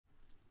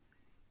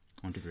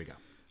1, 2, 3, go.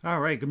 All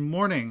right, good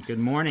morning. Good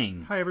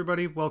morning. Hi,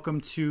 everybody.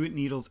 Welcome to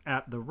Needles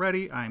at the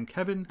Ready. I'm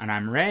Kevin. And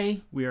I'm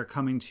Ray. We are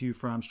coming to you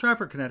from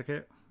Stratford,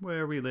 Connecticut,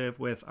 where we live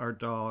with our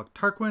dog,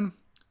 Tarquin.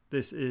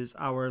 This is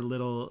our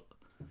little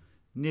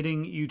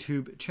knitting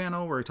YouTube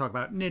channel where we talk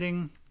about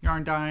knitting,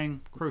 yarn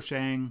dyeing,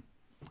 crocheting,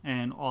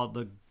 and all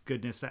the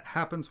goodness that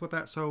happens with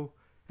that.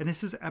 And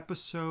this is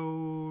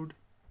episode...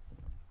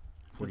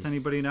 Does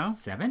anybody know?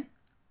 47.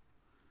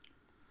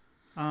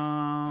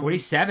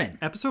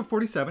 Episode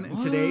 47, and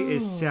today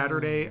is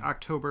Saturday,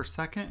 October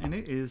 2nd, and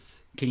it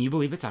is... Can you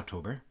believe it's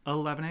October?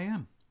 11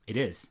 a.m. It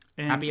is.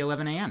 And Happy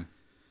 11 a.m.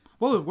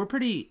 Well,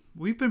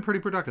 We've been pretty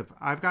productive.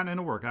 I've gotten in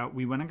a workout.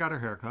 We went and got our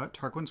haircut.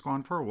 Tarquin's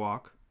gone for a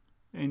walk.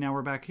 And now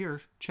we're back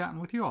here chatting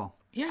with you all.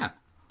 Yeah.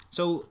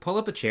 So pull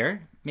up a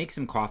chair, make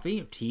some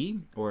coffee or tea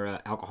or an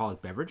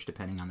alcoholic beverage,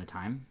 depending on the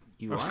time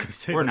you I was are. going to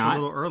say, or that's not. a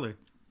little early.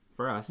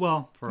 For us.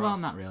 Well, Well,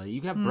 not really.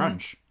 You can have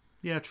brunch.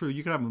 Yeah, true.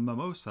 You could have a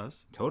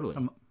mimosas. Totally.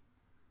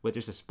 With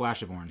just a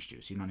splash of orange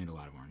juice. You don't need a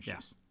lot of orange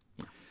juice.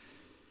 Yeah.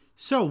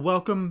 So,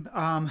 welcome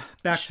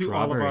back to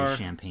all of our... Strawberry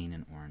champagne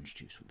and orange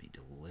juice would be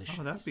delicious.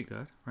 Oh, that'd be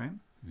good, right?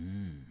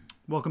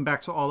 Welcome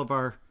back to all of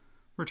our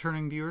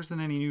returning viewers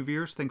and any new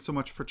viewers. Thanks so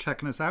much for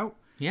checking us out.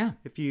 Yeah.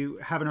 If you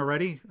haven't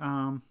already,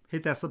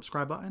 hit that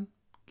subscribe button.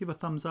 Give a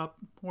thumbs up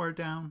or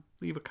down.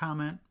 Leave a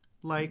comment.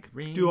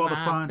 Do all the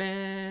fun.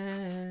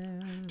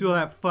 Do all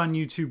that fun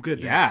YouTube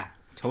goodness. Yeah,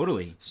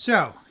 totally.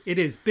 So, it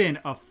has been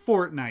a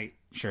fortnight.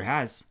 Sure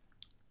has.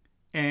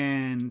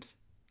 And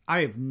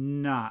I have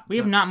not. We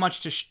have not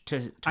much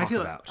to talk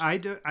about. I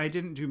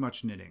didn't do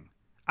much knitting.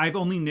 I've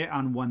only knit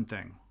on one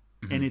thing,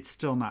 and it's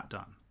still not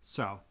done.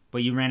 So.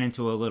 But you ran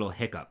into a little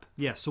hiccup.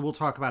 Yeah, so we'll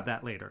talk about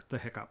that later, the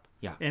hiccup.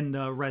 Yeah. And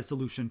the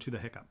resolution to the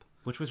hiccup.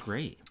 Which was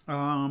great.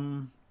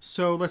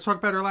 So let's talk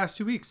about our last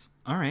 2 weeks.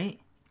 All right.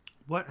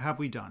 What have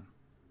we done?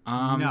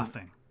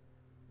 Nothing.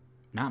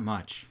 Not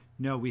much.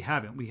 No, we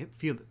haven't.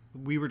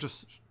 We were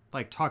just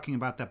talking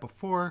about that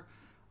before.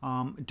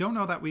 Don't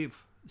know that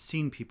we've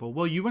seen people.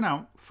 Well, you went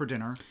out for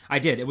dinner. I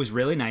did. It was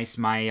really nice.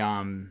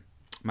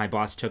 My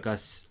boss took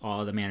us,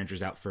 all the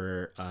managers, out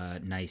for a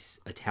nice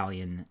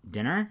Italian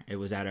dinner. It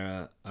was at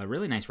a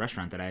really nice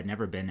restaurant that I had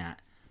never been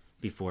at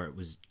before. It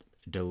was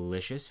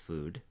delicious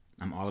food.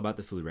 I'm all about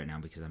the food right now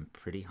because I'm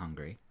pretty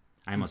hungry.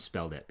 I almost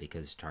spelled it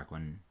because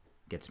Tarquin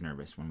gets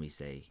nervous when we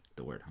say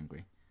the word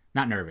hungry.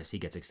 Not nervous. He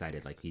gets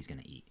excited like he's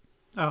going to eat.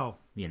 Oh.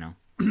 You know?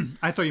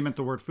 I thought you meant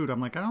the word food. I'm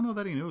like, I don't know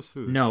that he knows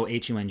food. No,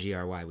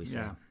 Hungry we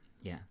say.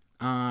 Yeah.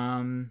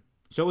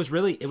 So it was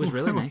really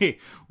nice. Wait,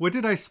 what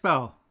did I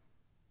spell?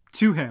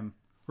 To him,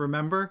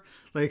 remember,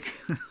 a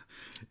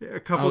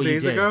couple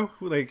days ago,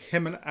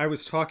 him and I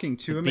was talking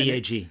to him.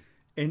 BAG.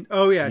 And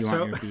oh yeah, you so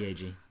want your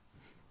BAG.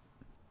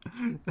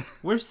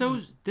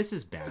 This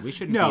is bad. We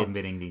shouldn't be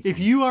admitting these things. If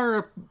you are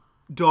a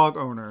dog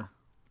owner,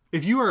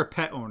 if you are a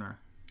pet owner,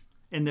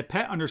 and the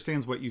pet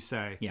understands what you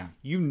say,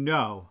 you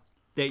know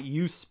that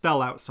you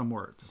spell out some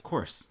words. Of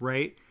course,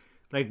 right?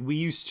 Like we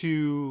used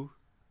to,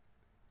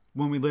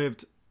 when we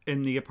lived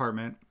in the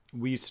apartment,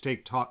 we used to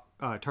take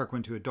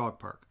Tarquin to a dog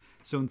park.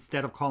 So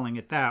instead of calling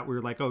it that, we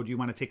were like, oh, do you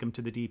want to take him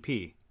to the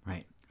DP?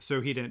 Right.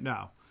 So he didn't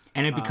know.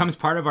 And it becomes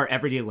part of our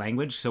everyday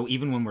language. So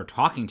even when we're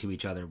talking to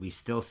each other, we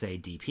still say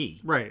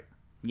DP. Right.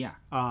 Yeah.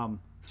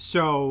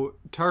 So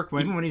Tarquin...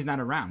 Even when he's not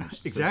around.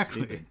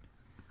 Exactly.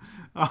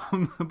 So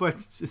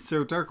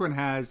Tarquin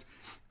has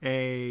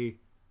a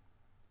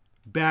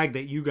bag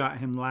that you got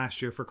him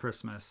last year for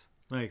Christmas.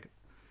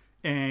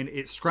 And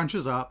it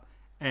scrunches up.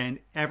 And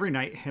every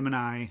night, him and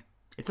I...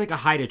 It's like a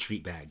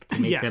hide-a-treat bag to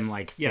make them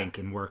think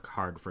and work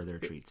hard for their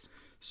treats.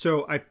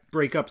 So I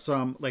break up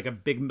some, a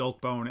big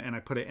milk bone, and I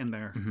put it in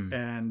there. Mm-hmm.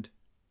 And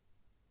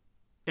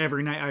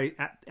every night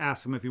I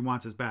ask him if he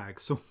wants his bag.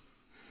 So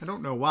I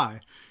don't know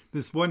why.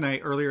 This one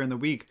night earlier in the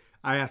week,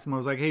 I asked him, I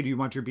was like, hey, do you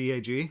want your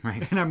BAG?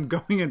 Right. And I'm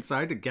going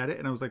inside to get it.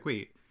 And I was like,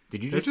 wait,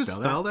 did you just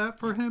spell that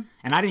for him?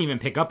 And I didn't even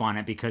pick up on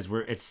it because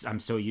I'm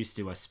so used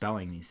to us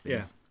spelling these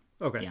things.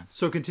 Yeah. Okay. Yeah.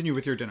 So continue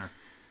with your dinner.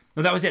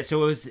 Well, that was it.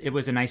 So it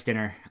was a nice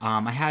dinner.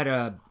 I had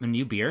a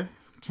new beer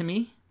to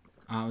me.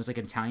 It was like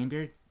an Italian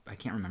beer. I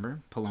can't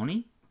remember.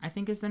 Poloni, I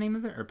think is the name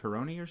of it, or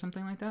Peroni or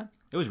something like that.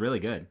 It was really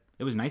good.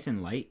 It was nice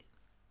and light.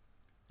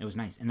 It was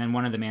nice. And then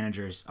one of the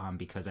managers,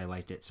 because I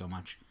liked it so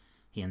much,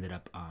 he ended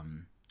up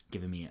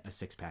giving me a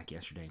 6-pack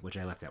yesterday, which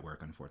I left at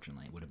work,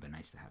 unfortunately. It would have been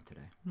nice to have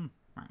today.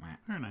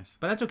 Very nice.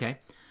 But that's okay.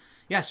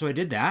 Yeah, so I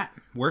did that.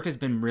 Work has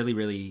been really,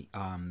 really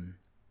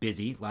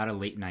busy. A lot of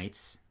late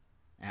nights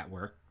at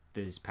work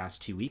this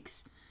past 2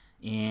 weeks,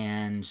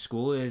 and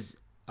school is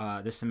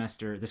this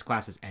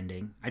class is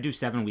ending. I do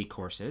 7-week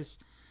courses,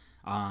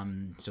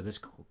 so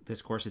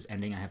this course is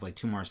ending. I have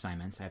 2 more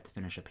assignments. I have to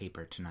finish a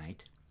paper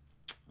tonight,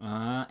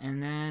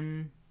 and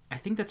then I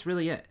think that's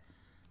really it.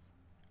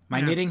 My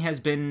knitting has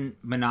been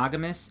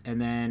monogamous, and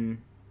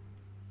then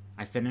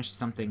I finished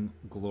something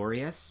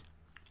glorious.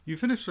 You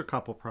finished a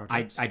couple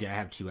projects. I did. I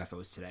have 2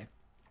 FOs today,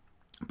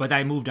 but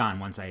I moved on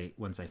once I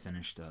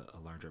finished a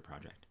larger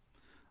project.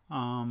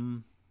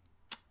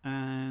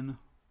 And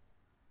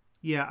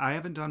yeah, I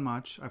haven't done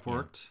much. I've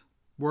worked.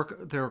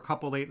 work. There are a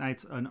couple late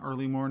nights, an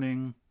early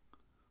morning.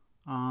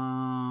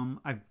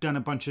 I've done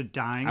a bunch of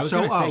dyeing. I was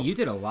going to say, you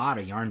did a lot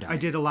of yarn dyeing. I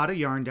did a lot of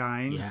yarn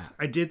dyeing. Yeah.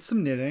 I did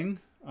some knitting.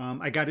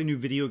 I got a new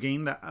video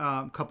game that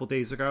a couple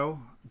days ago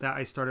that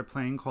I started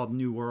playing called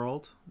New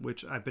World,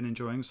 which I've been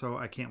enjoying. So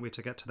I can't wait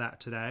to get to that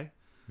today.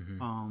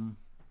 And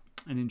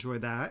enjoy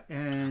that.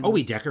 And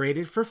we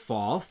decorated for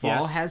fall.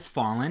 Fall has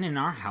fallen in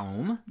our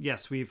home.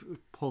 Yes, we've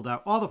pulled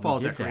out all the fall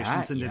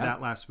decorations and did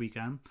that last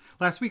weekend.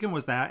 Last weekend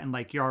was that and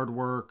like yard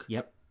work.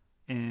 Yep.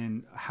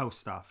 And house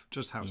stuff,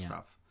 just house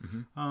stuff.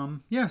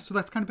 Mm-hmm. So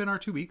that's kind of been our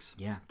 2 weeks.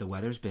 Yeah, the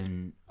weather's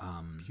been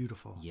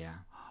beautiful. Yeah.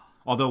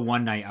 Although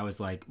one night I was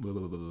like,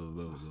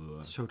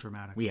 so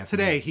dramatic.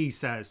 Today he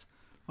says,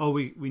 "Oh,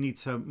 we need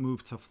to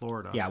move to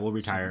Florida." Yeah, we'll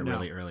retire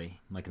really early,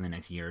 like in the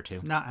next year or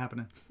two. Not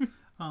happening.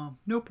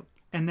 Nope.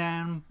 And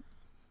then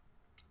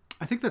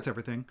I think that's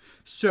everything.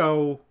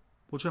 So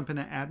we'll jump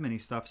into admin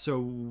stuff.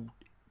 So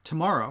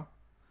tomorrow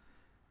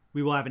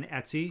we will have an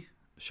Etsy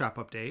shop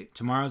update.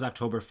 Tomorrow's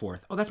October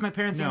 4th. Oh, that's my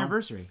parents'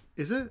 anniversary.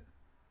 Is it?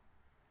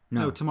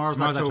 No,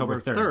 tomorrow's October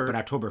 3rd. But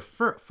October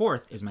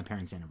 4th is my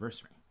parents'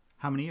 anniversary.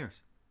 How many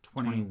years?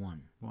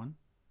 21. 1?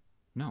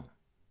 No.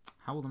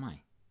 How old am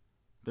I?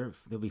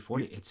 They'll be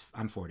 40.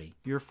 I'm 40.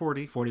 You're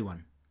 40.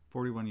 41.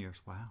 41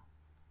 years. Wow.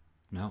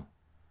 No.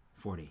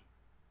 40.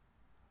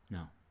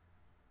 No.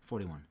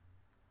 41.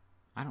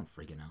 I don't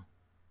freaking know.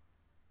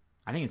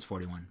 I think it's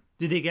 41.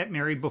 Did they get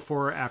married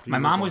before or after? My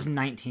mom was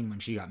 19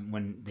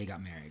 when they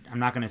got married. I'm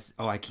not gonna.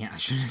 Oh, I can't. I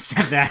shouldn't have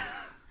said that.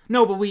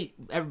 No, but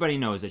everybody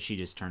knows that she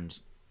just turned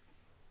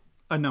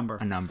a number.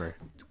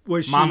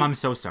 Was she, Mom, I'm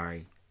so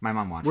sorry. My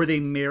mom watched. Were they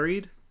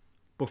married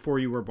before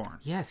you were born?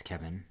 Yes,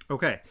 Kevin.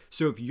 Okay,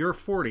 so if you're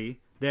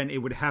 40, then it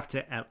would have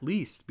to at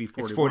least be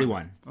 41. It's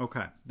 41.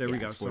 Okay, there we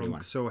go. So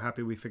I'm so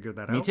happy we figured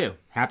that out. Me too.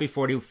 Happy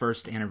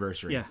 41st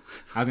anniversary. Yeah.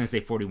 I was gonna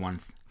say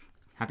 41th.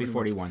 Happy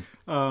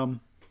 41th.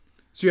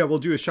 So yeah, we'll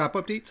do a shop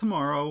update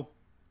tomorrow,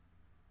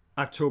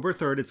 October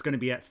 3rd. It's going to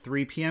be at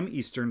 3 p.m.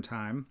 Eastern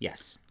time.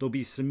 Yes. There'll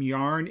be some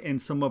yarn and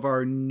some of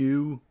our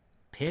new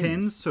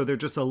pins. So they're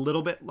just a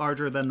little bit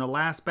larger than the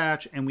last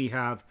batch. And we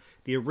have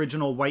the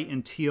original white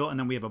and teal, and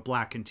then we have a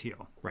black and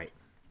teal. Right.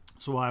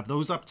 So we'll have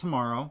those up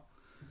tomorrow.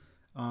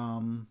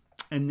 And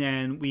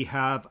then we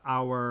have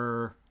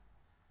our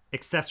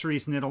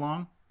accessories knit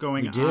along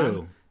going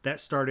on. That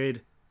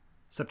started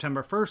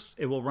September 1st.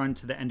 It will run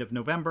to the end of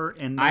November.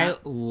 And I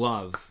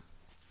love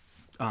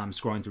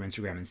scrolling through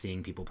Instagram and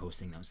seeing people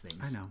posting those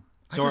things. I know.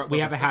 So we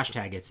have a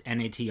hashtag. It's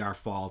NATR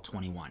Fall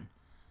 21.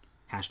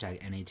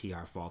 Hashtag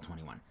NATR Fall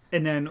 21.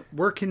 And then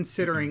we're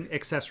considering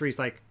accessories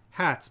like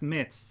hats,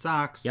 mitts,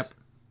 socks. Yep.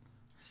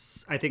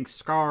 I think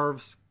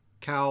scarves,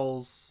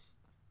 cowls,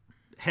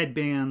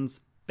 headbands,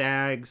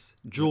 bags,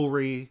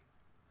 jewelry.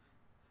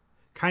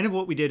 Kind of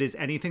what we did is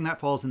anything that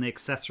falls in the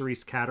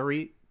accessories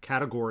category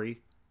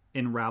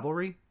in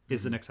Ravelry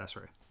is an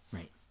accessory.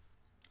 Right.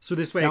 So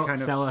this way,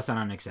 sell us on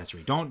an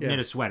accessory. Don't knit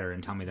a sweater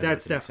and tell me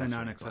that's definitely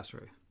not an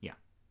accessory. Yeah,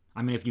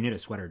 I mean, if you knit a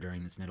sweater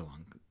during this knit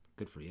along,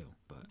 good for you.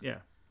 But yeah.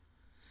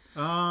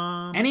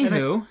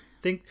 Anywho,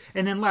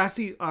 and then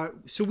lastly,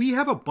 so we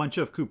have a bunch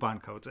of coupon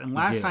codes, and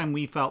last time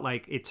we felt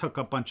like it took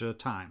a bunch of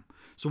time.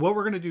 So what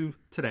we're going to do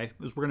today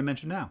is we're going to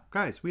mention now,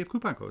 guys, we have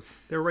coupon codes.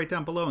 They're right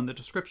down below in the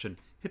description.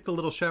 Hit the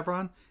little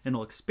chevron, and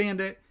it'll expand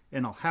it,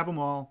 and I'll have them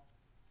all.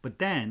 But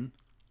then,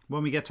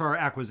 when we get to our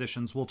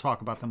acquisitions, we'll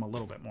talk about them a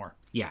little bit more.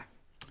 Yeah.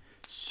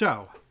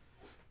 So,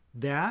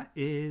 that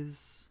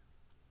is...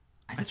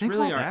 That's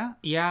really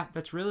yeah,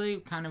 that's really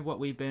kind of what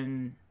we've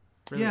been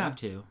up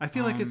to. I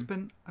feel like it's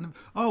been...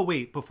 Oh,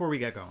 wait, before we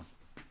get going.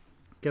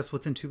 Guess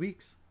what's in 2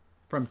 weeks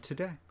from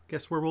today?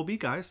 Guess where we'll be,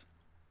 guys?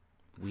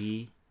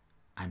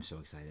 I'm so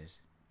excited.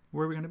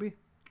 Where are we going to be?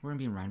 We're going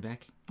to be in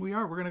Rhinebeck. We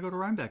are. We're going to go to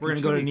Rhinebeck. We're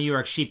going to go to New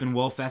York Sheep and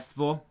Wool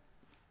Festival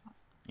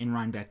in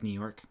Rhinebeck, New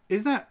York.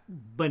 Isn't that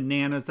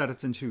bananas that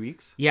it's in 2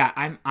 weeks? Yeah,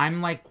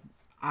 I'm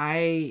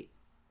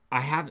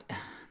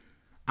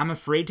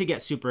afraid to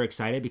get super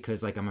excited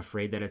because I'm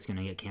afraid that it's going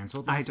to get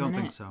canceled. I don't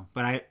think so.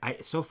 But I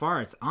so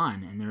far it's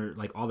on, and they're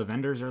all the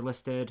vendors are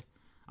listed.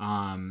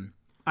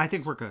 I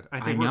think we're good.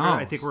 I think we're good.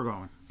 I think we're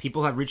going.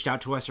 People have reached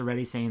out to us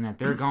already saying that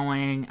they're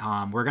going.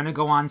 We're going to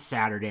go on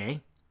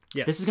Saturday.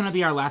 Yes. This is going to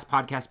be our last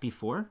podcast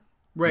before.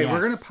 Right. Yes.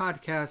 We're going to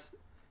podcast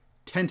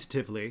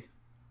tentatively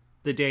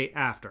the day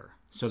after.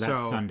 So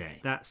that's Sunday.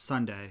 That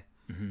Sunday.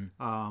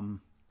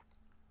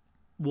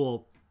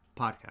 We'll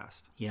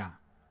podcast. Yeah.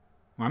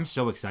 Well, I'm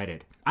so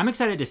excited. I'm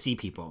excited to see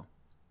people.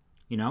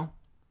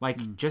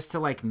 Just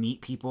to meet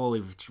people.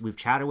 We've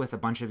chatted with a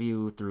bunch of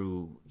you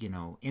through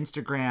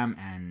Instagram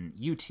and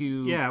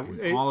YouTube. Yeah,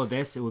 and all of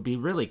this. It would be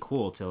really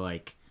cool to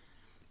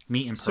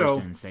meet in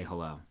person and say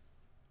hello.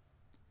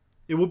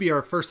 It will be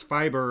our first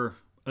fiber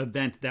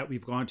event that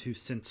we've gone to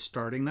since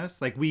starting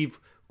this. We've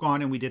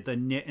gone and we did the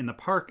Knit in the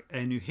Park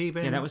in New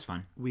Haven. Yeah, that was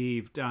fun.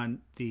 We've done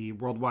the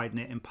Worldwide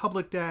Knit in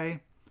Public Day.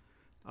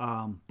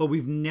 But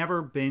we've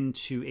never been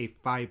to a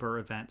fiber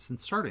event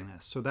since starting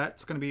this. So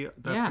that's going to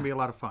be a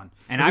lot of fun.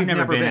 And I've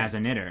never been as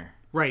a knitter.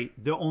 Right.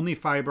 The only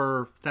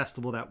fiber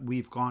festival that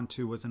we've gone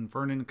to was in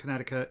Vernon,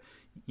 Connecticut.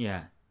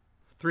 Yeah.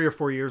 3 or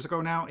 4 years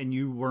ago now, and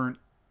you weren't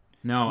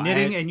No,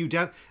 knitting, and you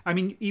I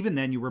mean, even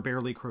then you were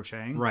barely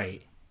crocheting.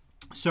 Right.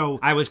 So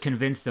I was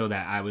convinced though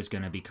that I was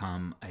going to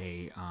become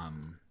a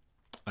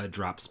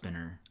drop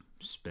spinner.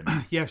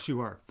 yes, you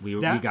are. We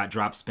got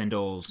drop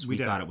spindles. We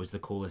did. thought it was the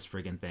coolest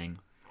friggin' thing.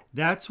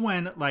 That's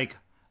when like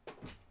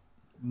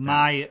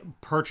my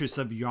purchase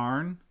of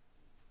yarn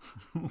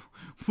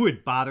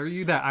would bother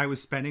you, that I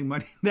was spending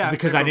money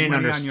because I didn't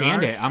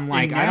understand it. I'm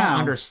like, I don't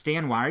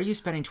understand. Why are you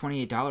spending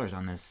 $28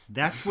 on this?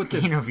 That's what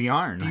skein of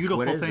yarn.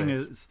 Beautiful thing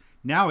is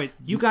now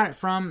you got it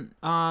from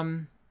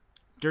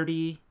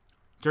Dirty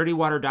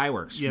Water Dye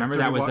Works. Yeah, remember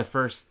that was the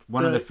first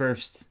one of the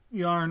first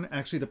yarn.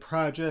 Actually, the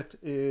project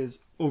is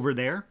over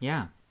there.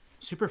 Yeah,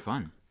 super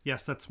fun.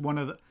 Yes, that's one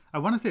of the. I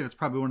want to say that's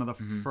probably one of the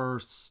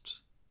first,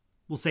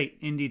 we'll say,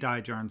 indie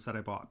dyed yarns that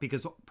I bought,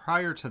 because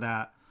prior to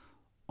that,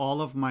 all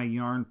of my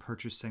yarn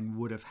purchasing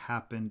would have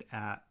happened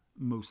at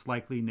most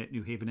likely Knit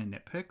New Haven and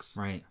Knit Picks.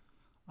 Right.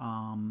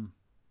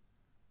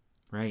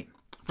 Right.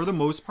 For the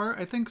most part,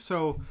 I think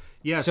so.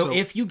 Yeah. So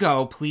if you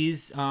go,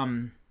 please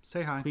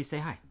say hi. Please say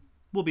hi.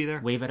 We'll be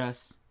there. Wave at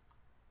us.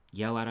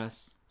 Yell at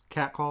us.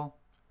 Cat call.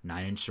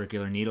 9-inch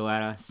circular needle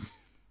at us.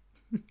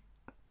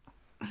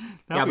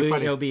 That'll be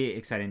funny. It'll be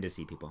exciting to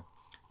see people.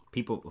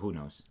 People, who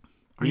knows?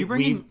 Are you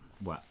bringing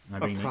what? A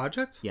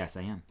project? Yes,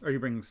 I am. Are you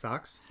bringing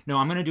socks? No,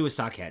 I'm going to do a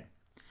sock head.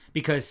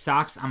 Because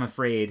socks, I'm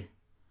afraid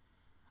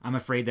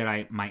that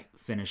I might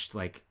finish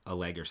like a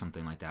leg or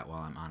something like that while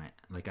I'm on it.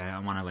 Like I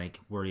don't want to like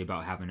worry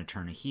about having to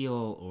turn a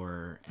heel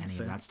or any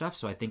of that stuff.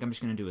 So I think I'm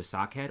just going to do a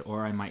sock head,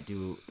 or I might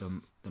do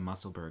the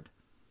Musselburgh.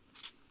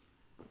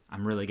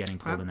 I'm really getting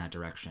pulled in that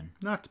direction.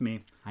 Not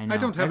me. I know. I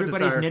don't have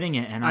Everybody's knitting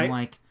it, and I'm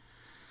like,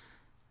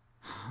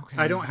 okay.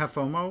 I don't have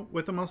FOMO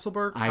with the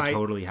Musselburgh. I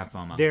totally have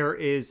FOMO. There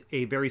is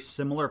a very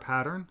similar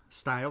pattern,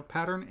 styled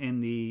pattern, in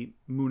the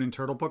Moon and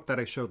Turtle book that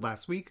I showed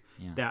last week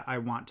that I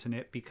want to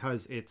knit,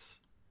 because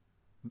it's,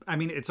 I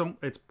mean,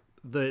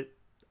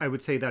 I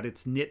would say that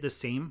it's knit the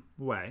same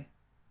way.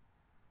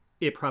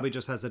 It probably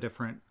just has a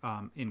different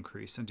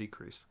increase and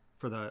decrease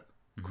for the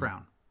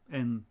crown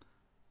and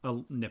a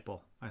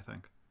nipple, I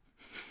think.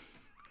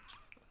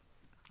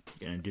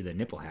 You're gonna do the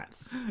nipple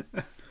hats.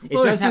 It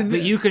does have,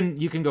 but you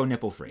can go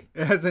nipple free.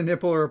 It has a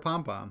nipple or a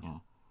pom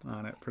pom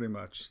on it, pretty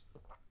much.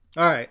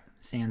 All right,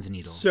 sans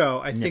needle.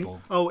 So I think.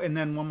 Oh, and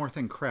then one more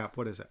thing. Crap.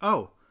 What is it?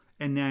 Oh,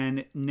 and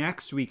then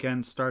next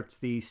weekend starts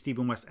the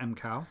Stephen West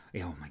MCAL.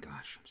 Oh my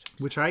gosh, I'm so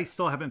excited. Which I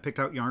still haven't picked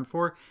out yarn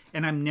for,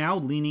 and I'm now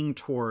leaning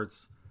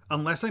towards,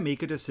 unless I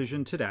make a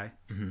decision today.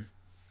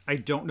 I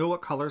don't know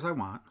what colors I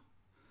want.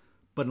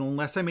 But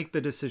unless I make the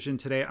decision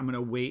today, I'm going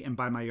to wait and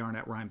buy my yarn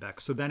at Rhinebeck.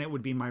 So then it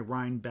would be my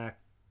Rhinebeck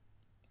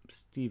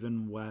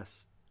Stephen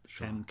West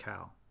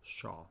MCAL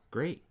shawl.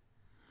 Great.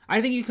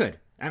 I think you could.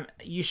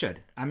 You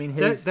should. I mean,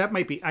 that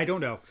might be. I don't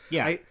know.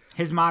 Yeah.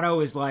 His motto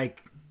is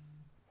like,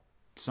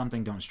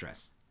 something don't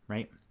stress,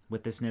 right?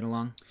 With this knit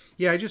along.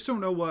 Yeah, I just don't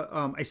know what.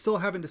 I still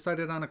haven't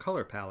decided on a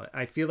color palette.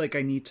 I feel like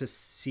I need to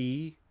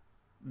see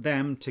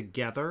them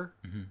together.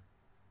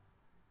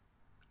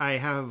 I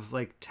have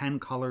like 10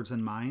 colors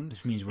in mind.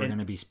 This means we're going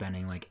to be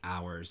spending like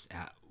hours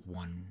at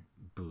one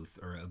booth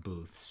or a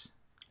booths.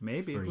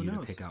 Maybe. For who you knows?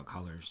 To pick out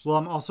colors. Well,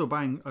 I'm also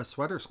buying a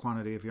sweater's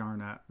quantity of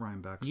yarn at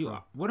Rhinebeck.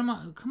 What am I?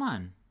 Come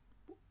on.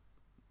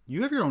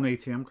 You have your own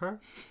ATM card.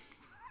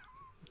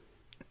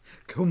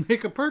 Go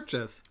make a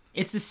purchase.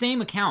 It's the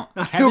same account.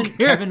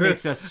 Kevin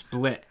makes us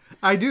split.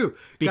 I do.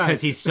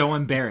 Because he's so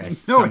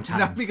embarrassed. No, sometimes. It's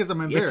not because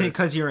I'm embarrassed. It's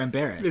because you're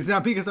embarrassed. It's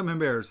not because I'm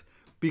embarrassed.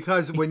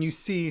 Because when you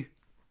see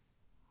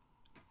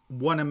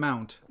one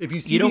amount, if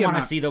you see, you don't want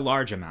to see the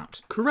large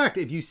amount. Correct.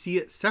 If you see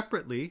it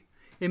separately,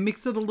 it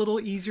makes it a little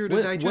easier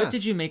to digest. What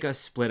did you make us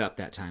split up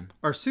that time?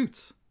 Our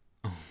suits.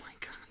 Oh my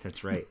god,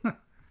 that's right.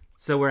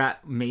 So we're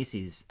at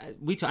Macy's.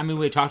 We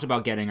talked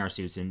about getting our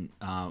suits, and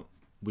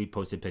we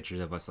posted pictures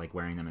of us like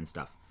wearing them and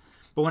stuff.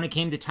 But when it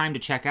came to time to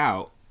check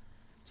out,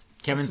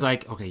 Kevin's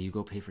like, "Okay, you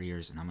go pay for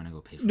yours, and I'm gonna go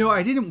pay for." No, yours.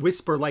 I didn't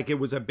whisper like it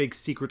was a big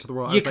secret to the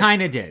world. You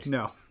kind of did.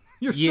 No.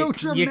 You're so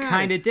dramatic. You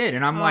kind of did.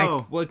 And I'm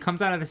like, well, it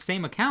comes out of the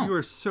same account. You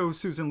are so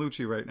Susan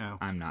Lucci right now.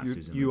 I'm not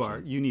Susan Lucci. You are.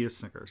 You need a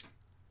Snickers.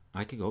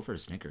 I could go for a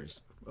Snickers.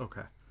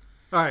 Okay.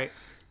 All right.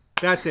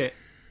 That's it.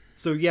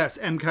 So, yes,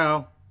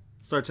 MCAL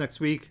starts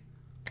next week.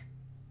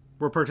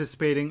 We're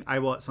participating. I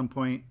will at some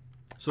point.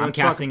 So I'm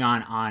casting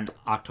on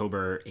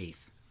October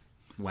 8th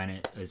when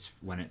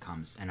it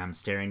comes. And I'm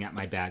staring at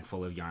my bag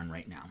full of yarn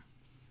right now.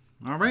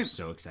 All right. I'm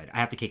so excited. I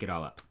have to kick it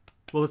all up.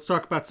 Well, let's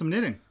talk about some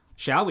knitting.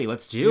 Shall we?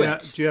 Let's do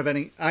it. Do you have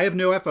any? I have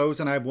no FOs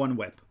and I have one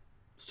whip.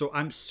 So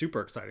I'm super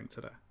excited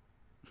today.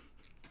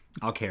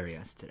 I'll carry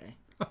us today.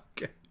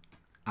 Okay.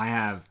 I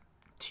have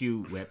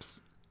 2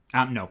 whips.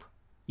 Nope.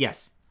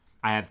 Yes.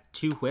 I have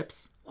 2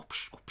 whips.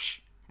 Whoopsh, whoopsh,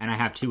 and I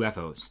have 2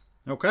 FOs.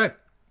 Okay. Do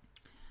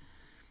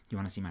you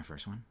want to see my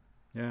first one?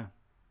 Yeah.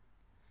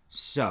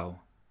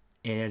 So,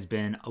 it has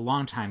been a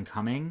long time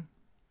coming.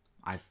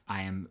 I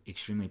am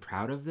extremely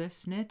proud of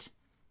this knit,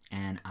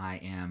 and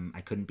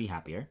I couldn't be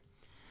happier.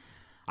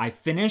 I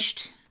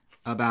finished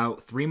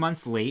about 3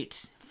 months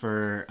late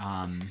for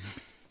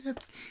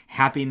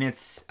Happy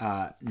Knits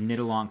knit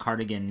along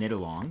cardigan knit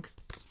along.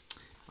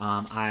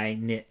 I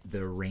knit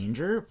the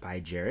Ranger by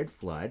Jared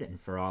Flood,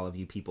 and for all of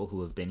you people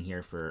who have been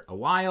here for a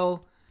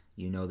while,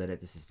 you know that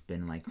this has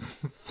been like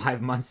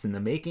 5 months in the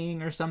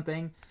making or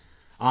something.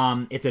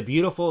 It's a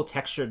beautiful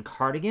textured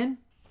cardigan.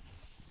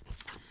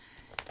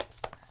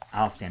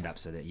 I'll stand up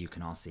so that you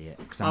can all see it.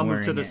 I'll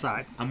move to the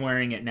side. I'm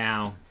wearing it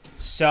now.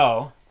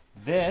 So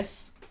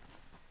this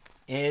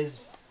is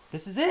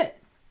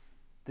it.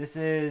 This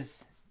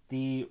is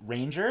the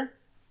Ranger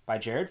by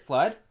Jared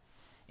Flood.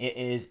 It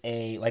is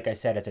like I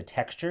said, it's a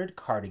textured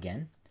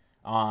cardigan.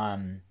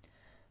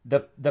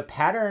 The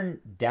pattern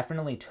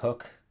definitely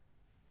took.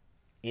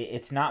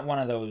 It's not one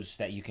of those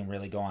that you can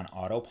really go on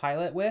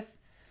autopilot with.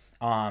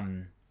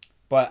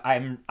 But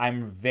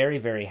I'm very,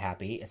 very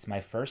happy. It's my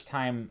first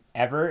time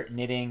ever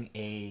knitting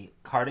a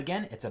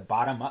cardigan. It's a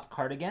bottom-up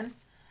cardigan.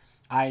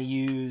 I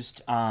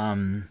used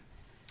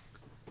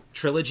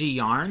Trilogy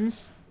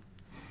Yarns.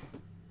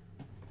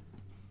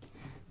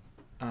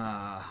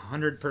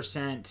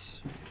 100%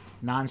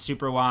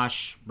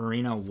 non-superwash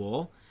merino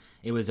wool.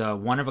 It was a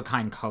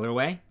one-of-a-kind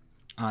colorway.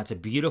 It's a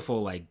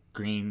beautiful like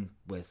green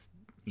with,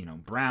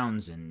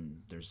 browns,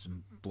 and there's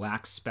some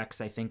black specks,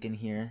 I think, in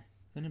here.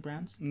 Is there any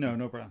browns? No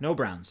browns. No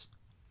browns.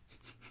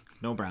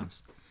 No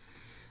browns.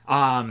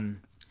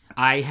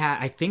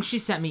 I think she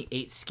sent me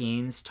 8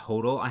 skeins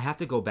total. I have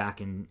to go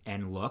back and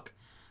look.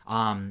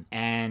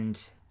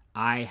 And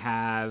I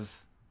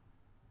have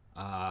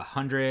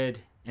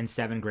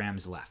 107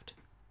 grams left.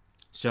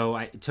 So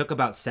it took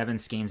about 7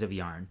 skeins of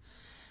yarn.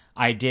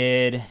 I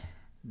did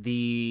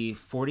the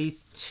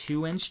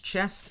 42-inch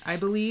chest, I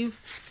believe,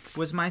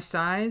 was my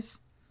size.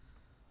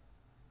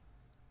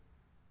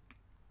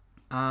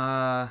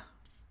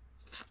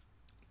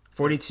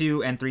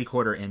 42 and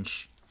 3/4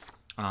 inch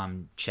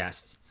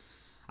chest.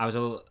 I was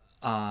a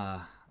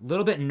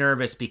little bit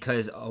nervous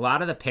because a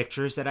lot of the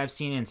pictures that I've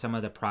seen in some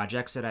of the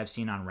projects that I've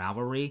seen on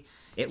Ravelry,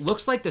 it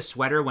looks like the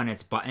sweater when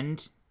it's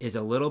buttoned is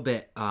a little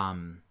bit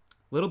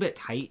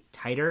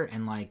tighter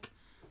and like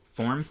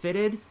form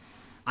fitted.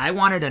 I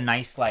wanted a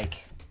nice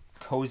like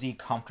cozy,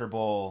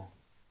 comfortable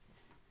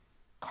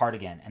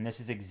cardigan, and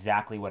this is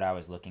exactly what I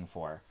was looking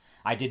for.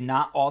 I did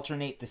not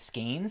alternate the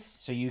skeins,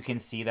 so you can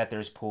see that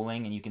there's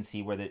pooling, and you can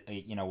see where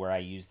where I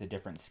use the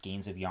different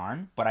skeins of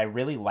yarn. But I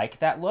really like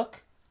that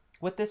look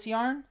with this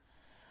yarn.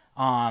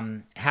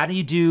 How do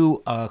you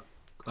do a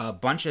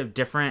bunch of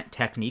different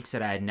techniques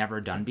that I had never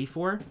done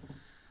before?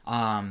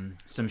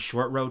 Some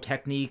short row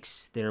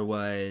techniques.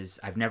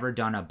 I've never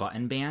done a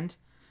button band,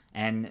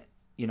 and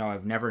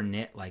I've never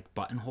knit like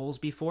buttonholes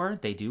before.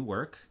 They do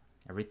work.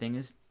 Everything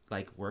is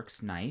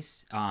works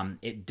nice.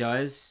 It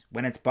does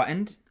when it's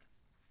buttoned.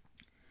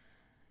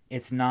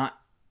 It's nice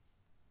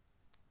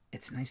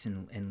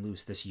and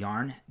loose. This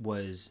yarn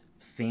was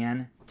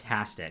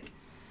fantastic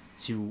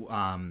to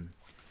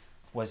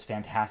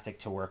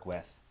work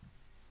with.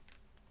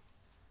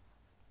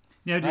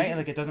 Yeah,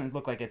 right? It doesn't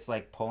look like it's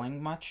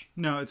pulling much.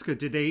 No, it's good.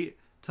 Did they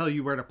tell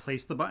you where to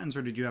place the buttons,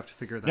 or did you have to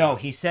figure that out? No,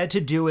 he said to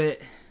do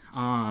it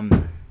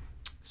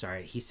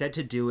he said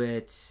to do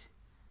it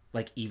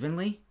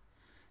evenly.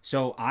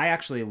 So I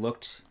actually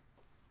looked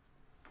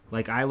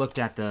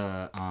at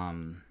the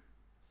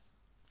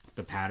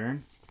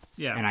pattern,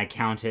 yeah, and I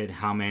counted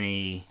how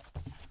many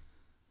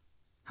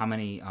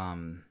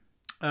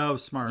oh,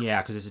 smart.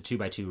 Yeah, because it's a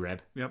 2x2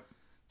 rib. Yep.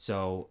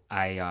 So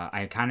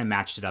I kind of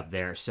matched it up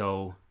there.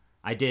 So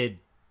I did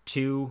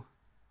 2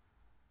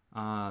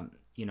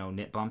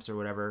 knit bumps or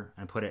whatever,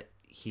 and put it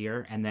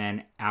here, and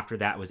then after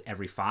that was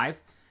every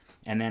 5,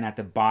 and then at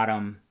the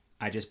bottom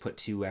I just put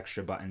 2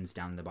 extra buttons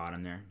down the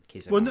bottom there in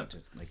case I wanted to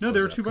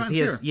there are 2 buttons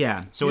here.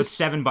 Yeah, so it's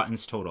 7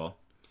 buttons total.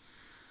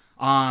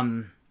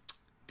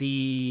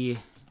 The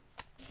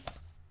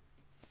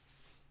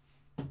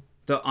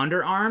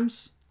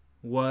underarms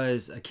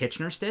was a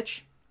Kitchener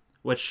stitch,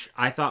 which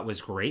I thought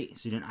was great.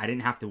 So I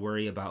didn't have to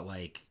worry about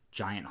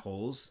giant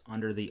holes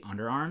under the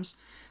underarms.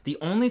 The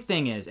only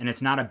thing is, and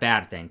it's not a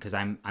bad thing because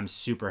I'm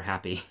super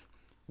happy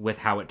with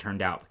how it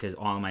turned out, because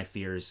all of my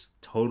fears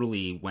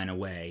totally went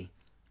away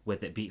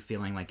with it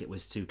feeling like it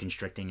was too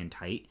constricting and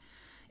tight,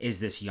 is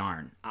this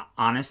yarn.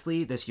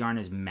 Honestly, this yarn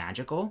is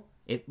magical.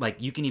 It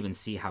you can even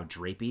see how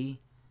drapey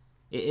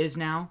it is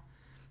now.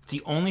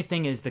 The only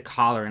thing is the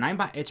collar,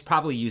 and it's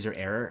probably user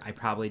error. I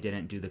probably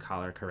didn't do the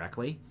collar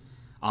correctly,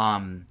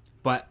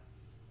 but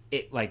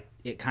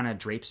it kind of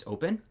drapes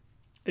open.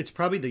 It's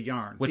probably the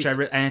yarn, which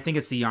and I think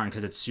it's the yarn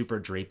because it's super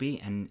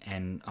drapey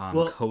and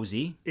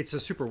cozy. It's a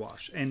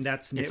superwash, and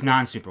it's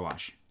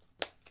non-superwash.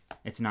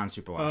 It's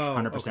non-superwash,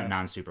 100% okay.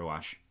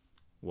 Non-superwash.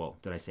 Whoa,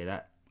 did I say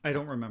that? I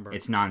don't remember.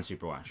 It's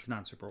non-superwash. It's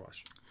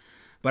non-superwash.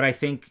 But I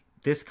think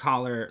this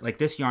collar,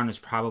 this yarn is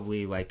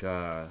probably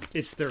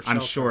it's their shelter. I'm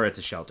sure it's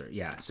a shelter.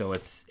 Yeah, so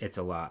it's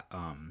a lot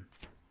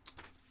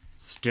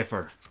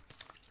stiffer.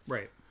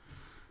 Right.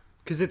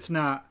 Because it's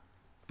not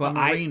but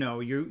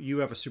merino. You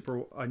have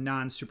a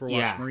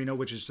non-superwash merino,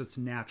 which is just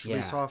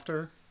naturally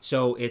softer.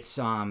 So it's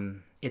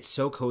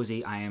so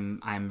cozy.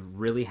 I'm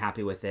really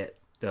happy with it.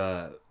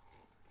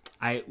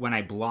 when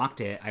I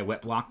blocked it, I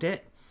wet blocked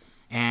it,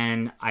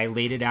 and I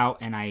laid it out,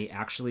 and I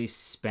actually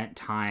spent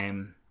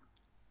time,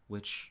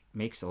 which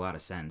makes a lot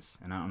of sense,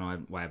 and I don't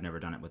know why I've never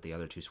done it with the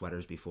other two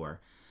sweaters before,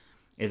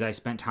 is I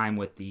spent time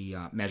with the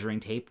measuring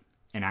tape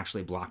and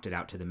actually blocked it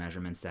out to the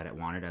measurements that it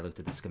wanted. I looked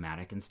at the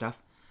schematic and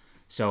stuff.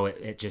 So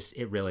it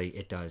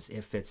really does.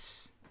 It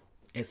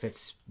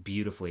fits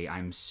beautifully.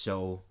 I'm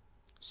so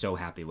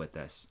happy with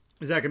this.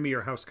 Is that going to be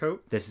your house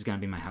coat? This is going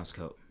to be my house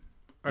coat.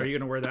 Are you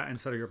going to wear that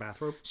instead of your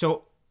bathrobe?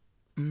 So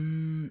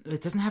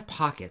it doesn't have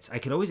pockets. I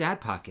could always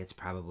add pockets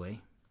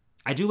probably.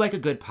 I do like a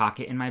good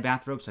pocket in my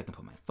bathrobe so I can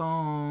put my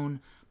phone,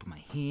 put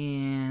my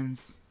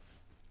hands.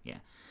 Yeah.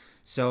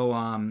 So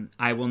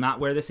I will not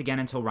wear this again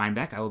until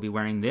Rhinebeck. I will be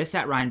wearing this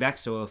at Rhinebeck.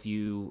 So if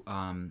you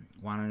want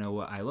to know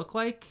what I look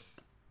like,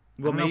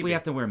 I don't know if we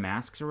have to wear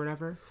masks or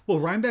whatever. Well,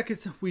 Rhinebeck,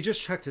 we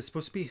just checked. It's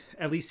supposed to be,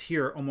 at least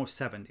here, almost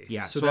 70.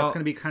 Yeah. So that's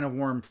going to be kind of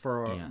warm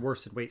for a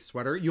worsted weight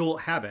sweater. You'll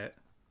have it.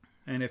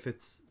 And if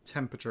it's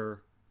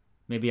temperature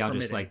maybe I'll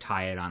just like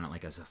tie it on it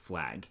like as a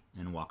flag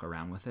and walk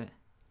around with it.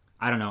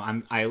 I don't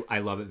know. I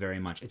love it very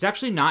much. It's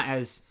actually not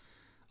as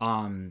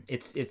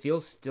it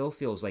still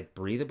feels like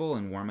breathable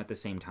and warm at the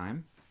same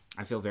time.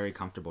 I feel very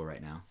comfortable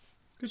right now.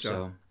 Good job.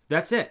 So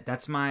that's it.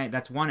 That's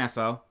one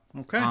FO.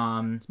 Okay.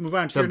 Let's move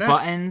on to your next. The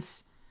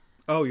buttons.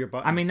 Oh, your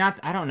buttons. I mean,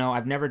 I don't know.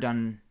 I've never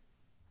done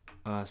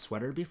a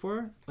sweater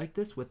before like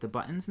this with the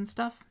buttons and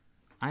stuff.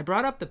 I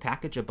brought up the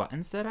package of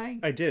buttons that I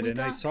did, and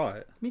I saw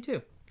it. Me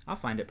too. I'll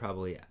find it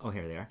probably. Oh,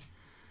 here they are.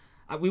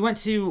 We went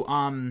to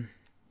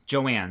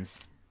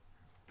Joann's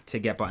to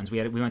get buttons.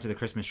 We went to the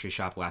Christmas tree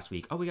shop last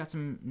week. Oh, we got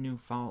some new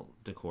fall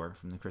decor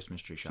from the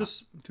Christmas tree shop.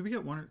 Did we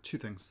get one or two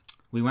things?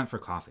 We went for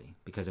coffee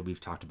because we've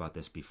talked about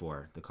this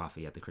before. The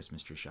coffee at the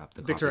Christmas tree shop.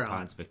 The Victor coffee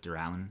Allen. pods, Victor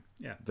Allen.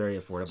 Yeah. Very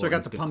affordable. So I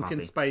got the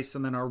pumpkin spice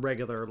and then our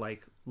regular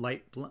like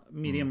light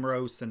medium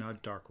roast and a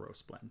dark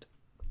roast blend.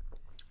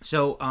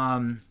 So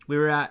we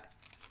were at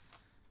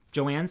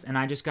Joann's and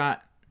I just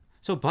got...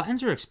 So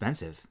buttons are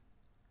expensive.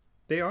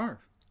 They are.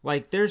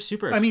 Like, they're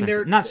super expensive. I mean,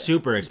 they're not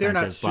super expensive.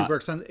 They're not super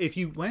expensive. If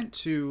you went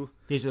to...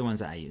 These are the ones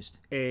that I used.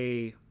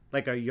 A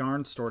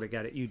yarn store to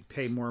get it, you'd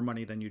pay more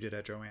money than you did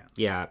at Joann's.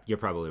 Yeah, you're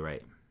probably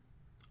right.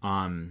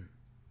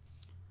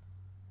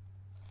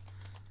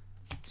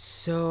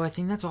 So I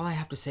think that's all I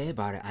have to say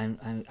about it.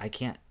 I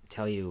can't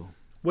tell you.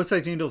 What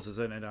size needles is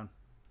it on?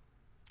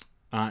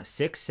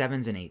 6,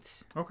 7s, and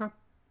 8s. Okay.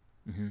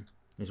 Mm-hmm.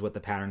 Is what the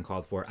pattern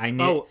called for. I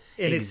knit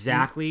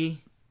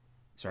exactly...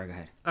 Sorry, go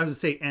ahead. I was going to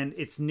say, and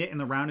it's knit in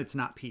the round, it's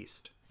not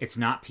pieced. It's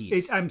not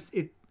pieced.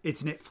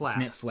 It's knit flat. It's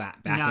knit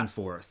flat, back and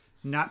forth.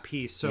 Not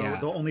pieced. So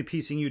the only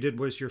piecing you did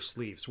was your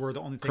sleeves, were the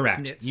only things Correct.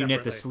 knit separately. You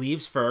knit the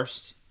sleeves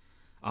first,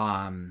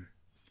 and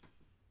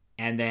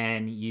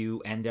then you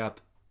end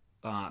up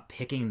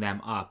picking them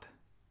up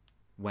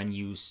when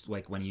you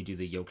do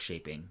the yoke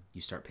shaping.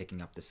 You start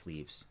picking up the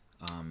sleeves.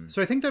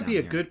 So I think that'd be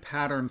a good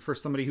pattern for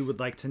somebody who would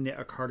like to knit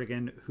a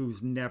cardigan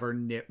who's never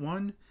knit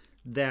one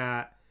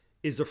that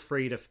is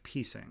afraid of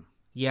piecing.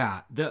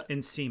 Yeah.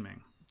 And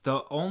seaming.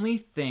 The only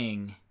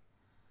thing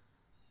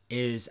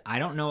is I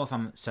don't know if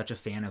I'm such a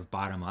fan of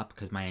bottom up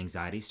because my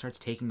anxiety starts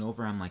taking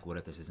over. I'm like, what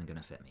if this isn't going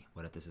to fit me?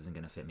 What if this isn't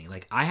going to fit me?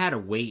 Like, I had to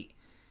wait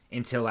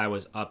until I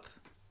was up,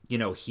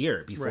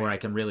 here before I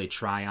can really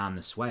try on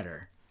the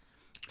sweater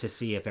to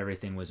see if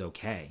everything was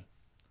okay.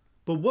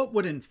 But what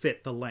wouldn't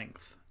fit? The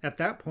length. At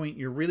that point,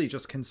 you're really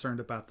just concerned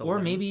about the length.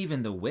 Or maybe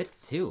even the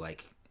width, too.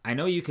 Like, I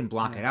know you can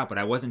block it out, but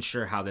I wasn't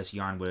sure how this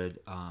yarn would...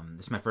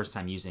 this is my first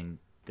time using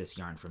this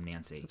yarn from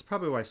Nancy. That's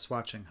probably why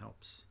swatching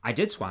helps. I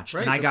did swatch,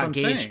 and I got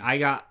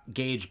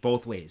gauge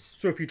both ways.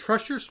 So if you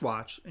trust your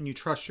swatch and you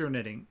trust your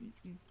knitting,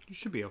 you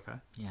should be okay.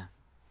 Yeah.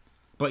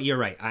 But you're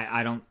right.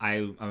 I'm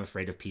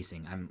afraid of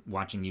piecing. I'm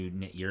watching you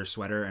knit your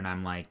sweater, and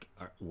I'm like,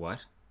 what?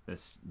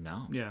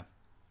 No. Yeah.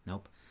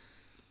 Nope.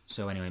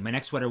 So anyway, my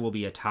next sweater will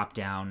be a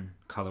top-down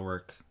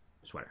colorwork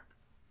sweater.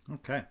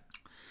 Okay.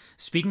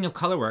 Speaking of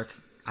colorwork,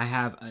 I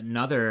have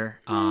another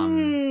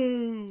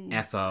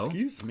FO.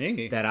 Excuse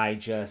me. That I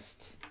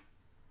just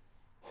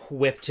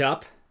whipped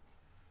up.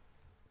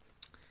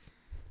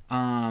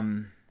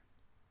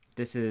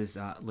 This is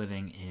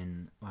living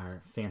in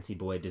our Fancy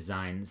Boy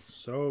Designs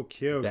so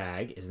cute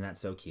bag. Isn't that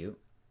so cute?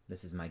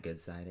 This is my good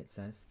side, it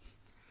says.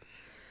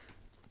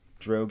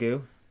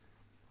 Drogu.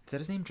 Is that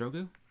his name,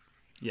 Drogu?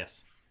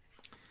 Yes.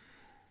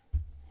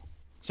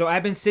 So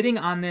I've been sitting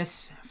on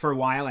this for a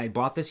while. I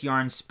bought this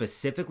yarn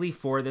specifically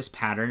for this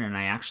pattern, and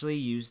I actually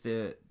used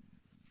the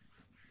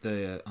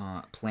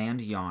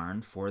planned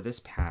yarn for this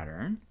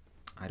pattern.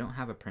 I don't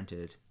have a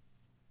printed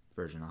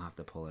version. I'll have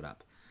to pull it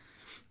up.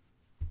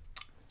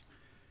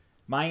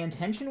 My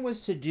intention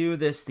was to do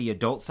this the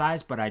adult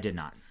size, but I did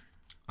not.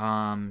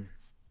 Let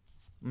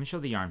me show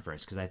the yarn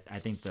first, because I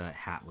think the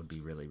hat would be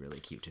really, really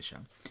cute to show.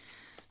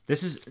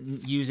 This is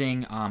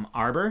using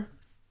Arbor.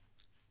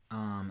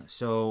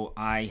 So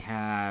I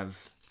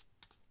have,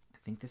 I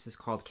think this is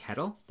called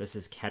Kettle. This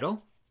is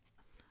Kettle.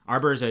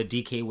 Arbor is a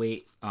DK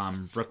weight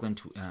Brooklyn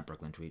tweed,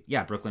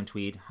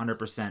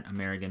 100%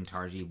 American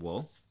Targi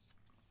wool,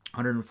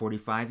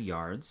 145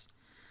 yards.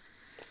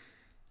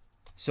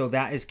 So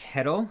that is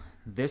kettle.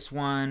 This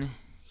one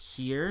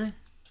here,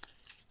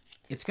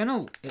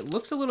 it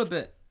looks a little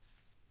bit.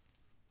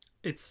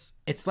 It's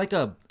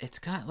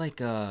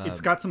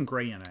got some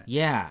gray in it.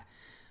 Yeah.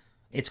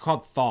 It's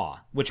called thaw,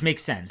 which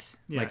makes sense.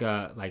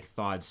 Yeah. Like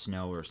thawed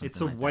snow or something.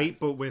 It's a white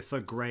but with a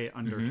gray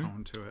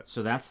undertone to it.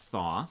 So that's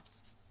thaw.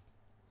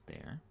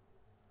 There.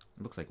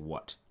 It looks like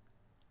what?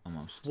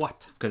 Almost.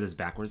 What? Because it's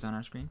backwards on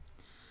our screen.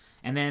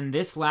 And then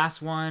this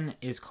last one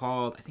is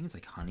called, I think it's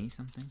like honey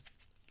something.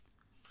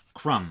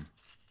 Crumb.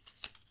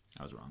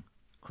 I was wrong.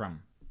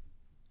 Crumb.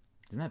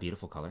 Isn't that a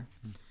beautiful color?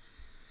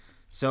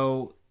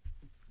 So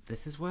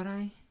this was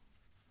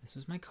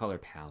my color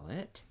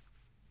palette.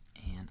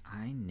 And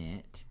I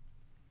knit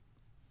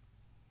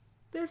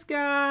this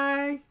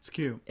guy. It's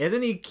cute.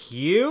 Isn't he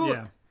cute?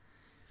 Yeah.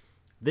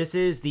 This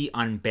is the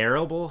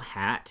Unbearable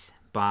Hat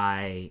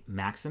by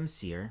Maxim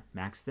Sear,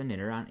 Max the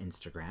Knitter on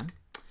Instagram.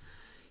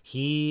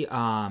 He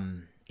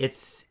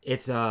it's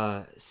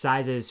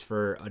sizes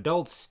for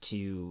adults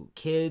to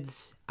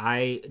kids.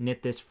 I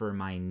knit this for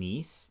my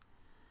niece.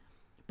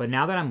 But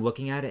now that I'm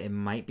looking at it, it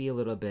might be a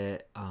little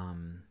bit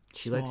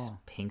she small. likes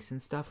pinks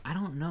and stuff. I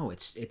don't know.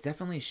 It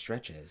definitely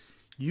stretches.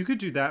 You could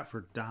do that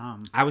for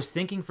Dom. I was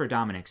thinking for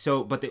Dominic.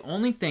 So, but the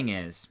only thing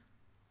is,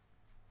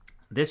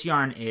 this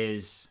yarn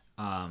is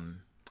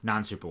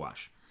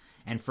non-superwash.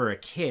 And for a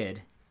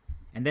kid,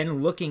 and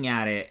then looking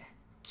at it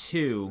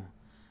too,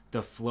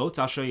 the floats,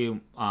 I'll show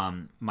you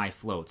my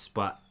floats,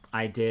 but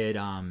I did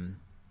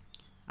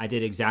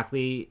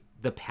exactly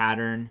the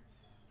pattern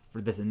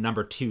for the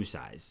number 2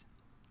 size,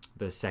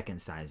 the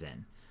second size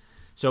in.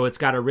 So it's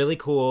got a really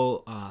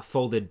cool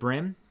folded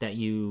brim that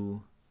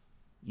you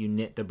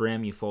knit the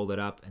brim, you fold it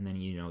up, and then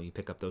you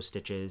pick up those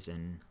stitches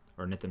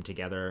or knit them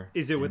together.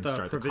 Is it with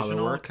a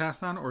provisional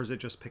cast on, or is it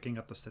just picking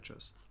up the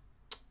stitches?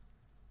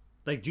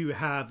 Like, do you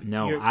have?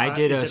 No,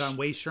 is it on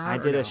waist yarn? I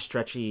did a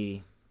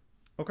stretchy.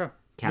 Okay.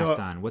 Cast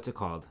on. What's it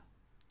called?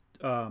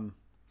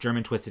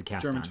 German twisted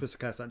cast on. German twisted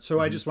cast on. So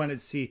I just wanted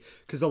to see,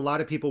 because a lot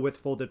of people with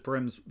folded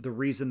brims, the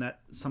reason that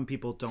some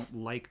people don't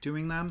like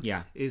doing them,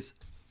 is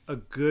a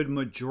good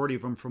majority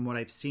of them, from what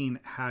I've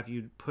seen, have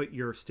you put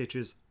your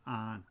stitches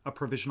on a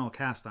provisional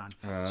cast on.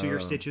 So your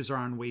stitches are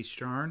on waist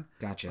yarn.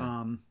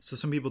 Gotcha. So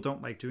some people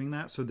don't like doing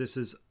that. So this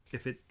is,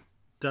 if it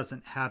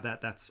doesn't have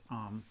that, that's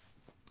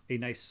a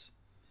nice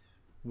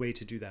way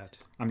to do that.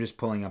 I'm just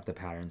pulling up the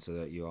pattern so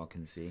that you all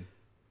can see.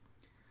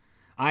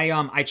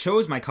 I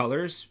chose my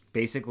colors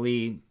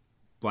basically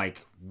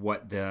like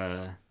what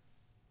the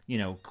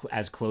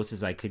as close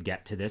as I could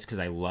get to this, because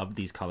I love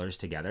these colors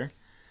together.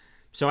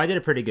 So I did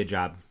a pretty good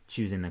job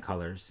choosing the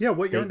colors. Yeah,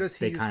 what yarn does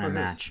he use for his? They kind of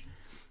match.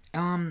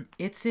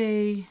 It's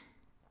I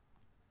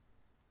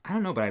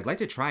don't know, but I'd like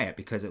to try it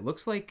because it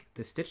looks like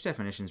the stitch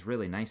definition is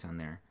really nice on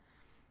there.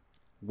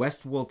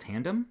 West Wool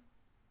Tandem.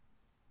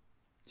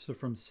 So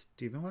from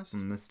Stephen West?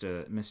 From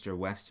Mr.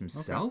 West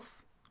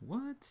himself? Okay.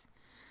 What?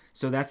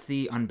 So that's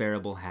the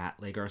Unbearable Hat,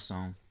 Les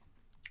Garçons.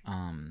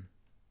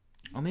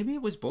 Maybe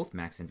it was both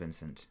Max and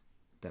Vincent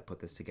that put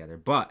this together.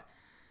 But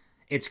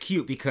it's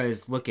cute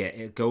because, look,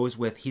 it goes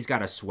with, he's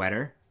got a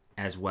sweater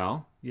as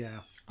well. Yeah.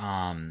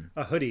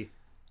 A hoodie.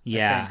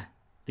 Yeah.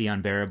 The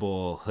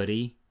Unbearable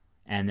hoodie.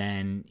 And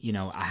then,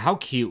 how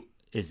cute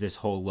is this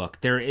whole look?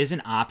 There is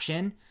an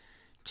option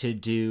to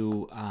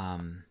do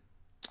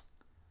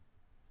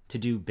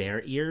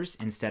bear ears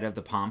instead of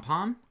the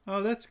pom-pom.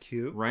 Oh, that's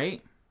cute.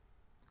 Right?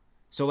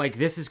 So, like,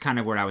 this is kind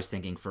of where I was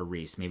thinking for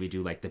Reese. Maybe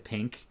do, like, the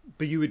pink.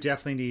 But you would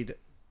definitely need...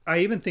 I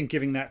even think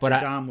giving that to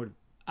Dom would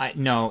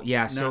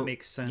not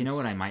make sense. You know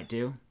what I might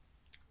do?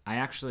 I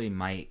actually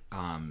might...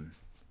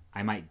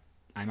 I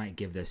might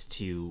give this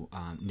to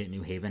Knit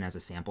New Haven as a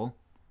sample,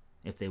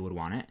 if they would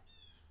want it,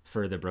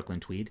 for the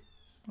Brooklyn Tweed.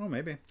 Oh,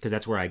 maybe. Because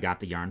that's where I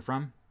got the yarn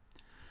from.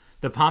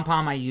 The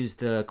pom-pom, I used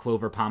the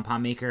Clover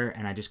pom-pom maker,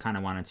 and I just kind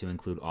of wanted to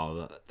include all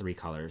the 3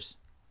 colors.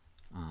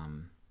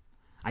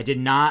 I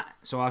did not,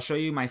 so I'll show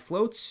you my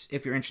floats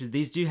if you're interested.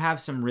 These do have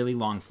some really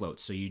long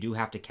floats, so you do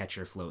have to catch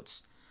your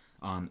floats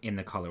in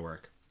the color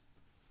work.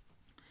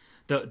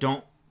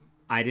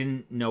 I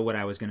didn't know what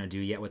I was going to do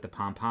yet with the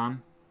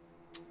pom-pom,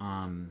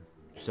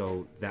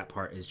 so that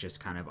part is just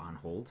kind of on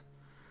hold.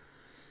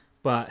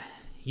 But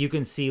you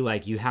can see,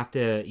 like, you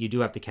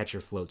do have to catch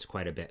your floats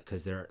quite a bit,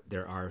 because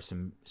there are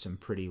some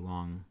pretty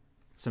long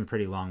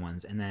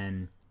ones. And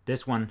then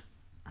this one,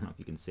 I don't know if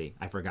you can see,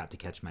 I forgot to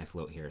catch my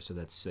float here, so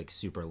that's like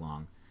super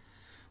long.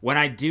 When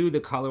I do the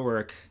color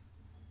work,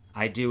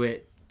 I do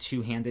it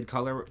two-handed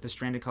the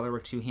stranded color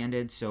work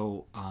two-handed.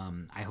 So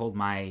I hold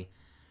my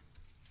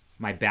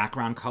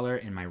background color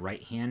in my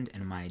right hand,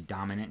 and my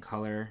dominant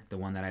color, the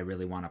one that I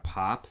really want to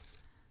pop,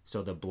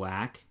 so the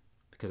black,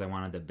 because I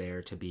wanted the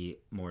bear to be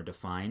more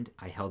defined,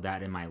 I held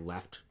that in my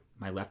left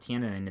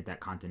hand, and I knit that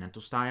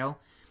continental style.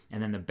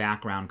 And then the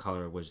background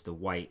color was the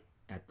white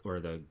or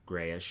the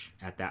grayish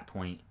at that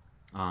point.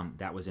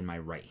 That was in my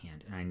right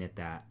hand, and I knit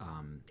that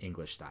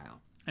English style.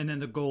 And then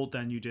the gold,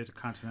 then you did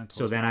continental.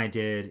 So then I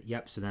did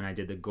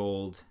the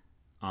gold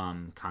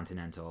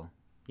continental.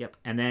 Yep.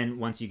 And then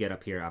once you get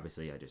up here,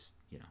 obviously I just,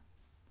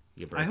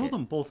 you break I hold it.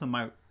 them both in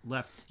my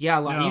left. Yeah,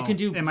 No, you can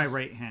do in my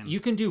right hand. You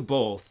can do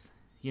both.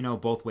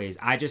 Both ways.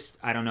 I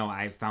don't know.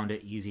 I found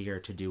it easier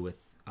to do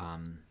with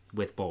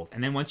both.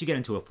 And then once you get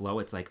into a flow,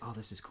 it's like, oh,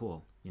 this is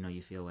cool.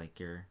 You feel like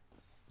you're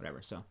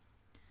whatever. So,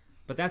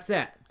 but that's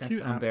that. That's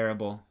Cute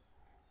Unbearable.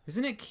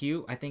 Isn't it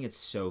cute? I think it's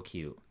so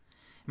cute.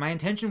 My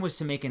intention was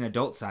to make an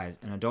adult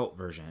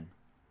version.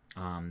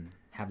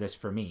 Have this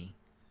for me,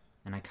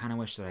 and I kind of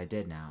wish that I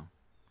did now.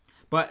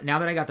 But now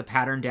that I got the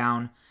pattern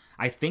down,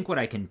 I think what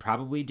I can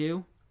probably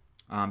do,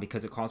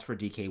 because it calls for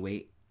DK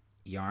weight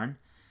yarn,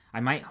 I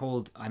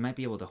might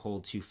be able to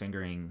hold 2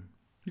 fingering.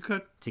 You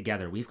could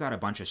together. We've got a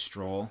bunch of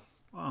stroll,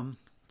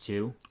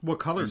 too. What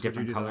colors?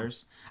 Different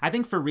colors. I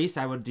think for Reese,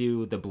 I would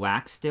do the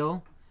black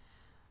still,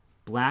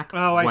 black,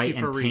 I white, see,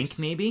 for and Reese. pink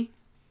maybe.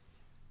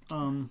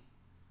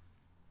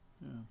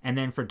 Yeah. And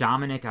then for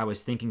Dominic, I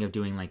was thinking of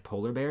doing like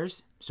polar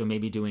bears, so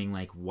maybe doing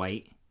like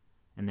white,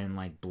 and then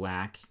like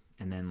black,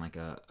 and then like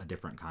a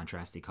different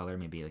contrasty color,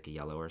 maybe like a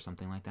yellow or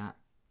something like that,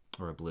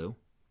 or a blue.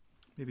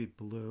 Maybe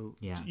blue.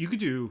 Yeah. You could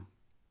do.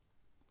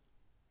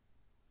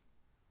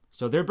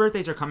 So their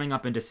birthdays are coming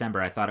up in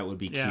December. I thought it would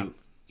be Yeah. cute.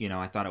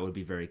 I thought it would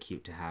be very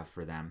cute to have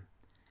for them.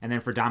 And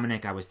then for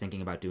Dominic, I was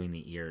thinking about doing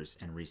the ears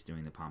and Reese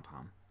doing the pom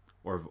pom.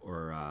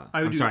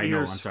 I'm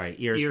sorry,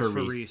 ears for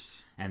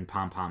Reese and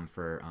pom pom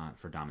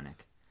for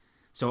Dominic.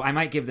 So I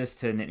might give this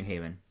to Knit New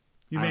Haven.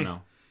 I don't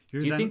know.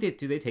 Do you think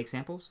do they take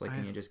samples? Like,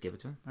 can you just give it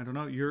to them? I don't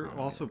know. You're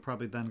also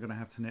probably then going to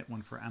have to knit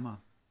one for Emma.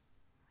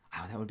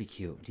 Oh, that would be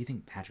cute. Do you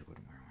think Patrick would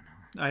wear one?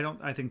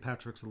 I think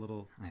Patrick's a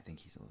little. I think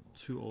he's a little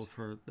too old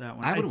for that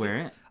one. I would wear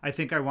it. I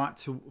think I want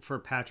to for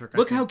Patrick.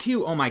 Look how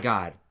cute! Oh my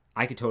god,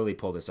 I could totally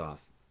pull this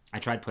off. I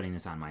tried putting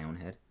this on my own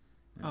head.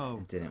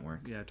 It didn't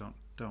work. Yeah,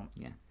 don't.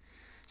 Yeah.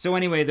 So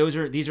anyway,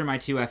 these are my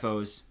 2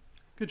 FOs.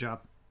 Good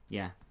job.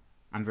 Yeah,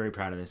 I'm very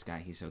proud of this guy.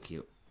 He's so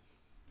cute.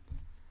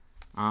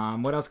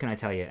 What else can I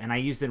tell you? And I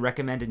used the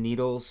recommended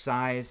needle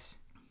size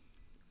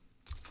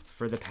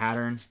for the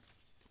pattern,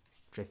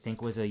 which I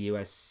think was a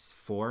US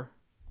 4.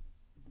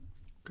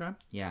 Okay.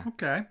 Yeah.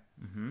 Okay.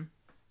 I'm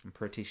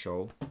pretty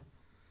sure.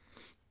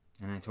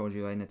 And I told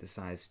you I knit the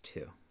size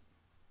 2.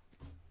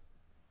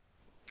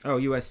 Oh,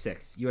 US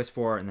 6, US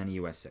 4, and then a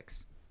US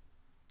 6.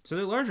 So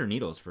they're larger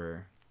needles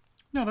for.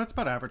 No, that's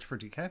about average for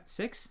DK.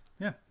 6?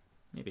 Yeah.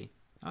 Maybe.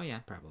 Oh yeah,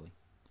 probably.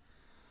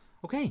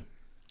 Okay.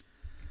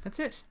 That's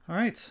it. All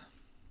right.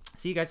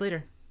 See you guys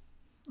later.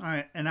 All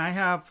right, and I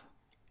have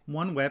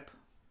one whip.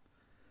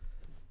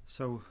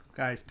 So,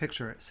 guys,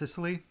 picture it.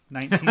 Sicily,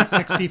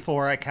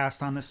 1964, I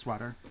cast on this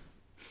sweater.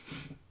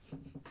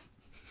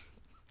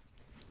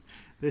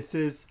 This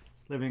is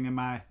living in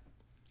my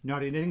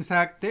naughty knitting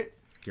sack.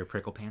 Your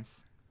prickle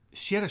pants?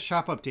 She had a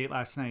shop update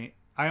last night.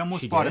 I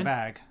almost She bought did? a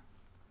bag.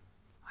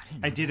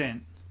 I I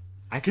didn't.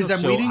 I feel 'Cause I'm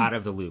so waiting- out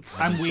of the loop.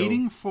 I'm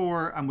waiting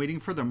for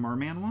the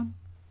merman one.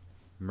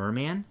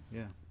 Merman?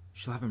 Yeah.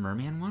 She'll have a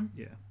merman one?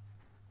 Yeah.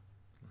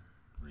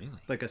 Really?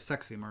 Like a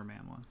sexy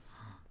merman one.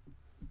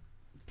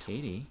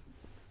 Katie?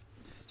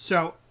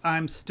 So,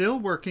 I'm still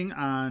working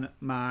on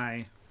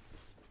my...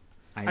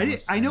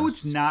 I know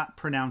it's not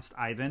pronounced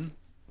Ivan,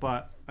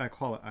 but I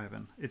call it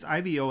Ivan. It's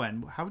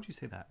Ivon. How would you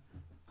say that?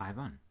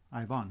 Ivan.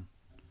 Ivan.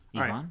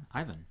 Ivan? All right.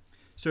 Ivan.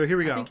 So here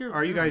we go. think you're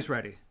Are you right. guys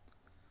ready?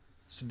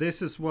 So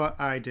this is what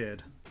I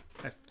did.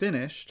 I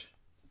finished.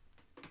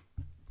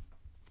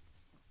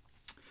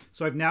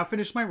 So I've now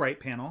finished my right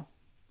panel.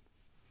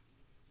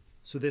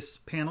 So this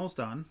panel's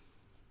done.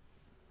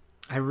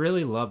 I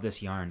really love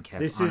this yarn, Kev,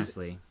 This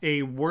honestly. is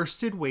a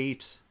worsted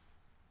weight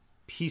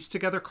pieced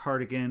together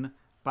cardigan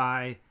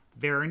by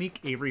Veronique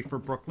Avery for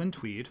Brooklyn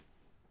Tweed.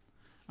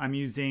 I'm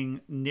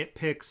using Knit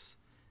Picks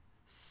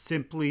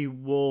Simply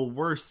Wool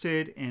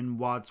Worsted in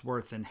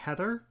Wadsworth and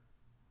Heather.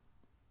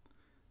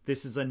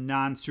 This is a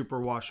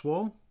non-superwash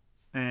wool,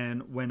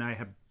 and when I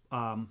have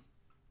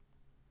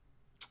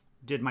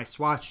did my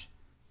swatch,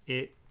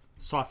 it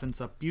softens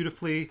up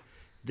beautifully.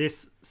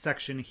 This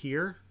section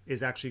here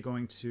is actually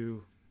going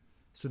to,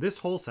 so this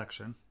whole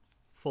section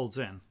folds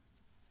in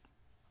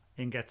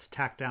and gets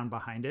tacked down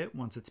behind it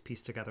once it's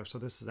pieced together. So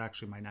this is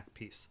actually my neck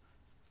piece.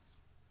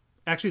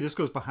 Actually, this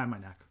goes behind my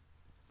neck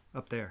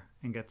up there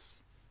and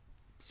gets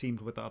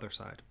seamed with the other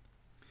side.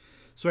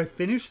 So I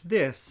finished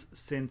this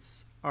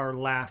since our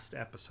last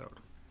episode.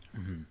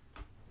 Mm-hmm.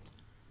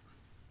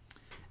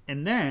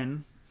 And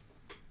then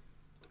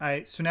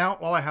so now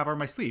all I have are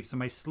my sleeves. And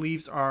my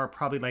sleeves are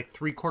probably like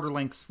 3/4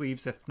 length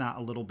sleeves, if not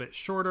a little bit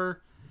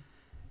shorter.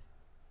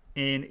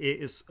 And it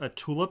is a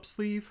tulip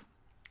sleeve.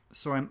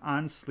 So I'm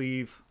on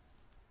sleeve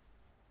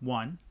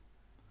 1.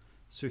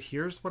 So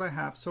here's what I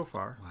have so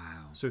far.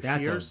 Wow. So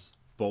that's here's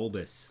a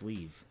bulbous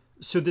sleeve.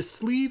 So the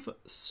sleeve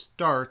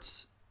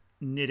starts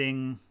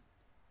knitting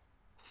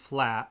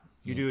flat.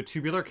 You do a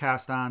tubular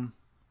cast on,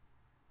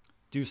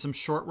 do some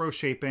short row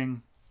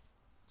shaping,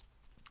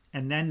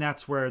 and then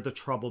that's where the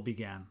trouble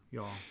began,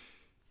 y'all.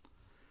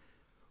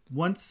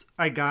 Once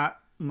I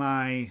got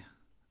my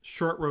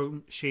short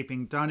row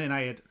shaping done, and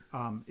I had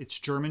it's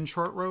German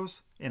short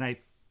rows, and I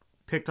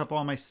picked up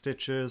all my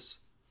stitches.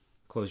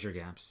 Close your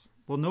gaps.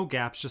 Well, no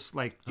gaps, just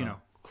like,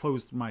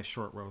 closed my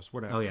short rows,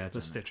 whatever. Oh, yeah, the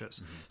that's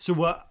stitches. Mm-hmm. So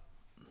what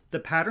the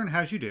pattern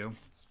has you do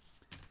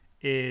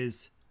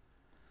is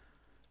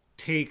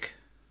take.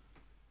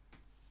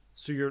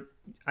 So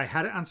I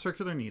had it on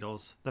circular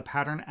needles. The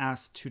pattern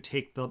asked to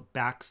take the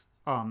backs,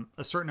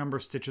 a certain number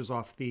of stitches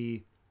off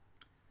the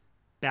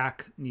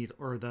back needle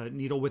or the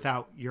needle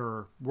without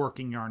your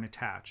working yarn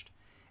attached.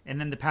 And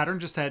then the pattern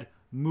just said,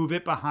 move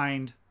it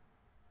behind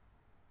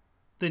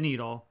the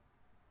needle,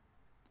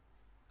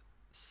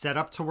 set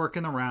up to work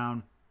in the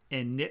round,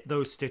 and knit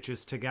those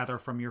stitches together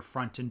from your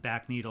front and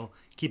back needle,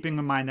 keeping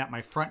in mind that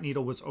my front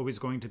needle was always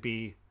going to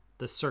be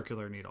the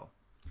circular needle.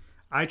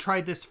 I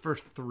tried this for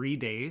 3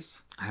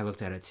 days. I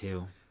looked at it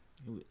too.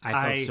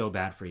 I felt so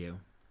bad for you.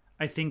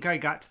 I think I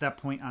got to that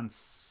point on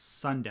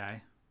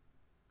Sunday.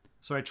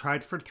 So I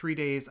tried for 3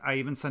 days. I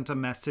even sent a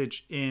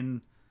message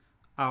in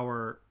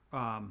our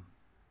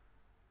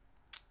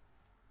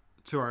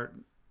to our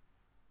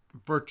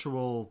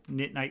virtual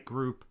knit night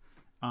group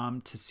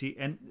to see,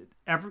 and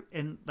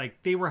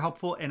like they were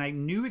helpful, and I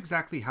knew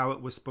exactly how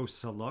it was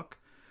supposed to look,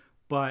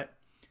 but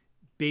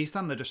based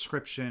on the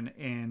description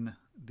in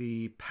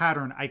the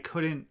pattern, I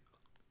couldn't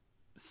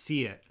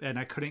see it and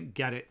I couldn't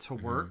get it to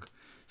work.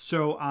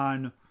 So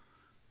on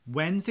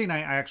Wednesday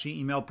night, I actually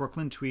emailed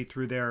Brooklyn Tweed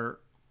through their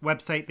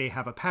website. They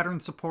have a pattern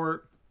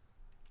support.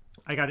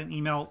 I got an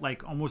email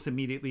like almost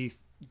immediately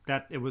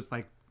that it was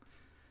like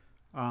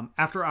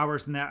after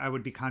hours, and that I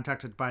would be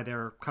contacted by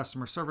their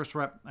customer service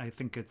rep. I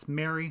think it's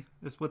Mary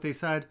is what they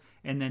said.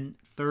 And then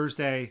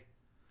Thursday,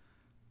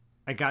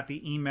 I got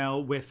the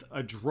email with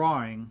a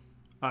drawing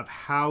of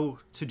how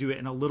to do it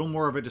and a little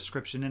more of a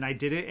description. And I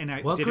did it. And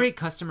what great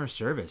customer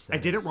service. I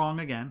did it wrong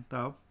again,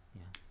 though.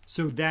 Yeah.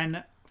 So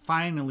then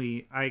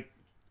finally, I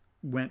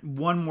went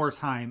one more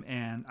time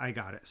and I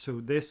got it. So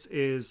this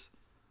is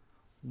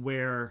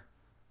where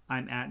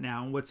I'm at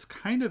now. What's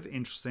kind of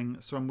interesting,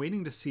 so I'm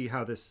waiting to see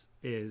how this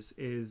is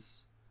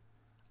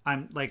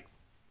I'm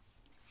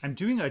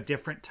doing a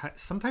different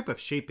some type of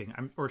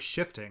shaping or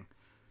shifting.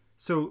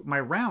 So my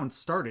round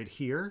started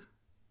here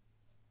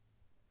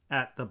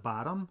at the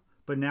bottom,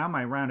 but now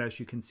my round, as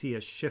you can see,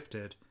 has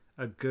shifted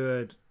a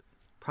good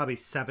probably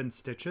 7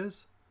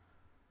 stitches.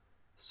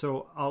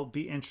 So I'll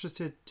be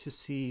interested to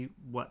see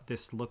what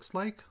this looks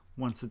like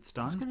once it's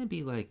done. It's going to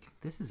be like,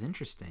 this is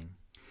interesting.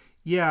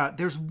 Yeah,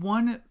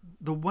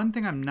 the one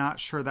thing I'm not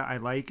sure that I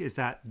like is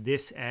that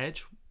this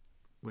edge,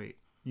 wait,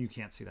 you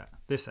can't see that.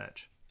 This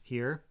edge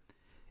here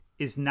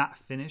is not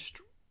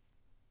finished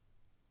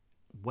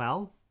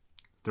well.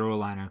 Throw a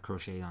line of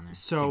crochet on there.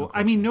 So,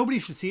 I mean, nobody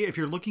should see it. If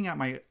you're looking at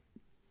my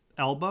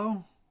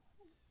elbow,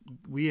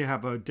 we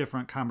have a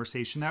different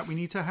conversation that we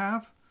need to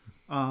have.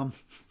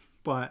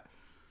 But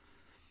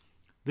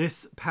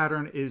this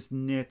pattern is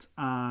knit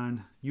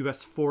on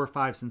US 4,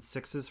 5s, and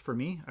 6s for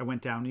me. I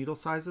went down needle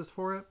sizes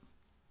for it.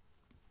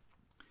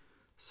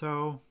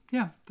 So,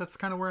 yeah, that's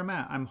kind of where I'm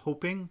at. I'm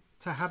hoping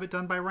to have it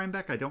done by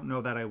Rhinebeck. I don't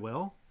know that I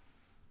will,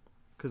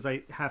 because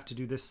I have to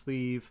do this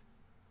sleeve,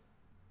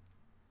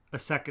 a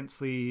second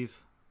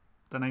sleeve,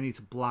 then I need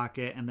to block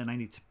it, and then I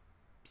need to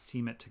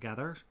seam it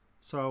together.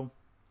 So,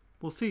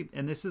 we'll see.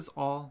 And this is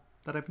all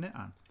that I've knit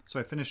on. So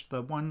I finished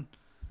the one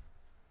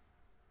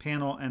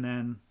panel, and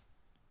then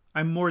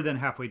I'm more than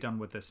halfway done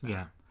with this now.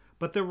 Yeah.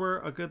 But there were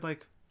a good,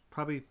 like,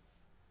 probably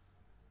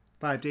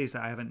 5 days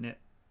that I haven't knit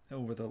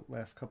over the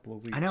last couple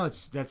of weeks. I know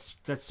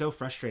that's so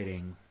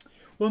frustrating.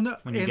 Well, no,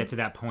 when you get to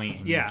that point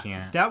and you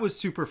can't. That was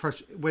super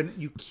frustrating.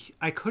 When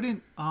I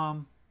couldn't,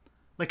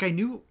 like I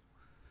knew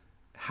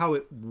how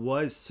it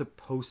was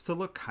supposed to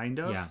look, kind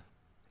of. Yeah.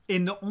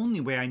 And the only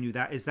way I knew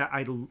that is that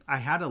I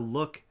had to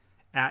look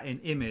at an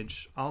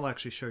image. I'll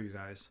actually show you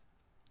guys.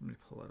 Let me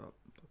pull it up.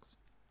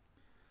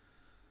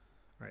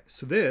 All right,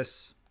 so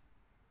this,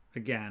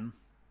 again,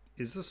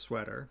 is a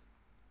sweater.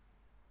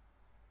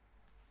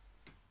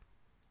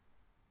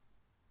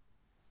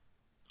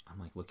 I'm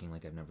like looking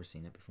like I've never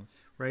seen it before.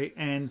 Right,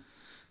 and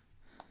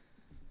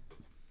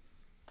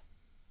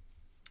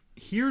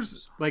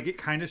here's, like, it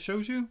kind of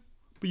shows you,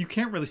 but you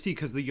can't really see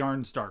because the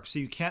yarn's dark, so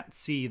you can't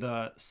see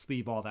the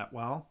sleeve all that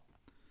well.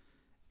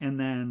 And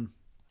then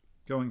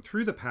going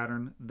through the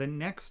pattern, the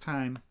next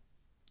time,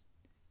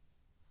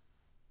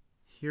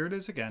 here it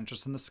is again,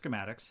 just in the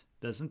schematics.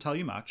 Doesn't tell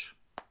you much.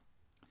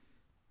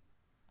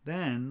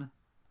 Then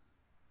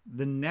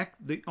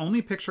the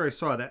only picture I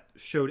saw that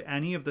showed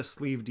any of the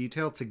sleeve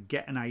detail to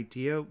get an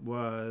idea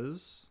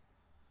was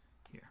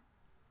here.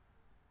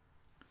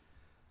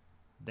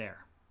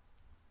 There.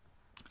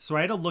 So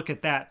I had to look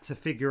at that to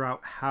figure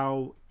out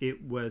how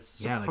it was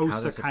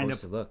supposed to kind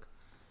of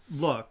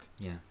look.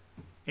 Yeah.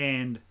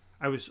 And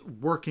I was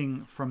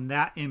working from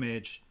that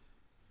image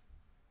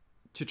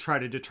to try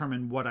to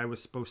determine what I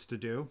was supposed to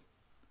do.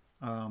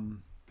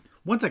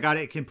 Once I got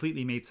it, it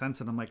completely made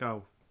sense, and I'm like,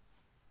 oh,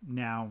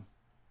 now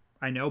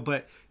I know.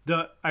 But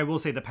I will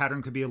say the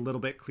pattern could be a little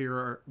bit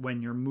clearer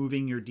when you're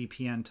moving your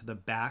DPN to the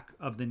back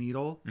of the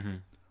needle,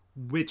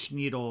 which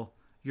needle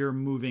you're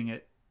moving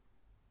it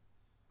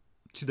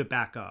to the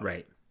back of.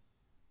 Right.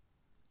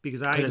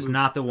 because it's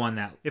not the one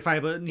that... If I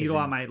have a needle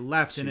on my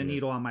left and a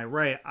needle on my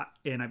right,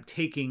 and I'm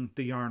taking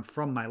the yarn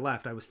from my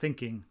left, I was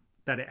thinking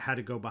that it had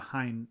to go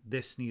behind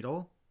this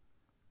needle,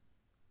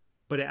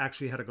 but it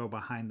actually had to go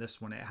behind this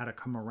one. It had to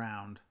come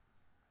around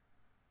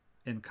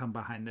and come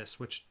behind this,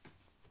 which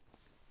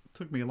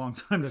took me a long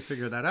time to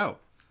figure that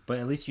out. But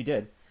at least you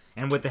did.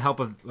 And with the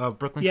help of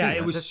Brooklyn Yeah, Tea,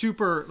 it was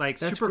super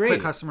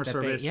quick customer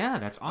service. Yeah,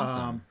 that's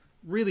awesome.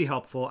 Really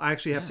helpful. I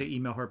actually have to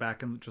email her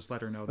back and just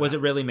let her know that. Was it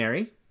really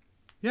Mary?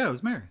 Yeah, it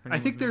was Mary. I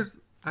think there's...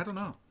 I don't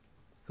know.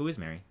 Who is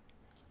Mary?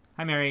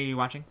 Hi, Mary. Are you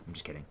watching? I'm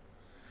just kidding.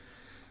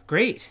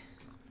 Great.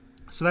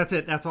 So that's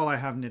it. That's all I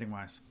have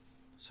knitting-wise.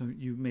 So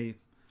you may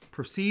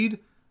proceed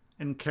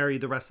and carry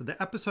the rest of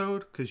the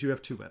episode because you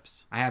have 2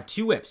 whips. I have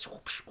 2 whips.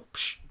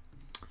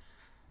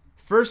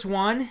 First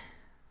one,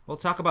 we'll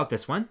talk about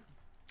this one.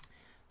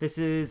 This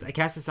is... I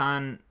cast this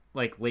on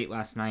like late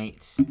last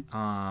night.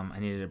 I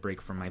needed a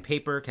break from my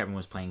paper. Kevin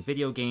was playing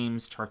video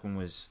games. Tarquin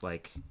was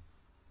like...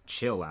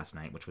 chill last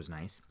night, which was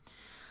nice.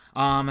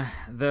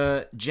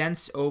 The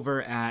gents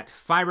over at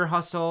Fiber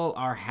Hustle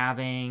are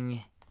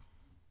having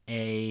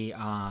a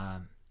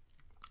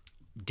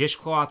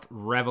dishcloth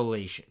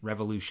revolution.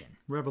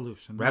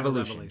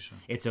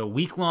 It's a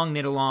week-long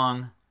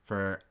knit-along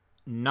for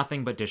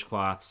nothing but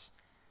dishcloths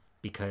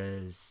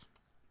because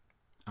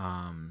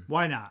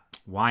why not?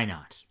 Why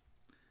not?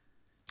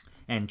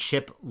 And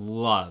Chip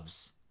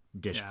loves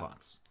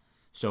dishcloths. Yeah.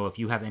 So if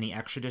you have any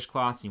extra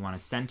dishcloths you want to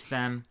send to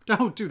them,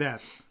 don't do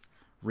that.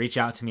 Reach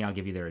out to me. I'll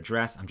give you their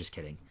address. I'm just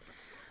kidding.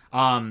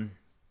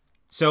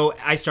 So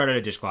I started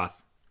a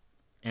dishcloth,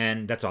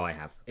 and that's all I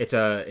have. It's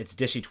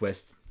Dishy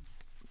Twist.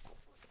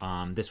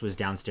 This was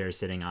downstairs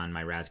sitting on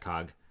my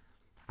Razcog.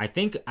 I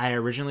think I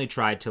originally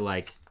tried to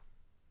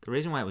the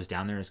reason why it was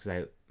down there is because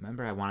I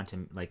remember I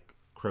wanted to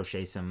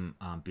crochet some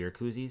beer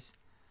koozies.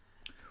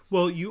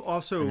 Well, you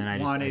also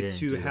wanted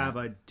to have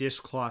a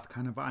dishcloth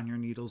kind of on your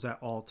needles at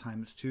all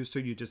times, too. So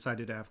you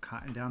decided to have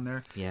cotton down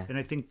there. Yeah. And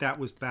I think that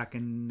was back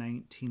in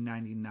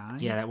 1999.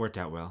 Yeah, that worked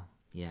out well.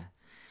 Yeah.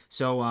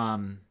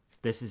 So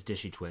this is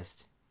Dishy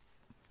Twist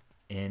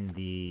in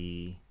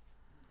the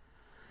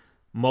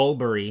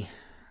mulberry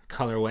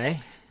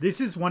colorway.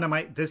 This is one of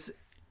my...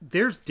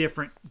 There's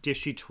different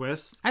Dishy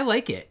Twists. I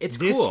like it. It's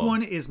cool. This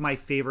one is my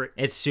favorite.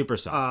 It's super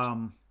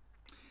soft.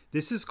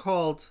 This is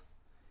called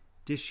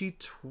Dishy...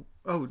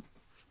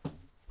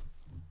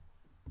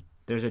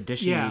 There's a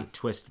Dishy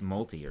Twist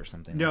multi or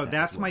something. No, like that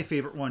that's my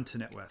favorite one to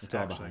knit with. It's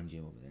all behind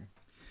you over there.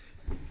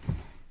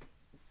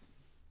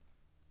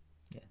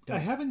 Yeah, I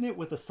haven't knit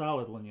with a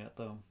solid one yet,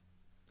 though.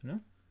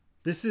 No?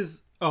 This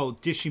is...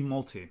 Dishy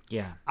multi.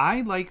 Yeah. I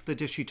like the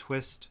Dishy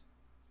Twist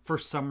for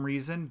some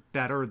reason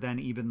better than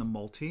even the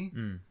multi.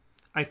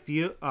 I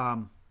feel...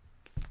 I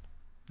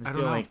don't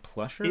know. Like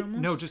plusher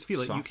almost? No, just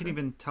feel Softer? it. You can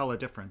even tell a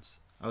difference.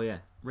 Oh, yeah.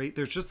 Right?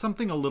 There's just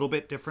something a little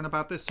bit different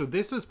about this. So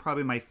this is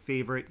probably my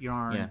favorite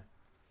yarn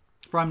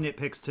from Knit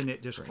Picks to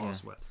knit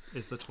dishcloths with,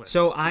 is the Twist.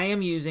 So I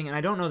am using, and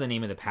I don't know the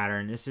name of the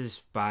pattern. This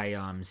is by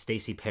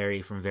Stacy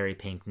Perry from Very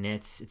Pink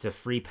Knits. It's a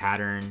free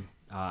pattern,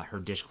 her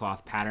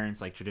dishcloth pattern.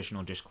 It's like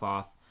traditional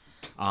dishcloth.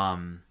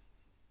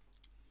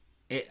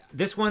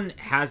 This one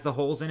has the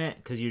holes in it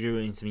because you're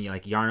doing some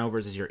yarn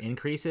overs as your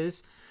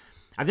increases.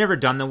 I've never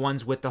done the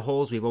ones with the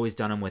holes. We've always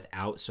done them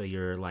without, so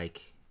you're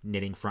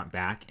knitting front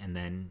back and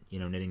then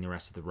knitting the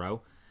rest of the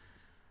row.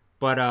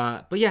 But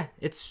yeah,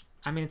 it's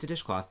a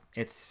dishcloth.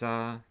 It's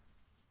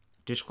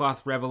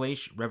dishcloth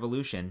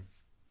revolution.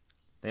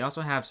 They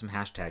also have some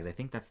hashtags. I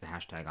think that's the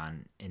hashtag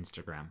on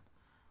Instagram,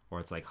 or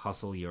it's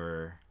hustle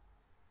your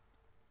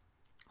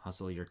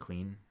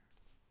clean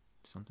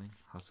something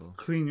hustle.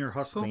 Clean your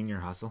hustle. Clean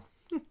your hustle.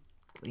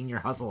 Clean your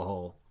hustle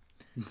hole.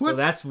 What? So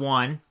that's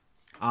one.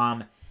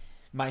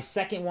 My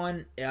second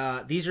one,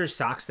 these are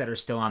socks that are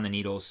still on the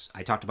needles.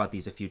 I talked about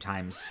these a few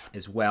times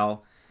as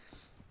well.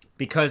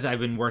 Because I've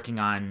been working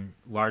on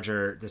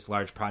this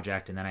large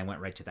project, and then I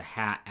went right to the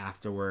hat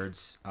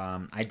afterwards.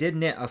 I did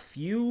knit a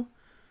few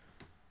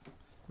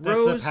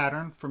rows. That's the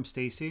pattern from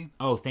Stacy.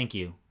 Oh, thank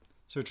you.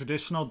 So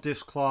traditional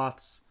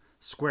dishcloths,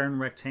 square and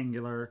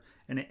rectangular,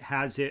 and it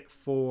has it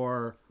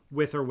for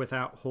with or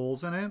without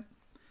holes in it.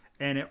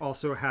 And it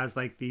also has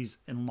these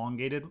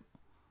elongated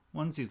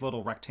ones, these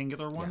little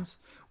rectangular ones,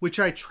 which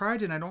I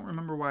tried and I don't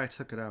remember why I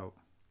took it out.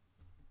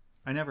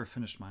 I never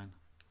finished mine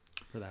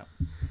for that.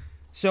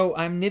 So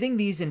I'm knitting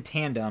these in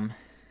tandem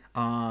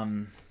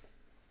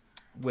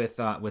with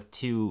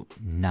 2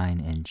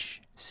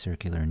 9-inch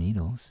circular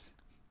needles.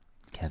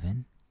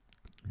 Kevin,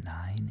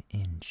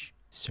 9-inch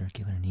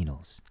circular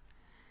needles.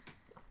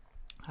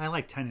 I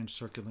like 10-inch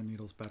circular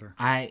needles better.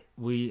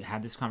 We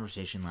had this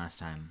conversation last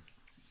time.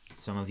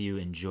 Some of you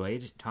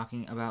enjoyed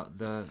talking about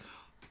the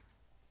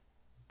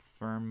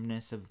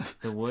firmness of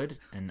the wood,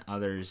 and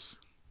others...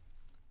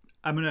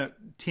 I'm going to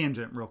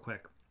tangent real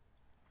quick,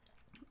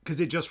 because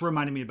it just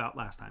reminded me about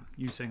last time.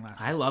 You saying last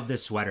time. I love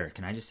this sweater.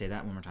 Can I just say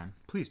that one more time?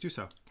 Please do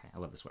so. Okay, I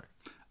love the sweater.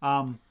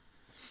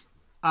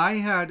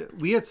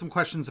 We had some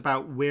questions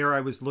about where I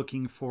was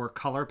looking for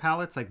color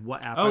palettes, like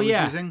what app I was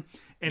using.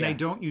 And I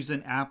don't use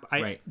an app.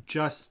 I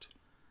just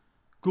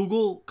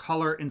Google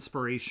color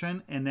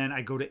inspiration, and then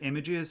I go to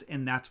images,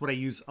 and that's what I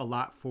use a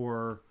lot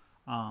for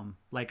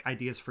like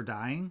ideas for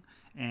dyeing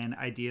and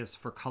ideas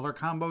for color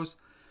combos.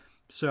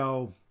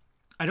 So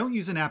I don't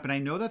use an app, and I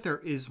know that there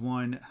is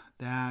one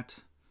that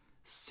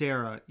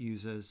Sarah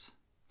uses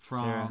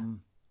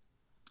from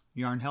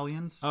Yarn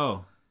Hellions.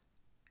 Oh.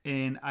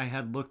 And I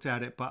had looked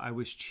at it, but I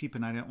was cheap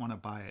and I didn't want to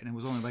buy it. And it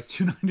was only like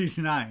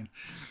 $2.99.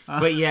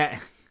 But yeah.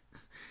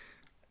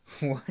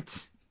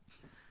 What?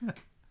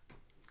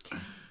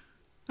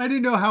 I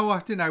didn't know how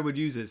often I would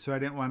use it, so I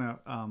didn't want to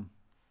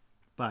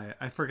buy it.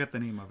 I forget the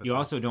name of it. You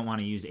also don't want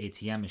to use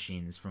ATM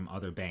machines from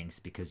other banks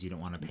because you don't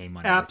want to pay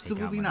money.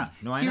 Absolutely to take out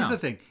not. Money. No, Here's I know. the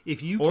thing: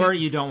 if you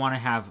you don't want to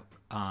have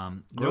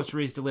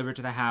groceries delivered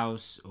to the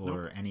house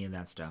or any of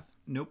that stuff.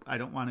 Nope, I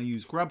don't want to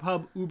use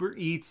Grubhub, Uber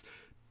Eats,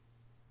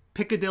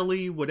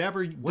 Piccadilly,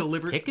 whatever. What's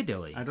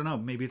Piccadilly? I don't know.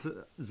 Maybe it's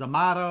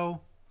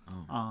Zomato.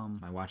 Oh,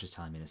 my watch is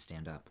telling me to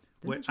stand up.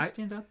 Didn't I just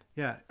stand up?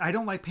 Yeah, I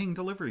don't like paying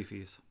delivery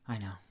fees. I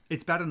know.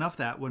 It's bad enough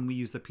that when we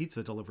use the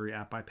pizza delivery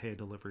app, I pay a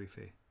delivery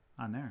fee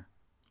on there.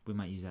 We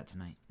might use that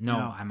tonight.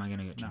 No. Am I going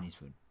to get Chinese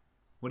food?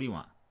 What do you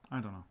want? I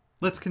don't know.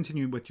 Let's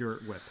continue with your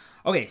whip.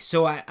 Okay,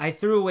 so I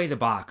threw away the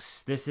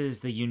box. This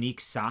is the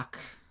unique sock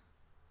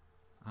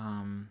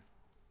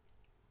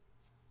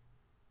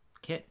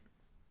kit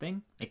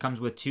thing. It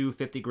comes with two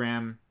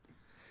 50-gram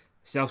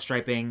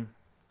self-striping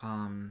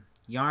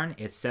yarn.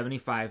 It's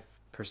 75%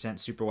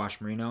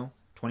 superwash merino,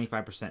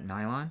 25%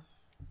 nylon.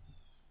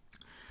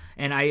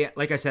 And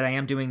like I said, I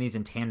am doing these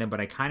in tandem, but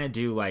I kind of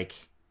do like,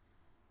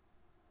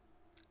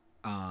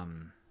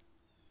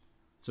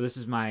 so this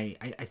is my,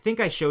 I think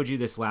I showed you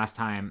this last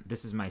time.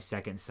 This is my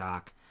second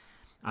sock.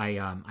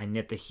 I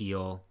knit the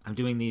heel. I'm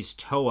doing these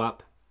toe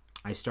up.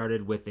 I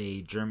started with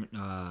a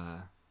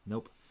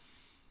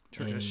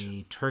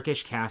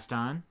Turkish cast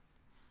on,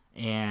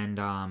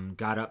 and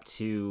got up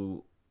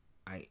to,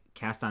 I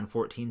cast on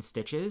 14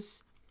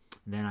 stitches.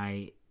 Then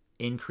I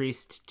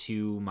increased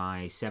to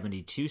my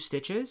 72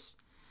 stitches.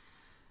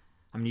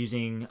 I'm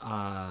using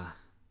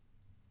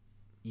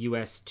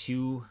US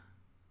 2,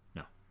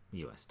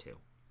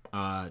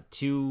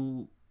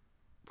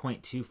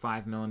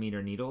 2.25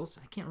 millimeter needles.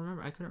 I couldn't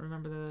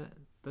remember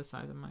the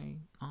size of my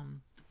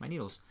my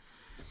needles.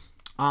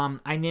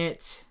 I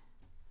knit.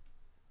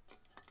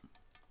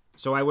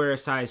 So I wear a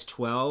size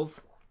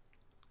 12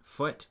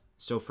 foot.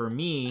 So for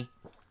me,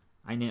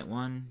 I knit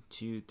 1,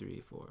 2,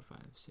 3, 4, 5,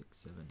 6,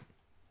 7,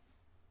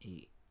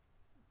 8.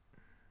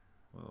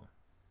 Whoa.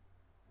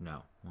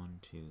 No. 1,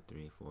 2,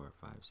 3, 4,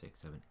 5, 6,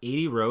 7,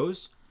 80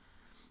 rows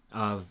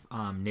of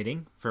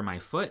knitting for my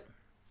foot.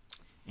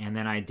 And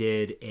then I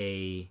did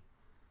a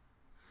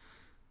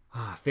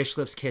fish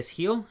lips kiss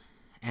heel.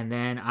 And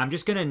then I'm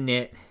just going to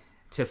knit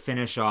to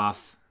finish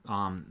off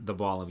the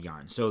ball of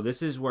yarn. So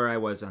this is where I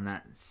was on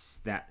that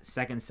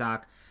second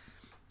sock.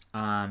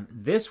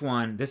 This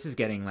is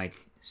getting like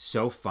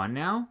so fun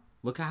now.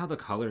 Look at how the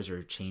colors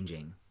are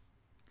changing.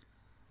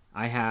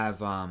 I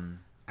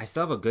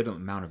still have a good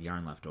amount of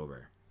yarn left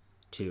over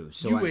too.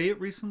 So you weigh it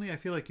recently? I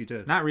feel like you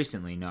did. Not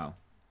recently, no.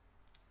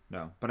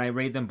 But I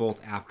weighed them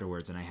both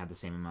afterwards, and I had the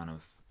same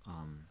amount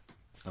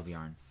of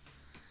yarn.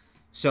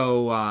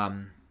 So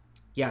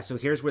yeah, so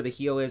here's where the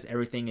heel is.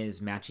 Everything is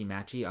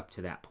matchy up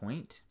to that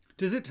point.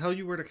 Does it tell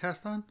you where to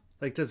cast on?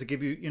 Like, does it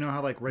give you, you know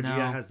how like Regia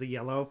has the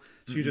yellow,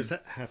 so you just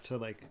have to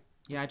like.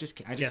 Yeah, I just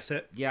guess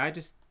it. Yeah, I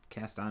just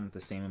cast on the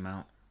same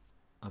amount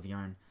of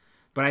yarn.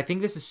 But I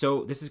think this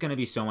is going to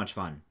be so much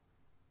fun.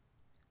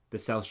 The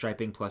self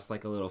striping plus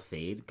like a little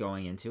fade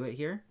going into it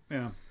here.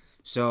 Yeah.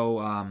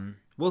 So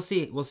we'll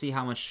see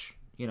how much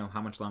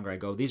longer I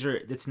go.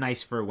 It's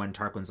nice for when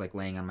Tarquin's like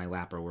laying on my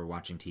lap or we're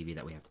watching TV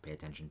that we have to pay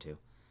attention to.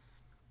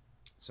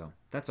 So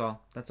that's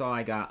all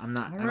I got. I'm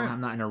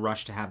not in a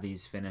rush to have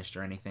these finished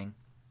or anything.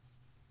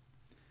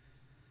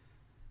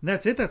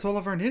 That's it. That's all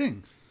of our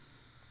knitting.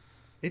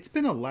 It's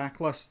been a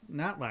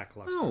not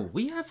lackluster. No,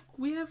 we have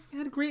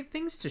had great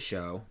things to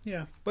show.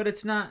 Yeah, but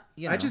it's not.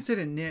 I just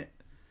didn't knit.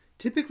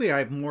 Typically, I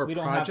have more projects.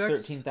 We don't have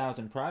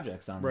 13,000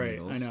 projects on the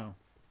needles. Right, I know.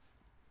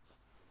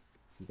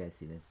 You guys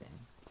see this band?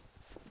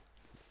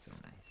 It's so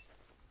nice.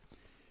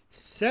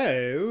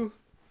 So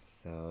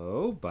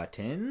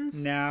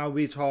buttons. Now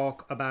we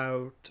talk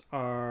about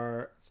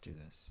our. Let's do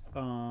this.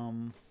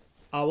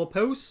 Owl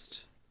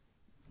post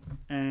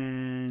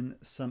and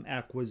some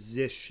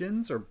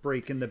acquisitions or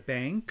breaking the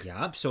bank.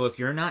 Yep. So if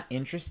you're not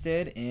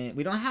interested in,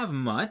 we don't have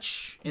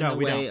much in the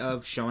way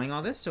of showing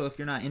all this. So if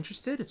you're not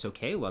interested, it's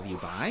okay. Love you.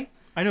 Bye.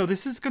 I know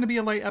this is going to be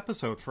a light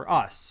episode for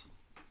us.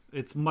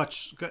 It's going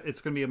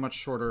to be a much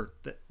shorter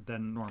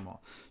than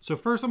normal. So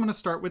first I'm going to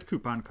start with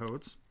coupon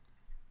codes.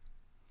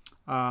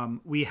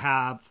 We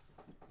have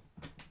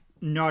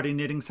Naughty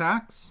Knitting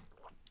Sacks.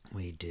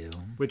 We do.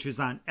 Which is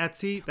on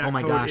Etsy. That oh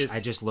my code gosh, is I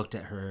just looked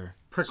at her.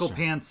 Prickle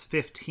Pants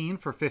 15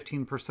 for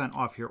 15%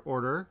 off your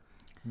order.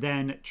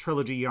 Then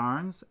Trilogy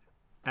Yarns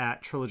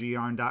at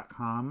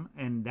trilogyyarn.com.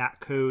 And that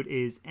code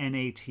is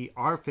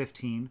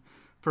NATR15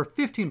 for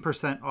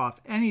 15% off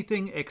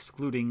anything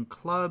excluding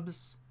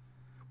clubs,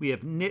 We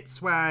have Knit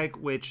Swag,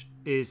 which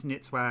is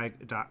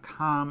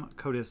knitswag.com.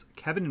 Code is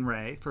Kevin and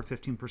Ray for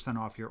 15%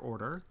 off your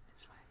order.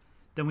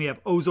 Then we have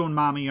Ozone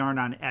Mama Yarn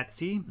on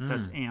Etsy.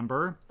 That's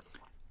Amber.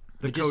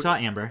 We just saw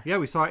Amber. Yeah,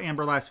 we saw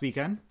Amber last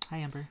weekend. Hi,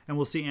 Amber. And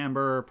we'll see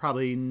Amber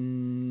probably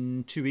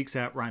in 2 weeks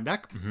at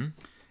Rhinebeck.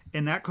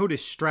 And that code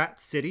is Strat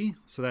City.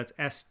 So that's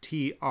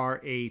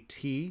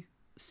STRAT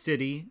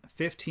City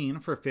 15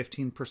 for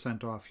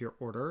 15% off your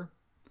order.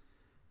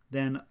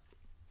 Then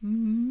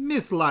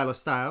Miss Lila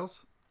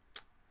Styles,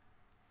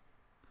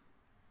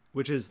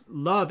 which is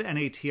Love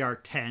NATR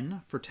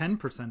 10 for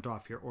 10%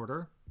 off your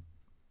order.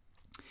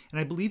 And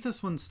I believe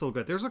this one's still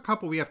good. There's a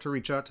couple we have to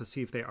reach out to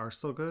see if they are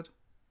still good.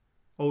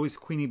 Always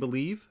Queenie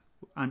Believe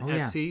on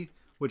Etsy,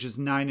 which is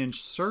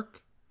 9-inch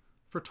Cirque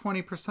for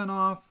 20%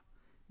 off.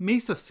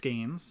 Mesa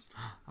Skeins.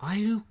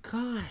 Oh,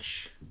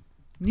 gosh.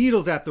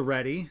 Needles at the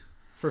Ready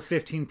for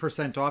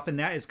 15% off, and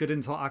that is good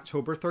until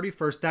October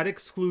 31st. That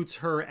excludes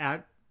her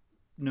at...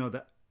 No,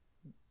 that...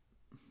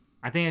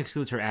 I think it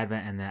excludes her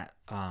Advent and that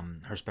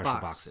her special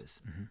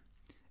boxes.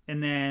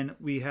 And then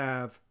we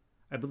have,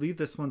 I believe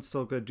this one's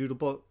still good,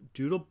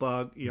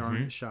 Doodlebug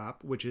Yarn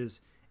Shop, which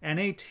is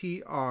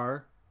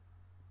NATR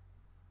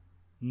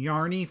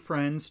Yarny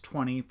Friends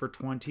 20 for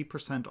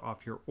 20%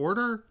 off your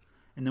order.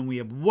 And then we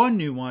have one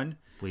new one,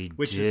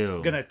 which is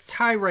going to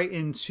tie right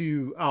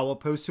into our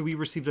post. So we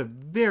received a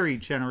very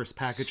generous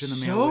package in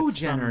the mail. So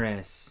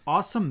generous.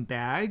 Awesome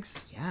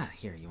bags. Yeah,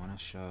 here, you want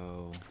to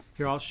show...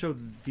 Here, I'll show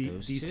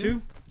these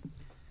two.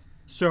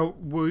 So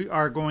we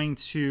are going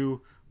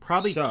to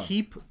probably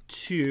keep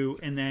 2,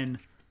 and then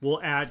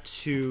we'll add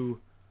 2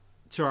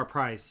 to our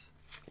prize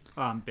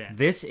bin.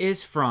 This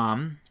is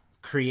from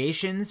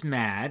Creations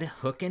Mad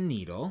Hook and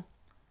Needle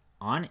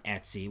on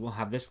Etsy. We'll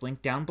have this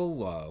link down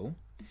below.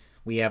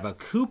 We have a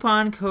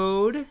coupon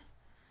code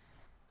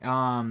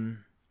for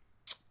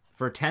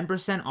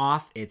 10%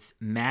 off. It's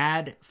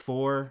MAD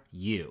for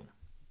you.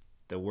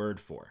 The word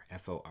for,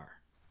 F-O-R.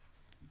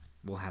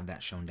 We'll have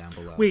that shown down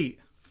below. Wait,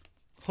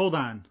 hold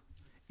on.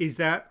 Is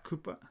that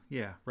coupon?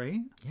 Yeah, right?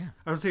 Yeah.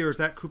 I would say, or is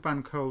that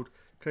coupon code?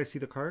 Can I see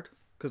the card?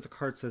 Because the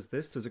card says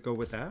this. Does it go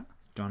with that?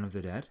 Dawn of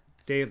the Dead?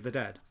 Day of the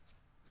Dead.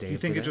 Do you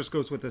think it just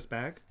goes with this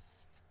bag?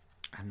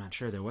 I'm not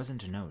sure. There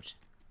wasn't a note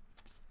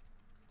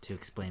to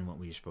explain what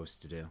we were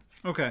supposed to do.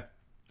 Okay.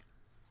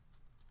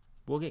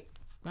 We'll get...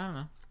 I don't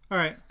know. All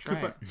right.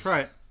 Try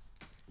it.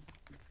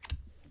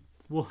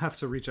 We'll have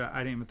to reach out. I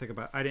didn't even think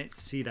about it. I didn't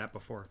see that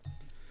before.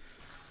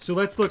 So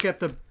let's look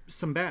at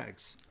some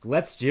bags.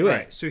 Let's do it. All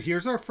right, so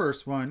here's our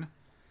first one.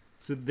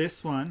 So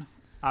this one,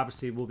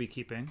 obviously, we'll be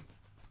keeping.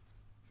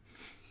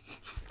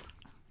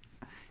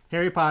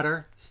 Harry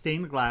Potter,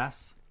 stained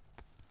glass.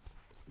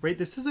 Right,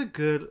 this is a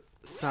good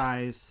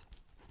size.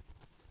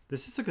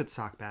 This is a good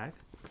sock bag.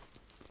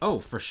 Oh,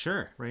 for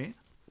sure. Right?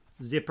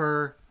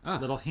 Zipper,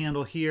 little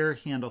handle here,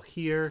 handle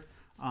here.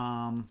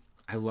 I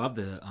love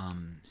the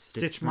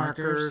stitch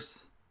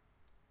markers.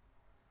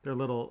 They're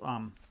little...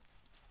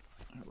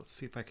 let's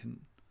see if I can...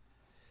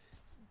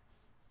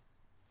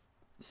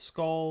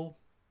 Skull.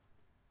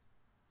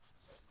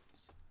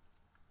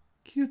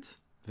 Cute.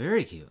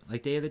 Very cute.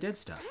 Like Day of the Dead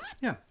stuff.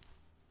 Yeah.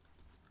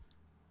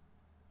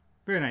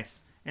 Very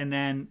nice. And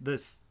then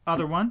this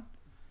other one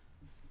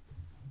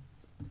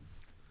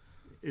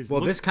is...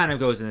 Well, this kind of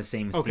goes in the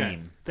same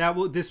theme.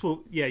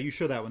 Yeah, you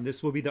show that one.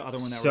 This will be the other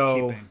one that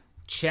we're keeping.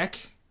 Check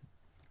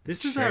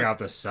Check out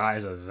the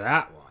size of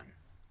that one.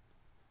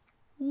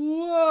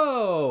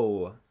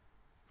 Whoa!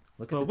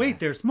 Look at wait,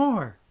 there's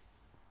more.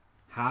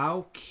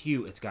 How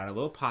cute. It's got a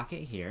little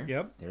pocket here.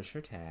 Yep. There's her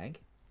tag.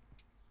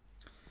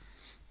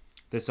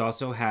 This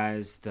also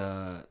has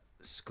the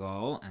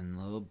skull and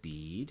little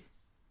bead.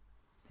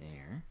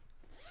 There.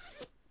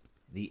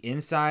 The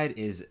inside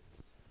is...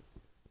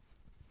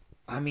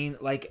 I mean,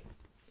 like...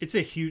 It's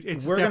a huge...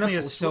 It's definitely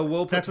a... So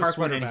we'll put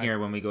Tarquin in here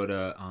when we go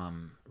to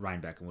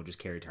Rhinebeck, and we'll just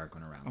carry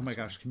Tarquin around. Oh my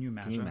gosh, can you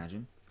imagine? Can you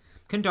imagine?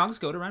 Can dogs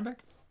go to Rhinebeck?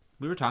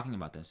 We were talking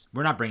about this.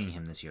 We're not bringing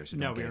him this year, so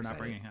no, we are not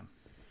bringing him.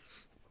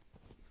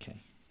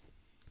 Okay.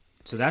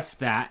 So that's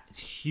that.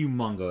 It's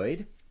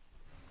humongoid.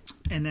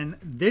 And then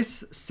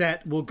this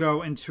set will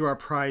go into our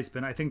prize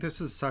bin. I think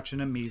this is such an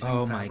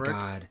amazing fabric. My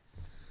God.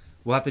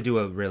 We'll have to do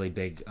a really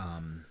big...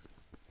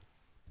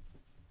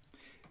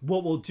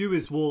 What we'll do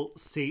is we'll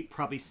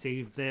probably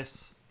save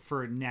this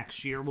for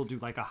next year. We'll do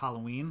like a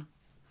Halloween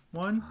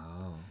one.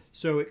 Oh.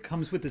 So it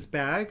comes with this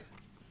bag,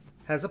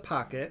 has a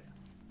pocket,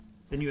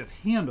 then you have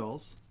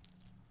handles.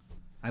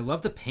 I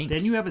love the pink.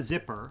 Then you have a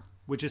zipper,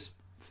 which is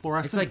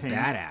fluorescent pink. It's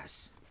like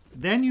badass.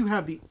 Then you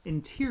have the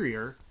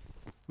interior,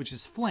 which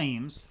is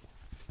flames.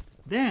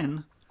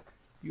 Then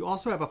you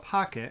also have a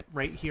pocket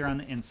right here on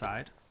the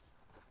inside.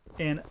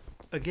 And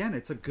again,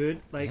 it's a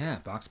good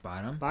box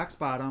bottom. Box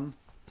bottom,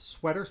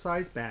 sweater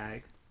size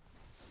bag.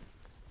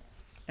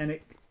 And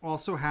it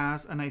also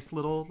has a nice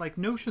little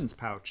notions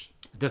pouch.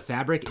 The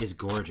fabric is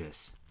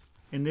gorgeous.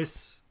 And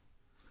this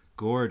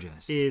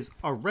gorgeous is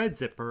a red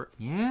zipper.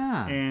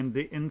 Yeah. And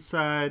the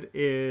inside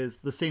is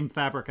the same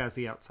fabric as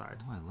the outside.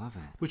 Oh, I love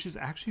it. Which is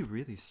actually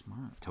really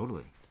smart.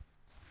 Totally.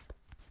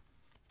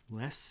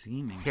 Less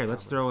seaming. Here,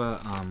 let's throw a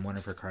one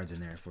of her cards in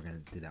there if we're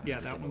gonna do that one. Yeah,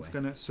 that one's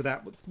gonna. So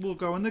that will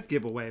go in the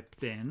giveaway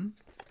bin.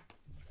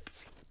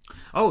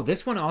 Oh,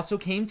 this one also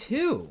came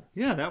too.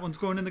 Yeah, that one's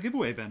going in the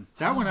giveaway bin.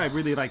 That one I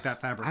really like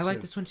that fabric. I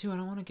like this one too. I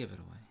don't want to give it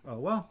away. Oh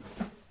well.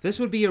 This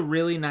would be a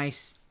really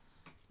nice.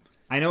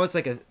 I know it's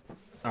like a.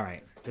 All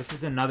right, this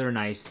is another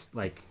nice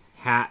like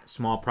hat,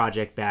 small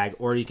project bag,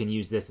 or you can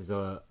use this as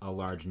a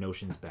large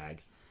notions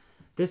bag.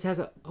 This has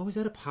a. Oh, is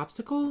that a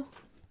popsicle?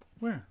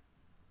 Where?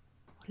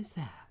 What is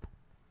that?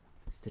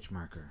 Stitch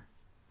marker.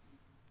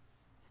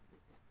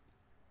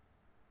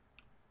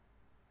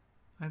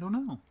 I don't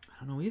know. I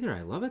don't know either.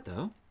 I love it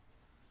though.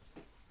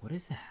 What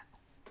is that?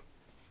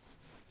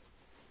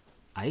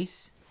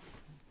 Ice?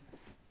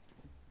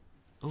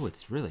 Oh,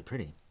 it's really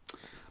pretty.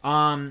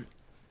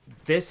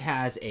 This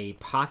has a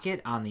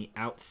pocket on the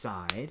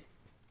outside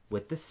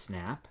with the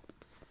snap.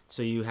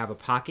 So you have a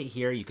pocket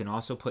here. You can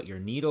also put your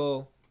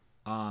needle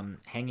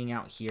hanging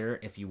out here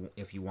if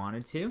you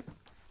wanted to.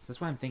 So that's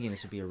why I'm thinking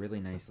this would be a really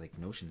nice like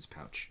notions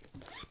pouch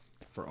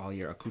for all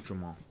your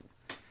accoutrements.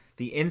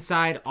 The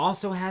inside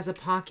also has a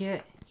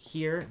pocket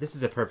here. This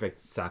is a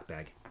perfect sock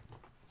bag.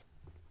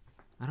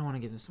 I don't want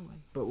to give this away,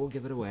 but we'll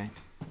give it away.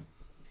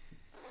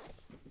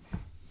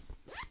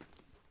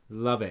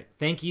 Love it.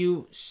 Thank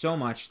you so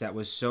much. That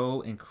was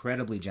so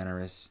incredibly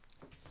generous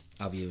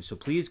of you. So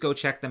please go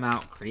check them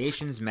out.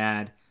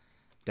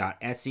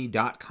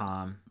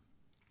 creationsmad.etsy.com.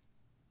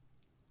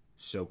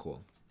 So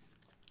cool.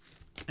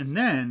 And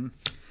then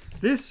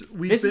this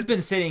has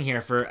been sitting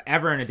here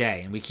forever and a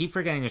day, and we keep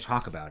forgetting to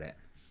talk about it.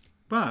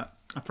 But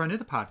a friend of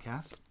the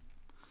podcast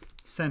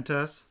sent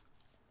us,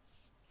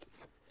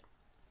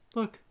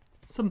 look,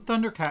 some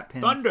Thundercat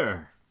pins.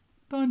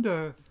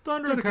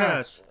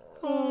 Thundercats.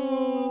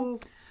 Oh.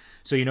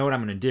 So you know what I'm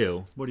going to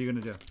do? What are you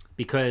going to do?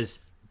 Because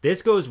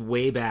this goes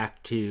way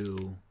back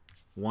to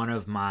one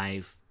of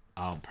my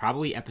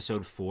probably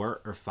episode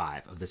 4 or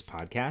 5 of this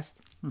podcast.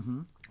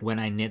 Mm-hmm. When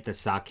I knit the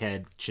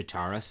Sockhead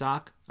Chitara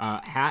sock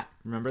hat.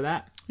 Remember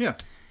that? Yeah.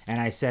 And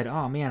I said,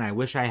 "Oh man, I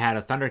wish I had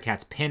a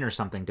Thundercats pin or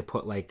something to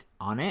put like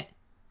on it."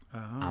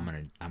 I'm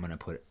gonna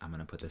put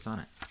this on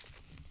it.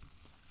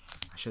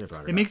 I should have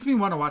brought it. It makes me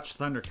want to watch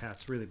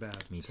Thundercats really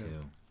bad. Me too.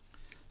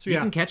 So you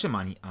can catch them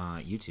on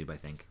YouTube, I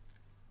think.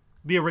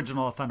 The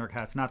original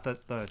Thundercats, not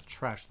the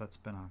trash that's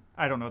been on.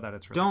 I don't know that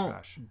it's really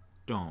trash.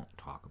 Don't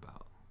talk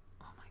about.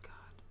 Oh my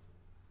god.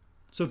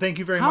 So thank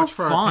you very much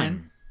for our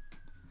pin.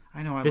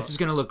 I know. This is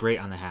gonna look great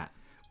on the hat.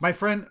 My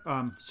friend,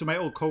 so my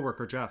old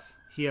coworker Jeff,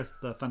 he has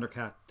the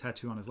Thundercat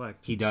tattoo on his leg.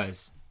 He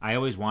does. I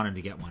always wanted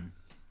to get one.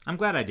 I'm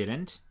glad I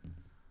didn't.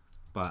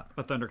 But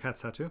a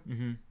Thundercat tattoo.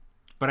 Mm-hmm.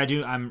 But I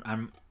do.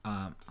 I'm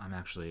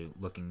actually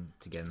looking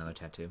to get another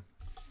tattoo.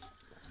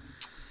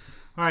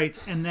 All right,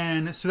 and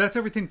then so that's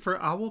everything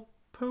for Owl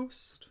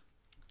Post,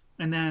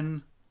 and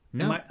then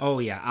oh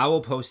yeah,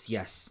 Owl Post,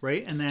 yes,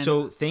 right, and then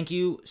so thank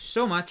you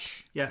so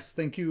much. Yes,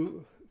 thank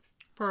you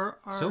for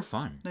our so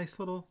fun, nice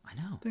little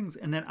things,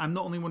 and then I'm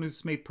the only one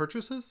who's made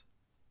purchases.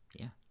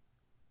 Yeah,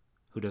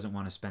 who doesn't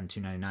want to spend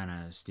 $2.99 on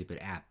a stupid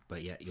app,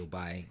 but yet you'll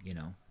buy,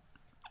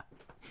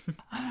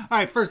 All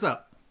right, first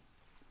up,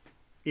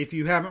 if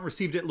you haven't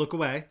received it, look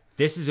away.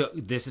 This is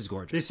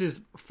gorgeous. This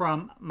is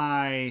from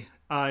my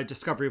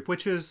Discovery of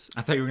Witches.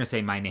 I thought you were gonna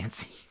say my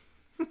Nancy.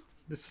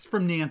 This is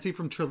from Nancy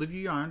from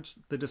Trilogy Yarns,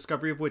 the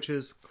Discovery of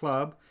Witches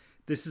Club.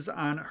 This is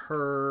on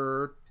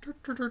her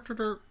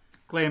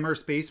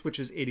Glamorous base, which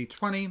is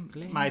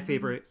 80/20, my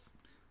favorite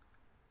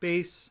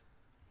base.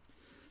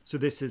 So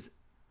this is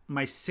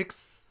my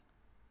 6th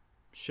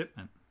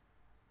shipment.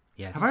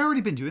 Yeah. Have I already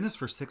been doing this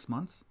for 6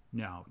 months?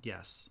 No.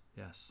 Yes.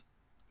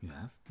 You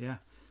have? Yeah.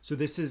 So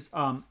this is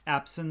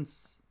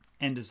Absence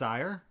and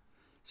Desire.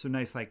 So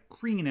nice like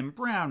green and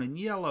brown and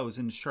yellows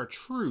and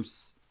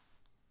chartreuse.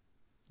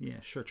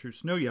 Yeah,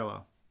 chartreuse. No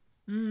yellow.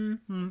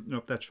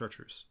 Nope, that's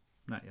chartreuse.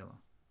 Not yellow.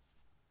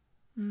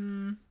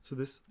 So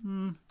this...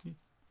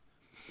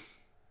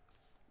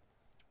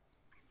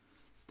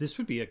 This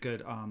would be a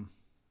good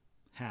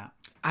hat.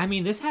 I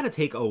mean, this had to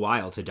take a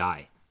while to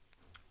dye.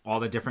 All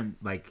the different,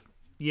 like...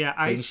 Yeah,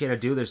 things she had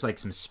to do. There's like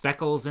some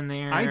speckles in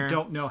there. I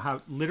don't know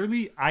how...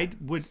 Literally, I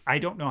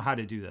don't know how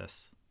to do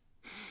this.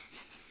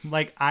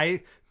 Like,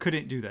 I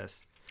couldn't do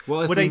this.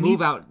 Well, if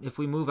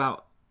we move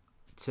out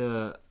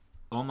to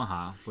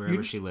Omaha,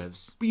 wherever she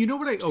lives. But you know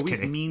what I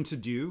always mean to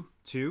do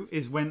too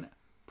is when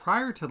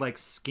prior to like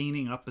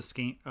scanning up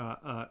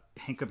a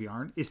hank of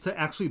yarn is to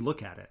actually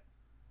look at it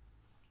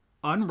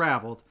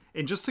unraveled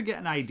and just to get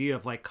an idea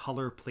of like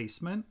color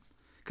placement,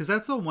 because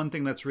that's the one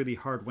thing that's really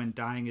hard when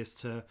dyeing is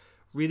to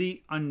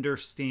really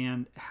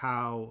understand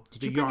how.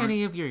 Did you bring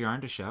any of your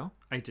yarn to show?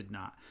 I did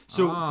not.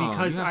 So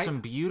because you have some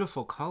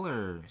beautiful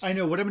colors. I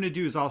know what I'm going to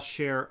do is I'll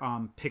share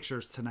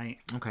pictures tonight.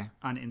 Okay.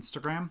 On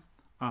Instagram.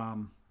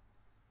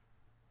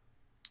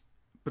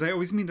 But I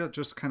always mean to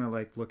just kind of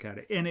like look at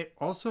it, and it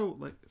also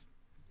like,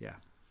 yeah.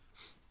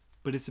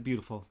 But it's a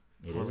beautiful.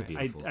 It is a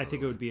beautiful. I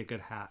think it would be a good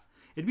hat.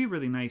 It'd be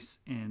really nice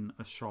in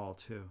a shawl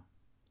too.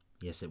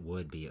 Yes, it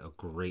would be a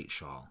great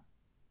shawl.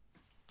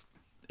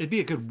 It'd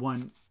be a good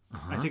one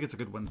I think it's a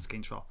good one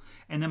skein shawl.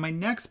 And then my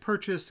next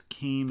purchase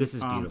came. This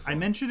is beautiful. I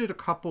mentioned it a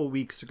couple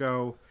weeks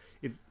ago.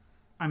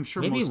 I'm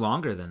sure maybe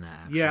longer than that.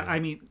 Actually. Yeah, I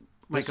mean,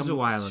 like this was a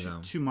while ago,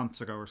 2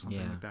 months ago or something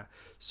like that.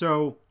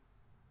 So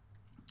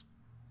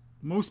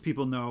most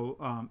people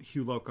know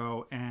Hugh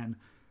Loco, and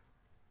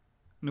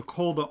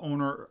Nicole, the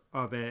owner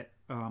of it.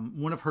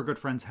 One of her good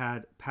friends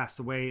had passed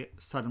away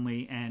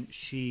suddenly, and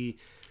she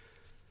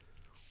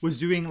was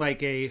doing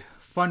like a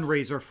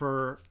fundraiser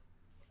for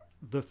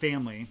the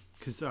family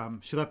because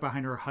she left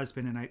behind her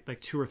husband and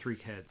like 2 or 3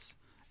 kids.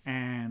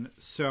 And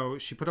so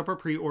she put up a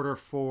pre-order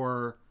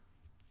for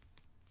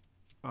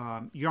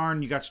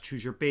yarn. You got to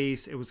choose your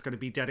base. It was going to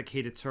be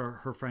dedicated to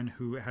her friend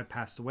who had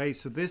passed away.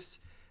 So this...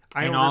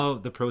 all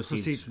of the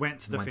proceeds went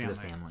to the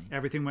family.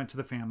 Everything went to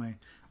the family.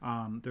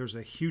 There's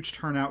a huge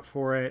turnout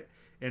for it.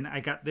 And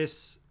I got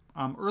this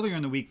earlier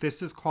in the week.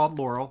 This is called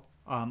Laurel.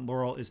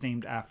 Laurel is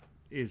named after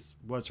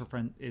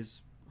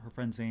her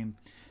friend's name.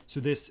 So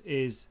this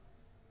is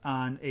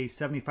on a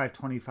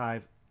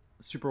 75/25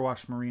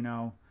 superwash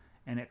merino,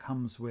 and it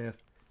comes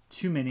with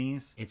 2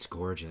 minis. It's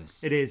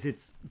gorgeous. It is.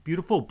 It's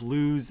beautiful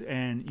blues,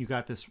 and you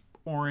got this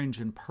orange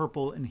and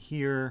purple in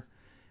here,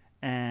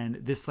 and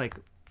this like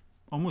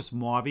almost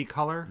mauve-y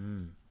color.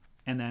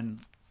 And then,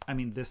 I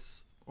mean,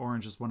 this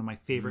orange is one of my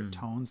favorite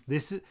tones.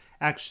 This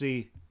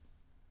actually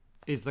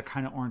is the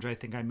kind of orange I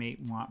think I may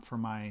want for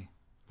my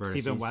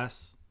Stephen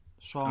West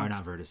shawl. Oh,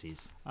 not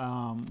vertices.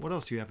 What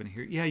else do you have in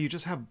here? Yeah, you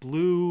just have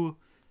blue,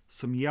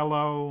 some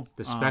yellow.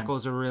 The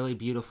speckles are really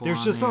beautiful.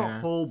 There's just a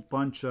whole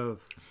bunch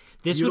of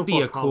This would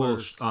be a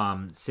colors.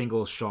 Cool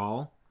single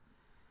shawl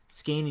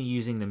skein, and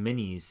using the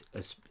minis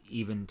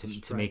even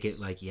to make it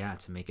like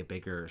to make it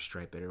bigger or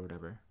stripe it or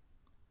whatever.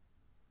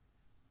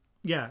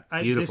 Yeah,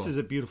 this is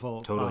a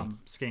beautiful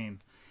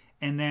skein.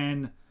 And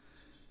then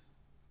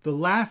the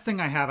last thing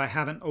I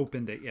haven't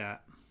opened it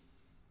yet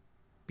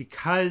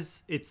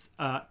because it's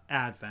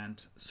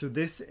Advent. So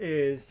this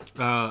is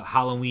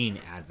Halloween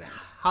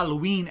Advent.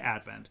 Halloween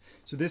Advent.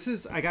 So this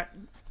is, I got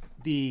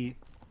the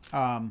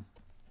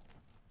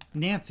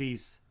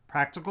Nancy's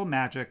Practical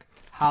Magic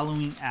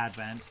Halloween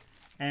Advent,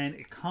 and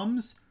it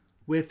comes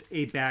with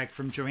a bag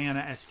from Joanna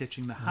at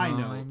Stitching the High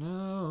Note. I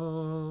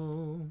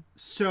know.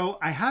 So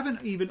I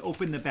haven't even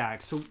opened the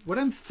bag. So what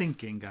I'm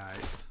thinking,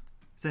 guys,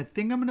 is I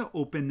think I'm going to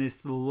open this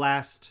the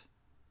last,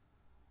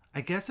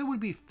 I guess it would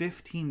be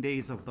 15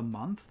 days of the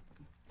month,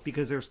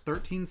 because there's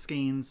 13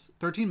 skeins,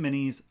 13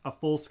 minis, a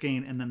full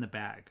skein, and then the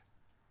bag.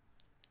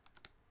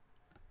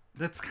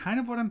 That's kind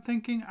of what I'm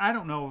thinking. I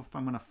don't know if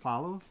I'm going to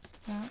follow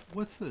that.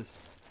 What's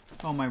this?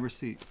 Oh, my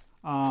receipt.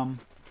 So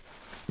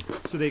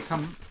they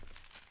come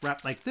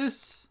wrapped like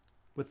this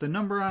with the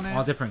number on it.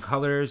 All different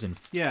colors and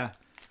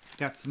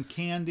got some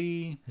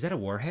candy. Is that a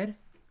warhead?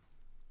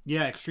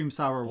 Yeah, extreme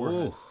sour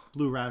warhead.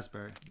 Blue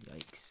raspberry.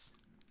 Yikes.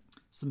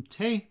 Some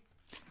tea.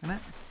 And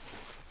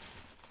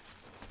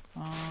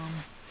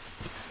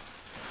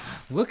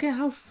look at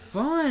how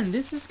fun.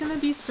 This is going to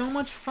be so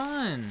much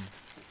fun.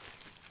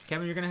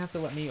 Kevin, you're going to have to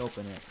let me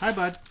open it. Hi,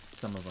 bud.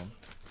 Some of them.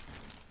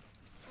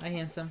 Hi,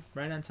 handsome.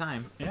 Right on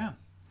time. Yeah.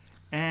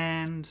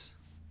 And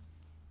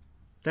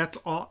that's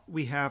all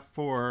we have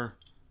for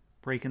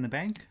Breaking the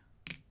Bank.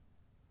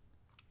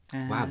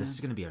 And wow, this is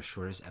going to be our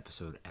shortest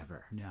episode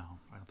ever. No,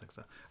 I don't think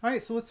so. All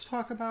right, so let's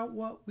talk about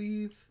what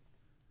we've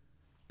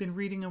been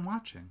reading and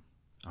watching.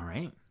 All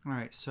right. All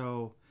right,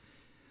 so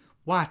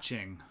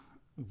watching.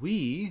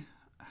 We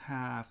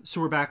have...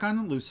 So we're back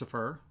on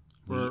Lucifer.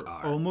 We're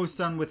almost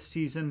done with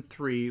season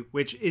 3,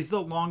 which is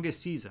the longest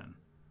season.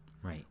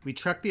 Right. We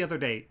checked the other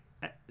day.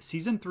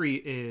 Season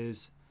 3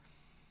 is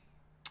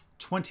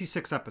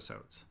 26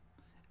 episodes.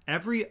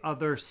 Every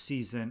other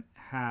season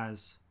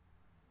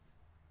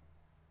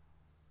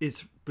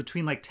is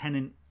between like 10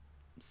 and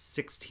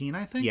 16,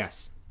 I think.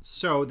 Yes.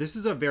 So this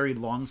is a very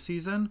long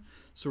season.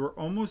 So we're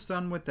almost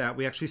done with that.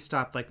 We actually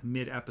stopped like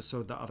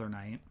mid-episode the other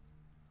night.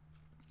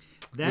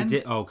 Then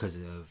because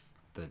of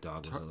the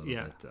dog was a little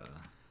bit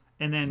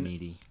and then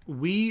needy.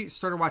 We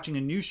started watching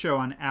a new show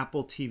on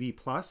Apple TV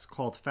Plus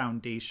called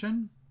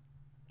Foundation.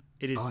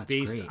 It is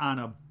based on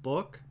a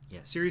book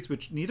series,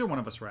 which neither one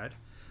of us read.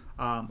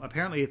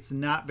 Apparently, it's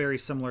not very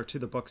similar to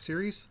the book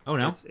series. Oh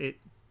no! It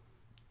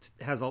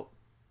has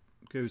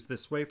goes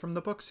this way from the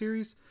book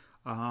series.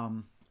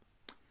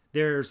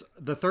 There's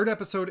the 3rd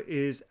episode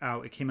is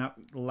out. It came out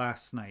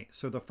last night.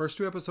 So the first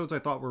 2 episodes I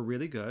thought were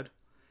really good.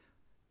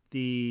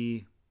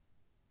 The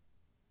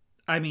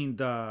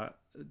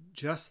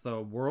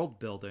world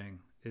building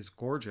is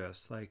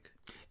gorgeous. Like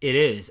it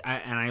is,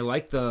 I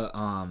like the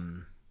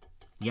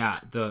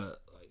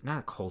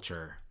not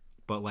culture,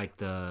 but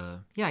like I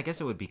guess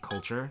it would be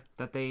culture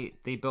that they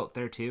built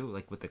there too,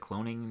 like with the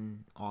cloning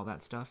and all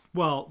that stuff.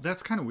 Well,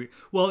 that's kind of weird.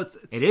 Well,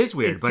 it is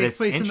weird, but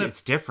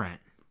it's different.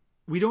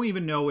 We don't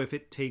even know if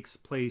it takes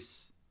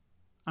place.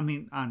 I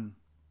mean,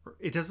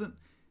 it doesn't.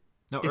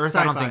 No, Earth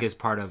I don't think is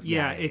part of.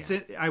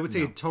 I would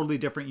say a totally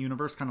different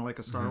universe, kind of like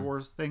a Star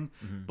Wars thing,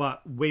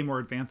 but way more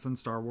advanced than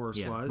Star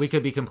Wars was. We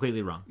could be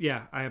completely wrong.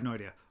 Yeah, I have no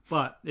idea.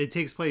 But it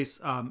takes place.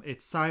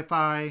 It's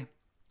sci-fi.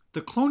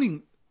 The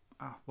cloning,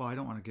 well, I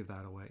don't want to give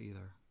that away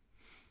either.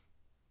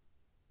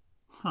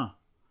 Huh.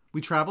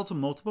 We travel to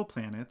multiple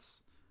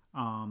planets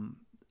in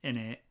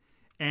it.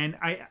 And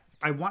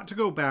I want to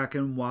go back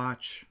and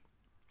watch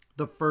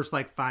the first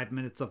like 5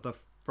 minutes of the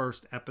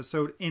first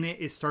episode. In it,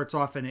 it starts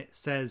off and it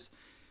says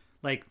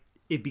like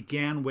it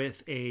began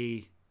with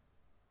a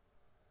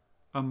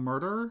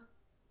murderer,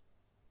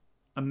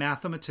 a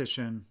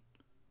mathematician,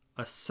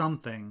 a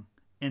something,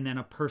 and then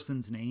a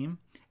person's name.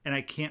 And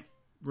I can't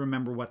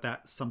remember what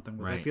that something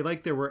was. Right. I feel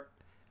like there were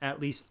at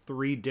least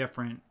 3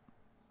 different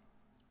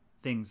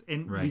things.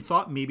 And Right. we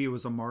thought maybe it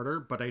was a martyr,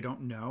 but I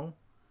don't know.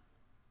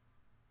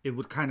 It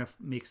would kind of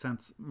make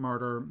sense.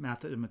 Martyr,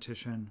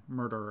 mathematician,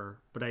 murderer,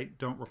 but I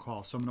don't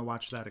recall. So I'm going to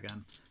watch that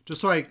again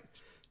just so I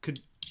could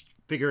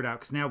figure it out.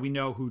 Because now we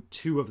know who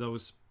 2 of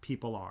those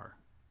people are.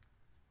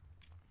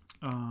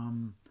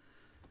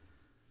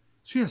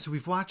 So yeah, so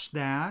we've watched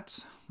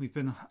that. We've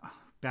been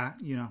back,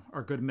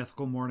 our good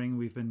mythical morning.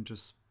 We've been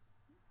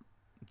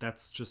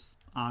that's just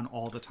on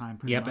all the time.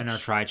 Pretty much. And our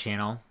Tri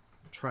channel.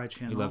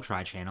 We love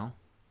Tri channel.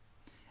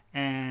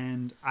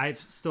 And I'm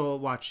still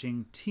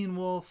watching Teen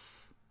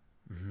Wolf.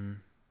 Mm-hmm.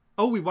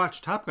 Oh, we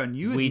watched Top Gun.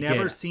 You had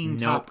never seen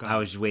Top Gun. I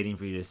was waiting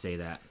for you to say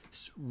that.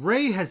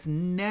 Ray has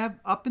never,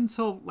 up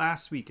until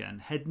last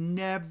weekend, had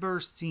never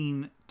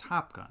seen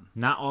Top Gun.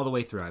 Not all the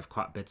way through. I've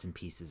caught bits and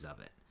pieces of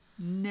it.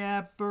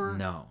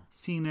 Never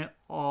seen it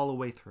all the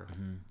way through.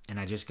 Mm-hmm. And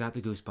I just got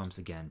the goosebumps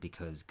again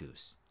because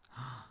Goose.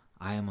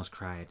 I almost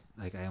cried.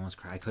 I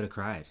could have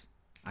cried.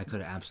 I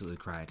could have absolutely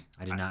cried.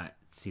 I did not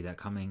see that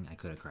coming. I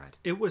could have cried.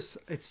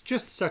 It's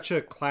just such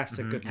a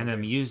classic good movie. And the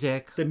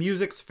music. The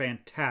music's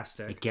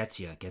fantastic. It gets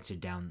you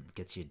down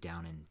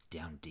and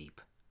down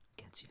deep.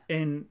 Gets you.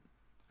 And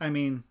I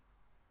mean,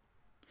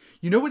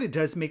 you know what it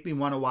does make me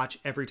want to watch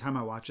every time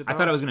I watch it, though? I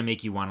thought it was going to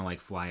make you want to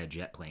like fly a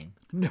jet plane.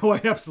 No,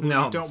 I absolutely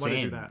don't want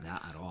to do that.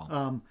 Not at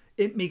all.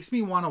 It makes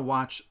me want to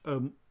watch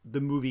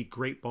the movie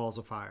Great Balls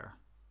of Fire.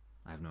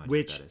 I have no idea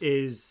which what that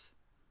is. Is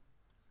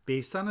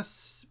based on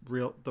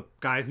the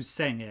guy who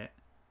sang it,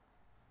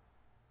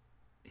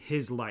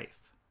 his life.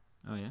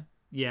 Oh yeah?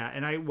 Yeah,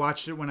 and I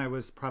watched it when I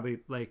was probably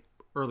like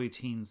early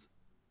teens.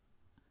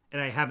 And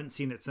I haven't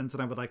seen it since,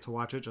 and I would like to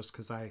watch it just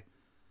because I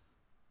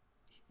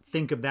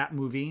think of that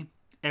movie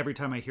every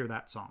time I hear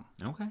that song.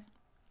 Okay.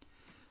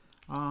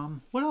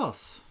 What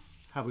else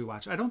have we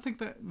watched? I don't think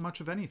that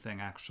much of anything,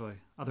 actually,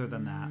 other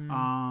than that.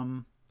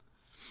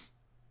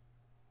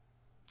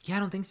 Yeah, I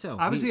don't think so.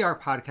 Obviously, our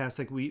podcast,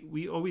 like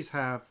we always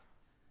have,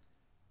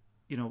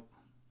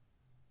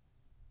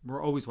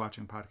 we're always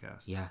watching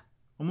podcasts. Yeah.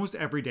 Almost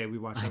every day we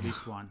watch at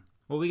least one.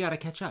 Well, we got to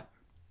catch up.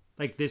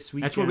 Like this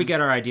weekend. That's where we get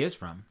our ideas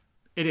from.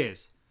 It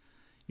is.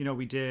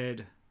 We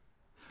did.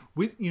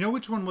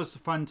 Which one was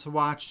fun to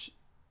watch?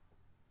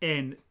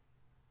 And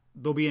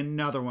there'll be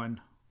another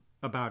one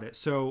about it.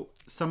 So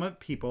some of the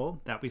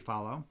people that we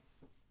follow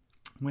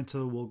went to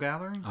the wool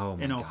gathering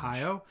in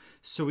Ohio.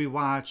 So we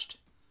watched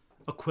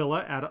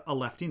Aquila at a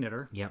Lefty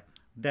Knitter. Yep.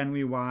 Then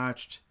we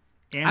watched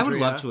Andrea. I would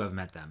love to have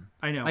met them.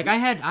 I know. Like I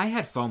had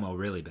FOMO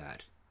really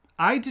bad.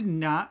 I did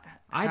not.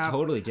 I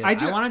totally did. I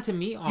wanted to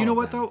meet all of them. You know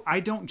what though? I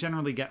don't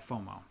generally get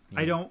FOMO.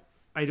 Yeah.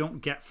 I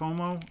don't get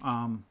FOMO.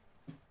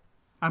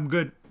 I'm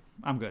good.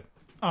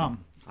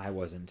 I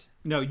wasn't.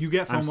 No, you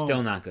get FOMO. I'm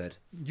still not good.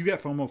 You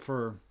get FOMO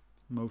for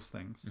most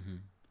things. Mm-hmm.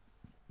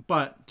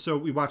 But so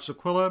we watched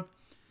Aquila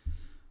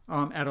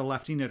at a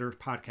Lefty Knitter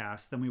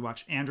podcast. Then we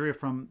watched Andrea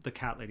from the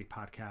Cat Lady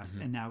podcast,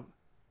 and now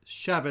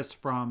Chevis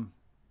from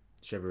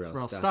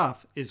Real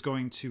Stuff is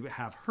going to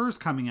have hers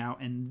coming out,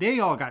 and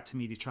they all got to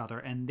meet each other,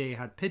 and they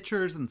had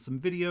pictures and some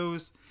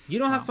videos. You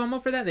don't have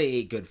FOMO for that? They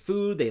ate good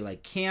food. They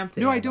like camped.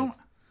 No, I don't.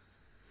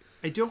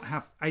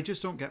 I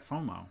just don't get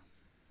FOMO.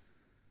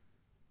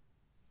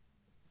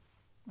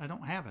 I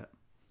don't have it.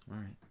 All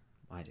right.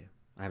 I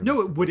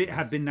do. Would it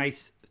have been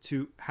nice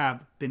to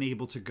have been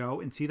able to go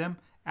and see them?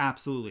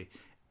 Absolutely.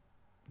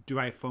 Do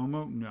I have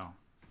FOMO? No.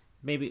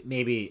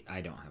 Maybe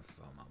I don't have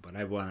FOMO, but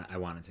I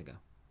wanted to go.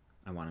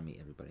 I want to meet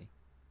everybody.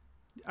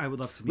 I would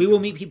love to meet We will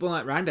meet people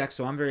at Rhinebeck,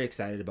 so I'm very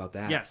excited about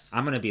that. Yes.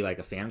 I'm going to be like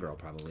a fangirl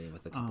probably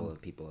with a couple of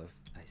people if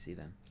I see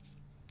them.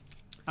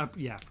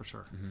 Yeah, for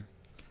sure. Mm-hmm.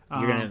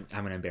 I'm going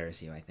to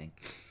embarrass you, I think.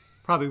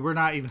 Probably. We're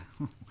not even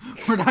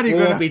we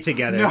won't be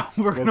together. No,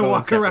 we're going to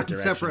walk around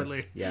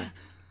separately. Yeah.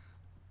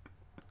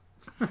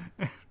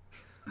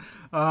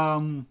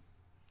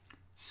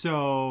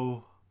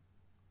 So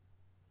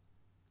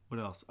what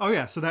else? Oh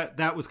yeah, so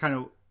that was kind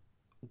of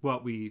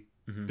what we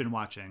been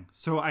watching.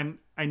 So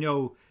I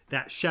know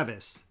that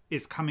Chevis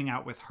is coming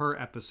out with her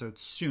episode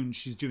soon.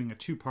 She's doing a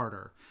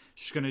 2-parter.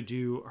 She's going to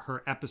do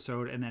her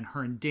episode, and then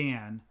her and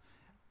Dan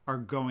are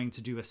going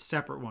to do a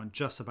separate one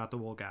just about the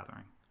wool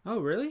gathering. Oh,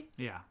 really?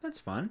 Yeah. That's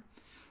fun.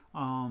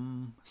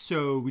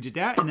 So we did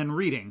that, and then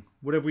reading.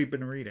 What have we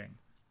been reading?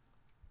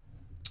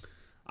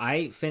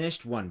 I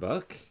finished one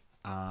book.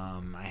 Did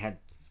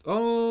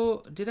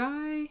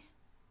I?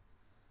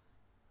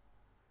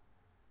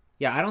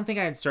 Yeah, I don't think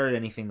I had started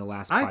anything the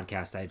last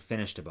podcast. I had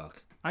finished a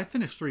book. I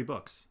finished 3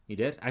 books. You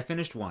did? I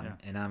finished one,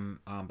 and I'm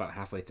about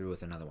halfway through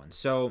with another one.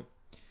 So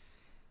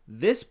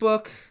This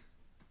book,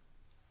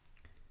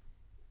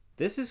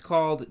 this is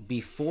called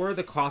Before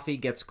the Coffee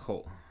Gets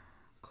Cold.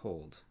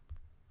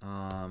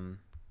 How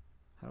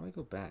do I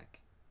go back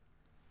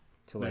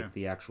to like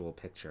the actual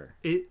picture?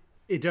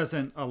 It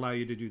doesn't allow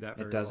you to do that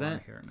very It doesn't? well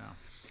on here, no.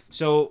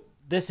 So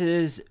this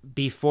is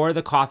Before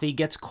the Coffee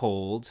Gets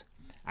Cold.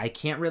 I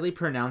can't really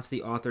pronounce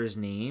the author's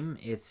name.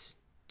 It's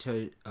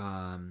Toshikazu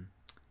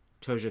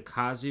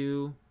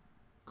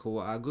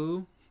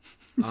Kawagu.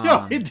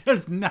 No, it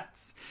does not.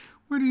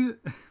 Where do you...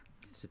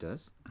 Yes, it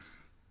does.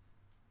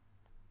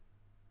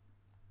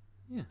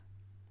 Yeah.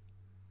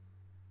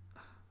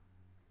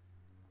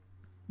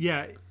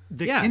 Yeah,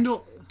 the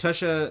Kindle...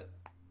 Toshikazu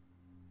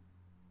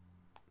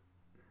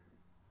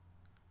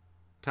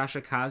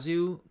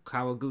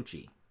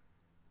Kawaguchi.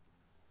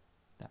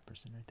 That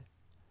person right there.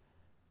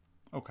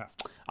 Okay.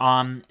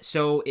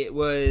 So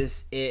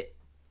it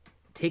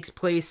takes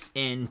place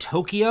in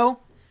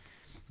Tokyo.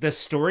 The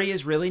story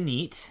is really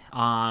neat.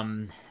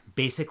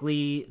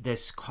 Basically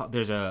there's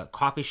a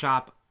coffee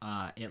shop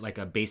at like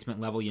a basement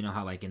level. You know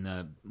how like in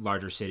the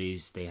larger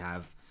cities they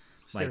have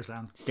like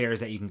stairs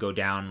that you can go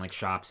down, like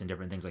shops and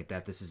different things like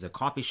that. This is a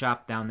coffee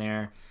shop down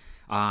there.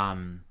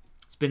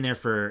 It's been there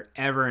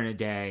forever and a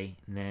day.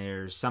 And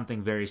there's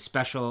something very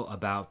special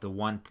about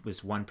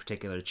this one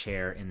particular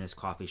chair in this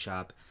coffee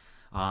shop.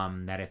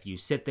 That if you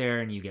sit there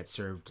and you get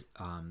served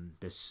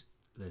this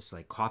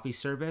like coffee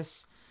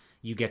service,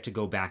 you get to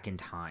go back in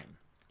time.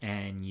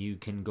 And you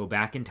can go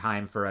back in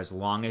time for as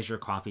long as your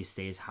coffee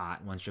stays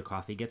hot. Once your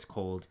coffee gets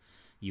cold,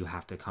 you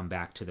have to come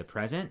back to the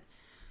present.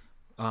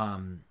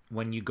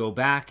 When you go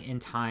back in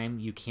time,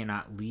 you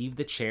cannot leave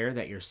the chair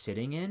that you're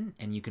sitting in,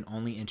 and you can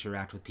only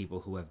interact with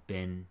people who have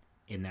been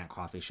in that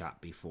coffee shop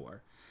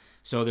before.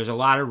 So there's a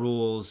lot of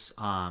rules,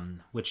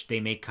 which they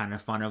make kind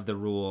of fun of the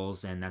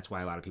rules, and that's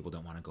why a lot of people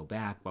don't want to go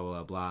back, blah, blah,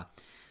 blah, blah.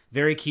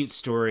 Very cute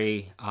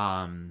story.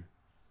 I'm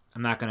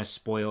not going to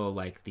spoil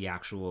like the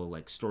actual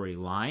like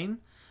storyline,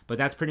 but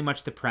that's pretty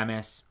much the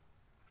premise.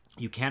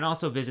 You can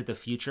also visit the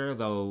future,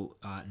 though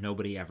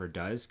nobody ever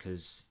does,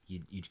 because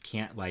you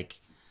can't like,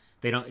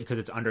 because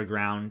it's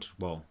underground,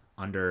 well,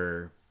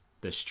 under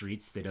the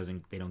streets, they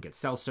don't get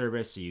cell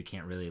service, so you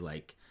can't really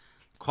like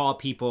call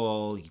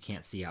people, you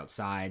can't see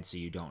outside, so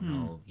you don't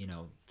know,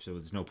 so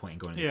there's no point in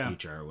going to the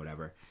future or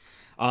whatever.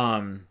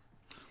 Well,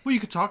 you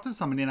could talk to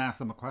somebody and ask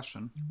them a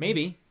question.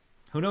 Maybe.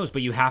 Who knows?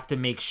 But you have to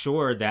make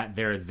sure that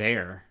they're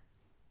there.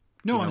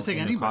 No, I'm saying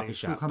anybody. Coffee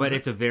shop. But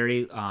it's a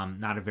very,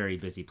 not a very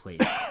busy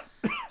place.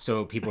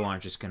 So people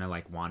aren't just going to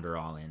like wander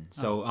all in.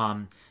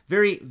 So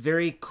very,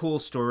 very cool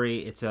story.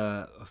 It's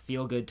a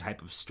feel-good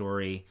type of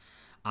story.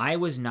 I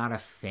was not a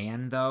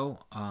fan, though,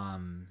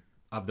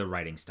 of the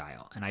writing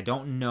style. And I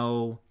don't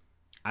know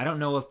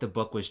if the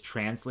book was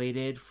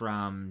translated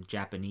from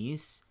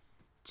Japanese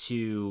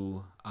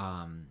to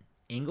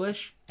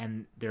English,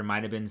 and there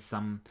might have been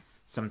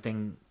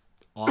something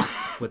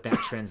off with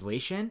that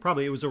translation.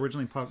 Probably it was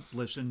originally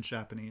published in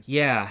Japanese.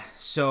 Yeah.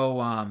 So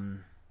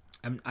I'm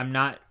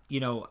not,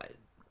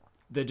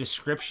 the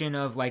description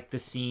of like the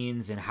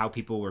scenes and how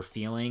people were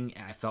feeling,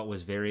 I felt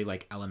was very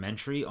like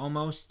elementary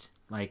almost.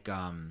 Like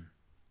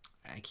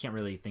I can't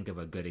really think of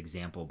a good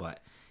example,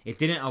 but it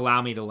didn't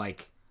allow me to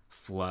like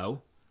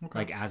flow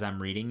like as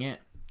I'm reading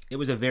it. It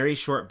was a very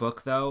short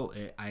book though.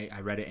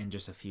 I read it in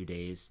just a few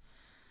days.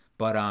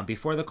 But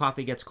Before the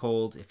Coffee Gets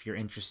Cold, if you're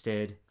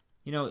interested,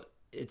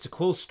 it's a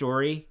cool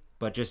story,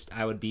 but just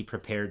I would be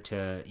prepared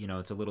to,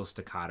 it's a little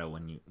staccato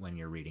when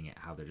you're reading it,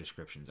 how the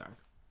descriptions are.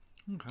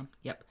 Okay.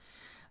 Yep.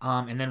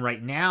 And then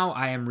right now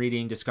I am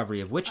reading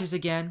Discovery of Witches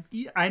again.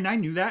 Yeah, and I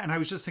knew that, and I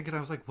was just thinking, I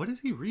was like, what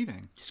is he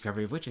reading?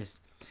 Discovery of Witches.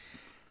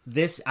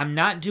 I'm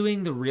not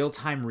doing the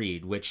real-time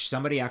read, which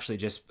somebody actually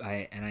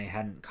I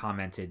hadn't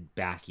commented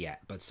back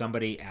yet, but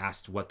somebody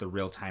asked what the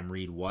real-time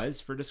read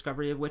was for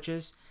Discovery of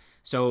Witches.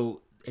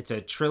 So it's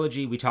a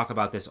trilogy. We talk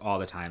about this all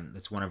the time.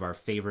 It's one of our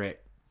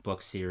favorite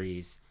book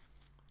series.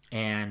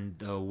 And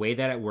the way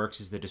that it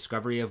works is the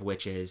Discovery of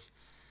Witches,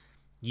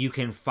 you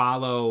can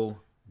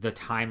follow the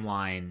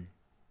timeline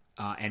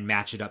and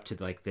match it up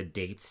to like the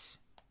dates.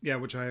 Yeah,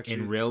 which I actually...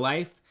 in real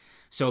life.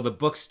 So the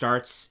book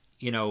starts...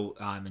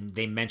 and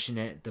they mention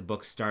it, the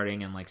book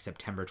starting in like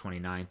September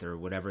 29th or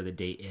whatever the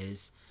date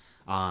is.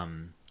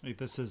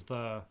 This is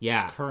the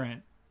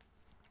current.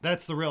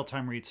 That's the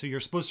real-time read. So you're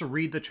supposed to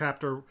read the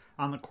chapter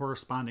on the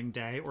corresponding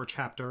day or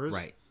chapters.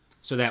 Right.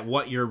 So that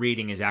what you're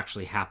reading is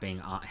actually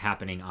happening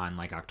on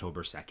like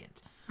October 2nd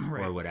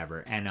right. or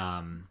whatever. And,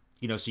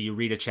 so you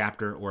read a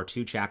chapter or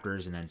two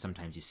chapters and then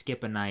sometimes you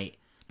skip a night.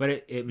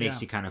 But it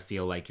makes you kind of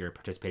feel like you're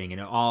participating.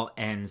 And it all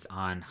ends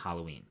on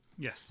Halloween.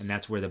 Yes. And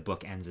that's where the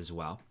book ends as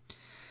well.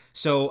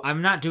 So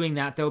I'm not doing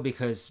that though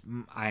because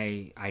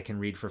I can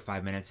read for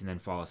 5 minutes and then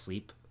fall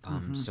asleep.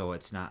 So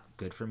it's not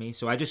good for me.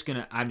 So I'm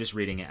just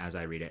reading it as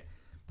I read it.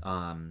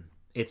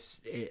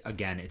 It's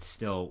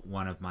still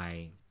one of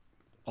my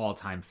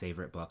all-time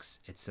favorite books.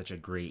 It's such a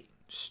great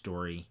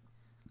story.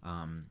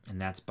 And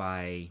that's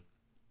by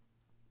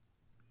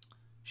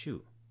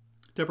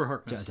Deborah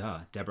Harkness.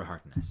 Deborah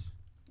Harkness.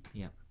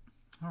 Yep.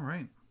 All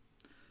right.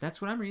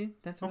 That's what I'm reading.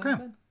 That's what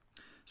okay.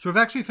 So I've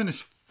actually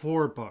finished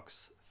 4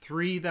 books,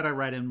 3 that I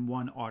read and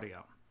 1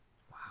 audio.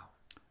 Wow.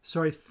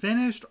 So I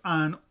finished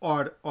on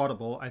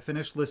Audible. I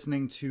finished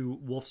listening to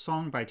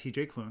Wolfsong by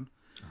TJ Klune.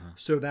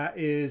 So that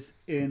is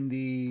in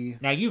the...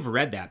 Now, you've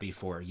read that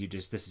before.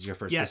 This is your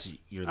first... Yes,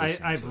 you're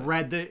listening I've to it.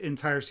 read the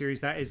entire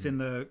series. That is in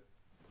the...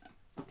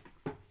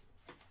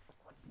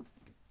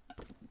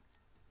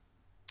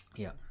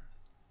 Yeah.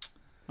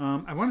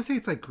 I want to say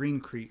it's like Green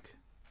Creek.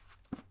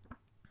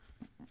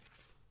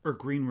 Or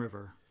Green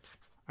River.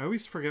 I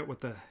always forget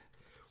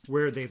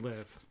where they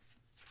live.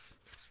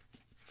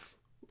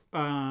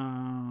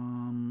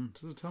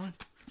 Does it tell me?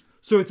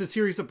 So it's a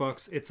series of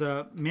books. It's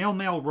a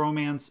male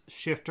romance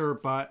shifter,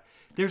 but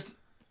the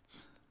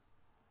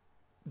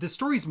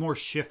story's more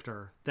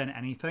shifter than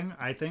anything,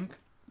 I think.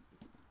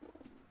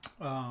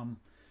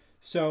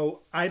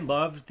 So I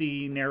loved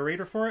the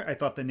narrator for it. I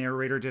thought the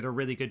narrator did a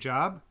really good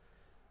job.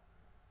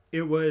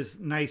 It was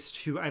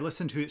nice I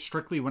listened to it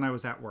strictly when I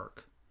was at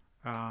work.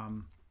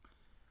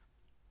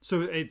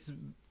 So it's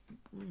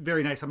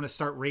very nice. I'm going to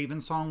start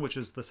Ravensong, which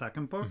is the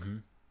second book. Mm-hmm.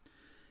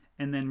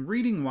 And then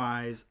reading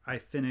wise, I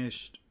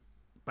finished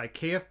by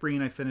K.F.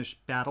 Breene, I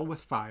finished Battle with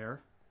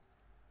Fire.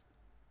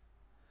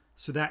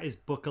 So that is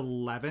book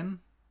 11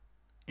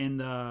 in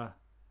the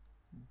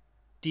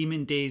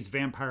Demon Days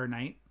Vampire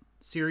Night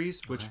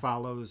series, which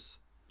follows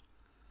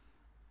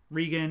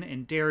Regan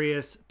and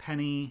Darius,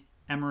 Penny,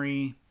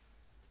 Emery,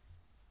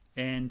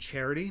 and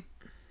Charity.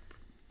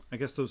 I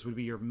guess those would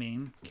be your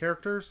main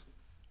characters.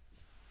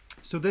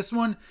 So this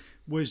one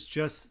was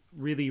just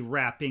really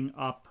wrapping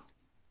up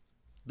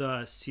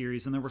the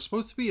series, and there was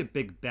supposed to be a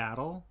big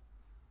battle,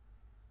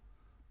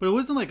 but it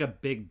wasn't like a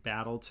big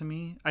battle to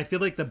me. I feel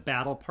like the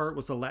battle part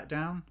was a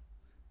letdown.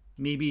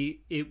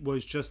 Maybe it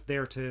was just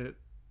there to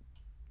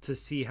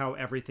see how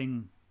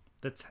everything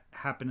that's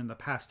happened in the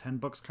past 10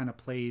 books kind of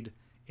played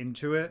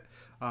into it.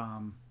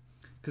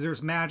 Because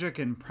there's magic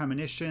and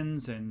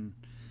premonitions, and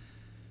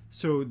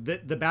so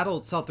the battle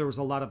itself, there was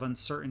a lot of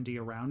uncertainty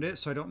around it.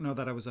 So I don't know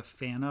that I was a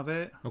fan of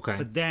it. Okay.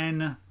 But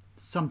then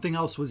something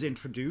else was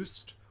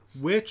introduced,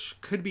 which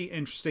could be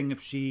interesting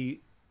if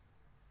she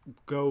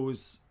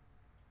goes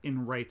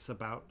and writes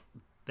about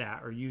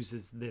that or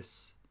uses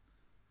this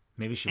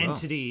maybe she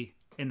entity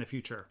in the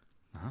future.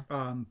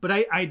 But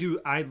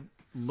I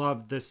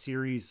love this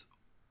series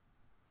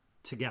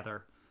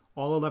together.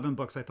 All 11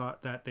 books, I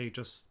thought that they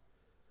just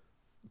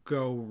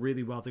go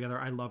really well together.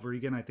 I love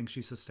Regan. I think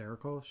she's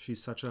hysterical. She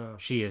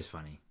is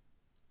funny.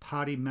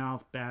 Potty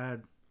mouth,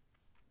 bad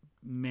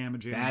mamma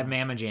jamma. Bad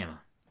mamma jamma.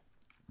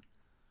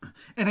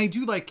 And I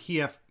do like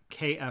K.F.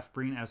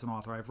 Breene as an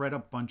author. I've read a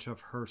bunch of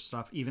her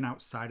stuff, even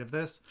outside of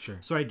this. Sure.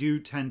 So I do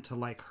tend to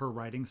like her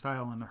writing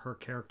style and her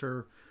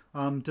character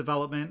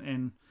development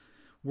and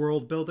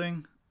world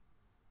building.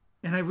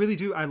 And I really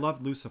do. I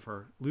love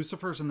Lucifer.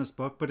 Lucifer's in this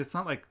book, but it's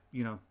not like,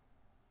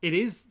 it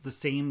is the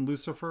same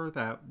Lucifer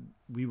that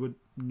we would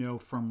know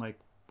from like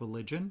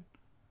religion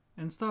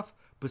and stuff,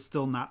 but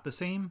still not the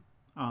same.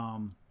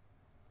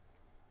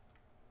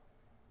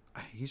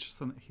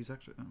 He's a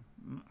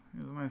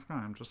nice guy.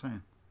 I'm just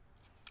saying.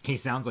 He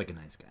sounds like a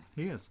nice guy.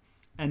 He is.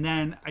 And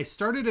then I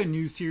started a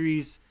new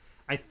series.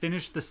 I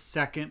finished the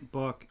second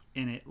book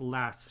in it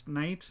last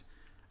night.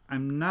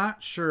 I'm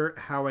not sure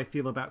how I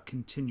feel about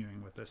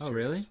continuing with this series. Oh,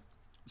 really?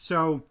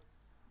 So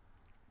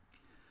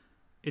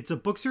it's a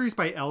book series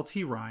by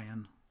L.T.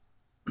 Ryan.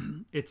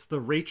 It's the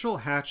Rachel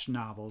Hatch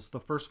novels. The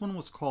first one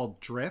was called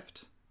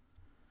Drift.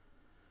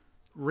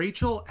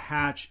 Rachel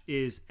Hatch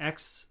is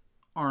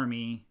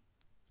ex-army,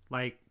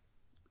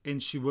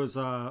 and she was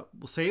we'll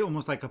say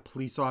almost like a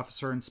police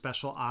officer in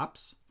special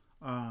ops.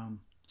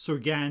 So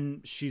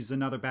again, she's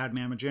another bad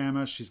mamma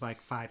jamma. She's like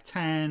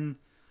 5'10",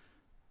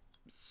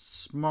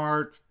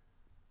 smart.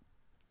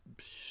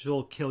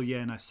 She'll kill you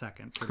in a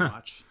second, pretty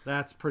much.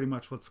 That's pretty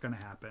much what's going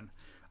to happen.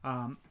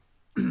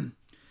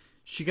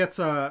 She gets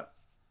a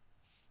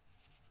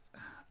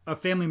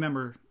family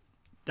member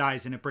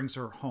dies, and it brings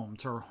her home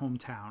to her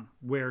hometown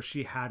where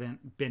she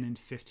hadn't been in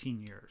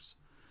 15 years.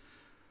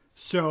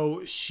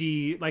 So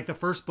she, the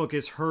first book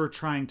is her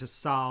trying to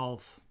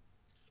solve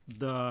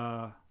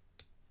the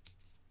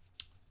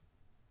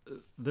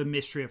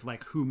mystery of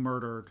who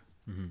murdered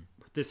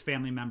this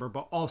family member,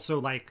 but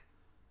also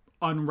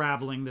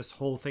unraveling this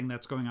whole thing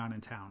that's going on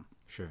in town.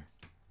 Sure.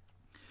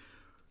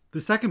 The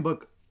second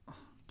book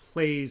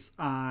plays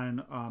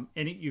on,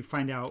 you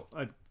find out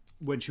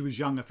when she was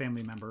young, a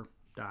family member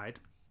died.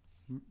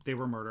 They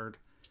were murdered.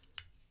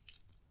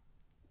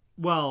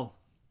 Well,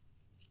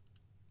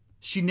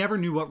 she never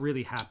knew what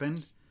really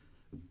happened.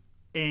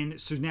 And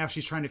so now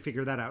she's trying to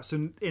figure that out.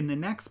 So in the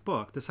next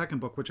book, the second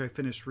book, which I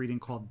finished reading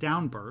called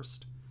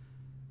Downburst,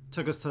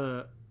 took us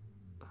to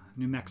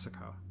New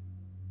Mexico.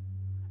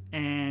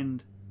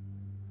 And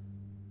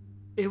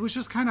it was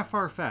just kind of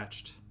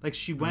far-fetched.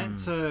 She went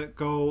to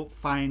go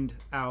find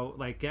out,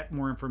 get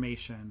more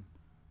information.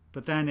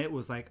 But then it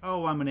was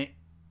oh, I'm going to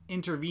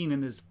intervene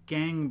in this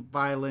gang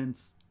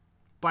violence,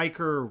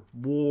 biker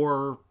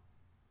war,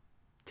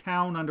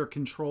 town under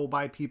control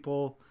by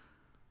people.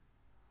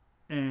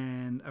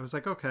 And I was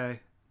okay.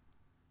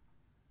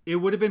 it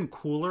would have been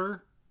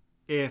cooler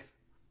if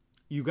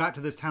you got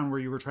to this town where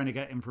you were trying to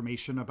get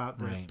information about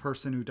the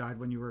person who died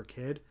when you were a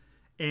kid,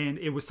 and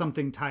it was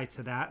something tied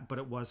to that, but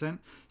it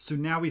wasn't. So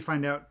now we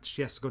find out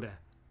she has to go to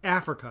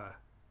Africa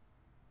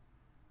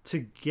to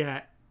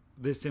get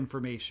this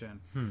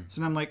information.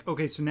 So now I'm like,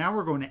 okay, so now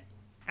we're going to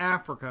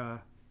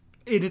Africa,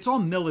 and it's all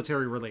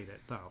military related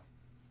though.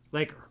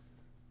 Like,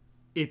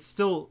 it's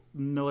still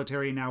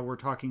military now. We're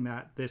talking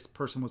that this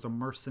person was a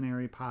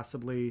mercenary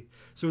possibly.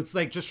 So it's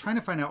like just trying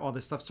to find out all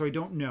this stuff. So I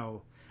don't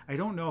know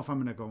if I'm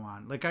going to go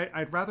on. Like,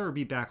 I'd rather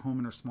be back home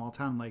in her small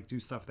town, like do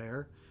stuff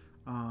there.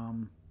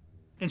 And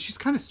she's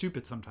kind of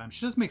stupid sometimes.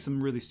 She does make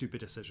some really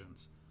stupid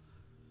decisions.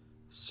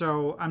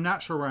 So I'm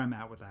not sure where I'm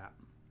at with that.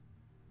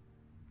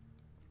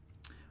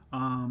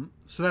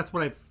 So that's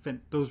what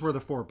those were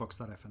the 4 books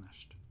that I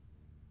finished.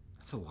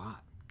 That's a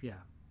lot. Yeah.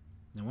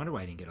 No wonder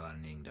why I didn't get a lot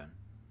of knitting done.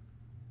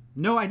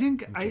 No, I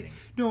didn't.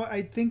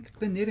 I think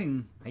the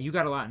knitting. You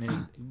got a lot of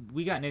knitting.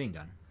 We got knitting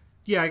done.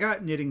 Yeah, I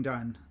got knitting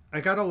done. I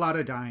got a lot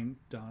of dyeing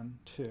done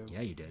too.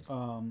 Yeah, you did.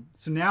 So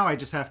now I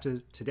just have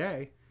to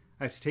I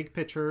have to take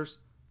pictures,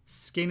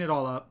 skein it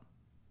all up,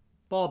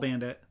 ball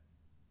band it,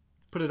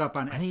 put it up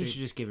on Etsy. I think you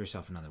should just give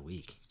yourself another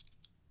week.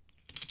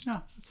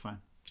 No, it's fine.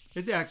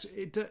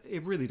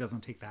 It really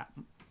doesn't take that.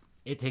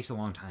 It takes a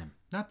long time.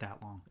 Not that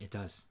long. It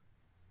does.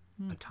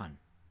 A ton.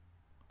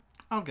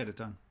 I'll get it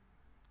done.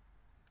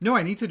 No,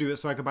 I need to do it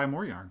so I can buy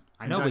more yarn.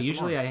 I know, but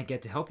usually I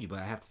get to help you, but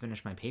I have to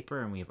finish my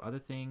paper and we have other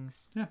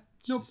things. Yeah.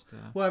 Nope.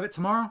 We'll have it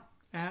tomorrow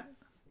at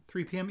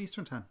 3 p.m.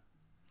 Eastern time.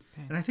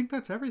 Okay. And I think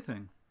that's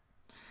everything.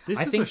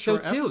 I think so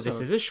too. Episode.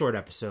 This is a short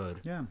episode.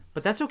 Yeah.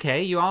 But that's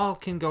okay. You all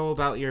can go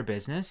about your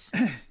business.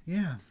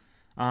 Yeah.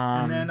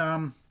 And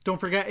then don't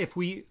forget,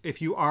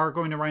 if you are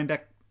going to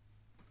Rhinebeck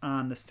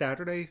on the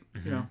Saturday,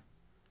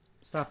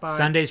 stop by.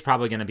 Sunday's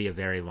probably going to be a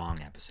very long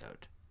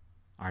episode.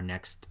 Our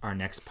next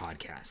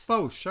podcast.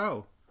 Oh,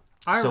 show.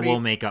 We'll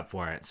make up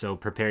for it. So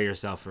prepare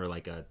yourself for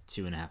like a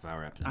 2.5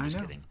 hour episode. I'm just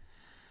kidding.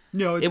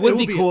 No, it would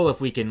be cool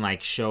if we can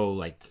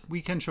show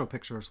We can show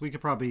pictures. We could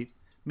probably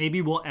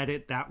maybe we'll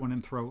edit that one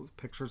and throw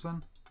pictures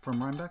in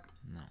from Rhinebeck.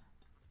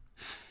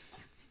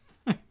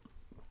 No.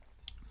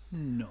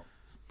 No.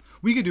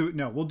 We could do it.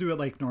 No, we'll do it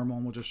like normal,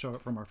 and we'll just show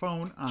it from our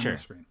phone on the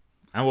screen.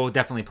 And we'll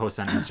definitely post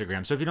on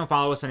Instagram. So if you don't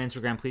follow us on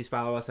Instagram, please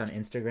follow us on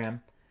Instagram.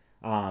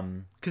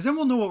 Because then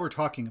we'll know what we're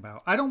talking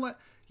about.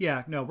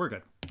 We're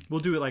good. We'll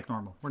do it like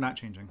normal. We're not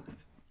changing.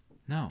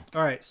 No.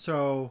 All right.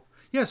 So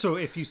so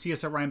if you see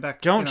us at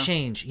Rhinebeck, don't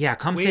change. Yeah,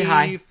 come wave, say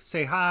hi.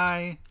 Say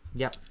hi.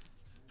 Yep.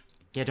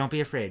 Yeah, don't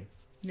be afraid.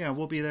 Yeah,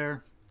 we'll be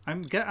there.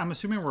 I'm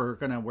assuming we're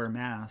gonna wear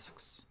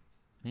masks.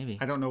 Maybe.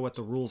 I don't know what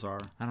the rules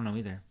are. I don't know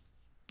either.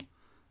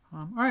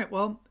 All right.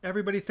 Well,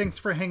 everybody, thanks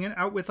for hanging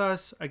out with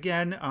us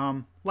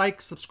again.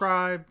 Like,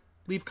 subscribe,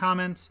 leave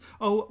comments.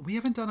 Oh, we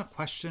haven't done a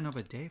question of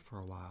a day for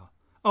a while.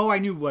 Oh, I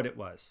knew what it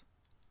was.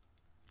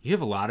 You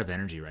have a lot of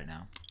energy right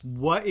now.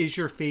 What is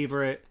your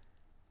favorite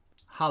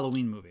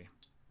Halloween movie?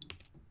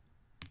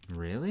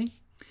 Really?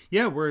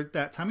 Yeah, we're at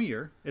that time of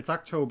year. It's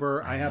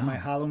October. I have my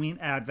Halloween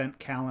advent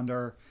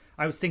calendar.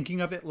 I was thinking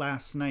of it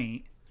last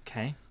night.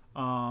 Okay.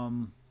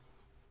 Because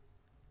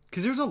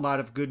there's a lot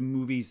of good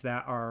movies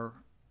that are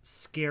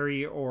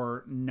scary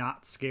or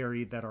not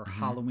scary that are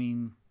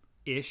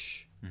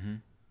Halloween-ish.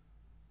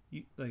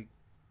 Like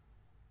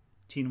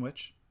Teen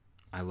Witch.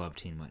 I love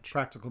Teen Witch.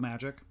 Practical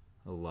Magic.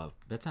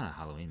 That's not a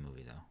Halloween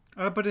movie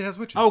though. But it has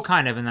witches. Oh,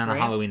 kind of. And then on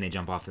Halloween they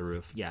jump off the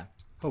roof. Yeah.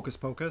 Hocus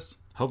Pocus.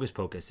 Hocus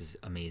Pocus is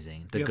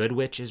amazing. The Good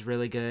Witch is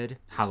really good.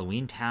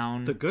 Halloween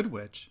Town. The Good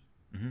Witch.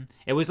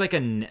 It was like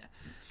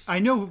I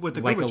know what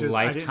the Good Witch is.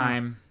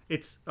 Lifetime.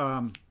 It's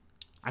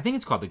I think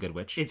it's called The Good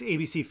Witch. It's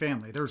ABC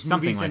Family. There's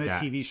something movies like and a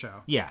that. TV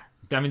show. Yeah.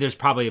 I mean, there's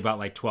probably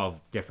about 12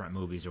 different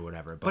movies or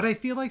whatever. But I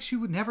feel like she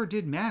never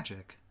did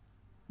magic.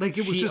 Like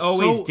it was she just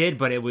always did,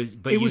 but it was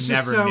you was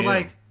never just so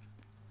knew.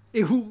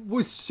 It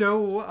was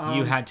so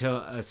you had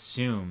to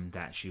assume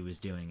that she was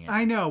doing it.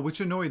 I know, which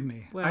annoyed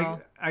me.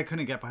 Well, I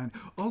couldn't get behind.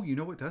 Oh, you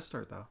know what does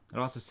start though? It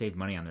also saved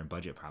money on their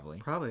budget, probably.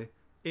 Probably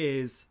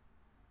is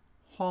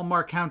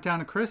Hallmark Countdown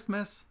to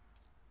Christmas.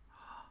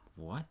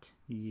 What?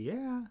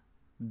 Yeah.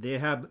 They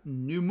have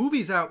new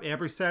movies out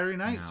every Saturday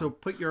night, No. so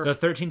put your... The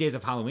 13 Days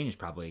of Halloween is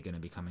probably going to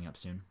be coming up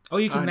soon. Oh,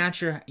 you can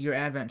match your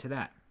Advent to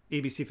that.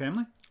 ABC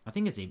Family? I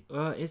think it's...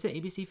 is it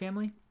ABC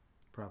Family?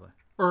 Probably.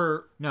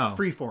 Or no.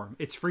 Freeform.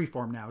 It's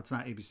Freeform now. It's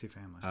not ABC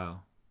Family. Oh.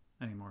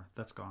 Anymore.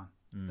 That's gone.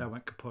 That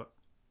went kaput.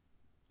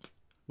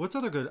 What's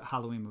other good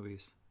Halloween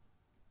movies?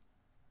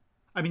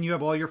 I mean, you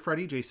have all your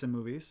Freddy Jason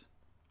movies,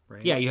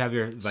 right? Yeah, you have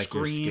your your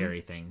Scream.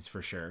 scary things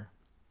for sure.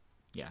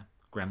 Yeah.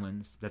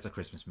 Gremlins. That's a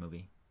Christmas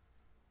movie.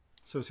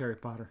 So is Harry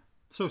Potter.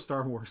 So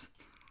Star Wars.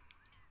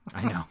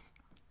 I know.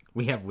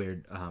 We have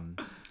weird...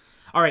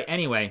 All right,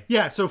 anyway.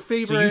 Yeah, so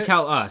favorite... So you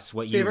tell us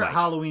what you favorite like.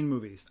 Halloween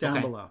movies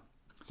down below.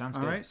 Sounds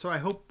good. All right, so I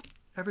hope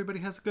everybody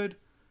has a good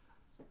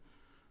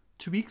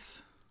 2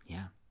 weeks.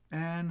 Yeah.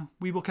 And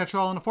we will catch you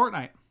all in a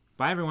fortnight.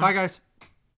 Bye, everyone. Bye, guys.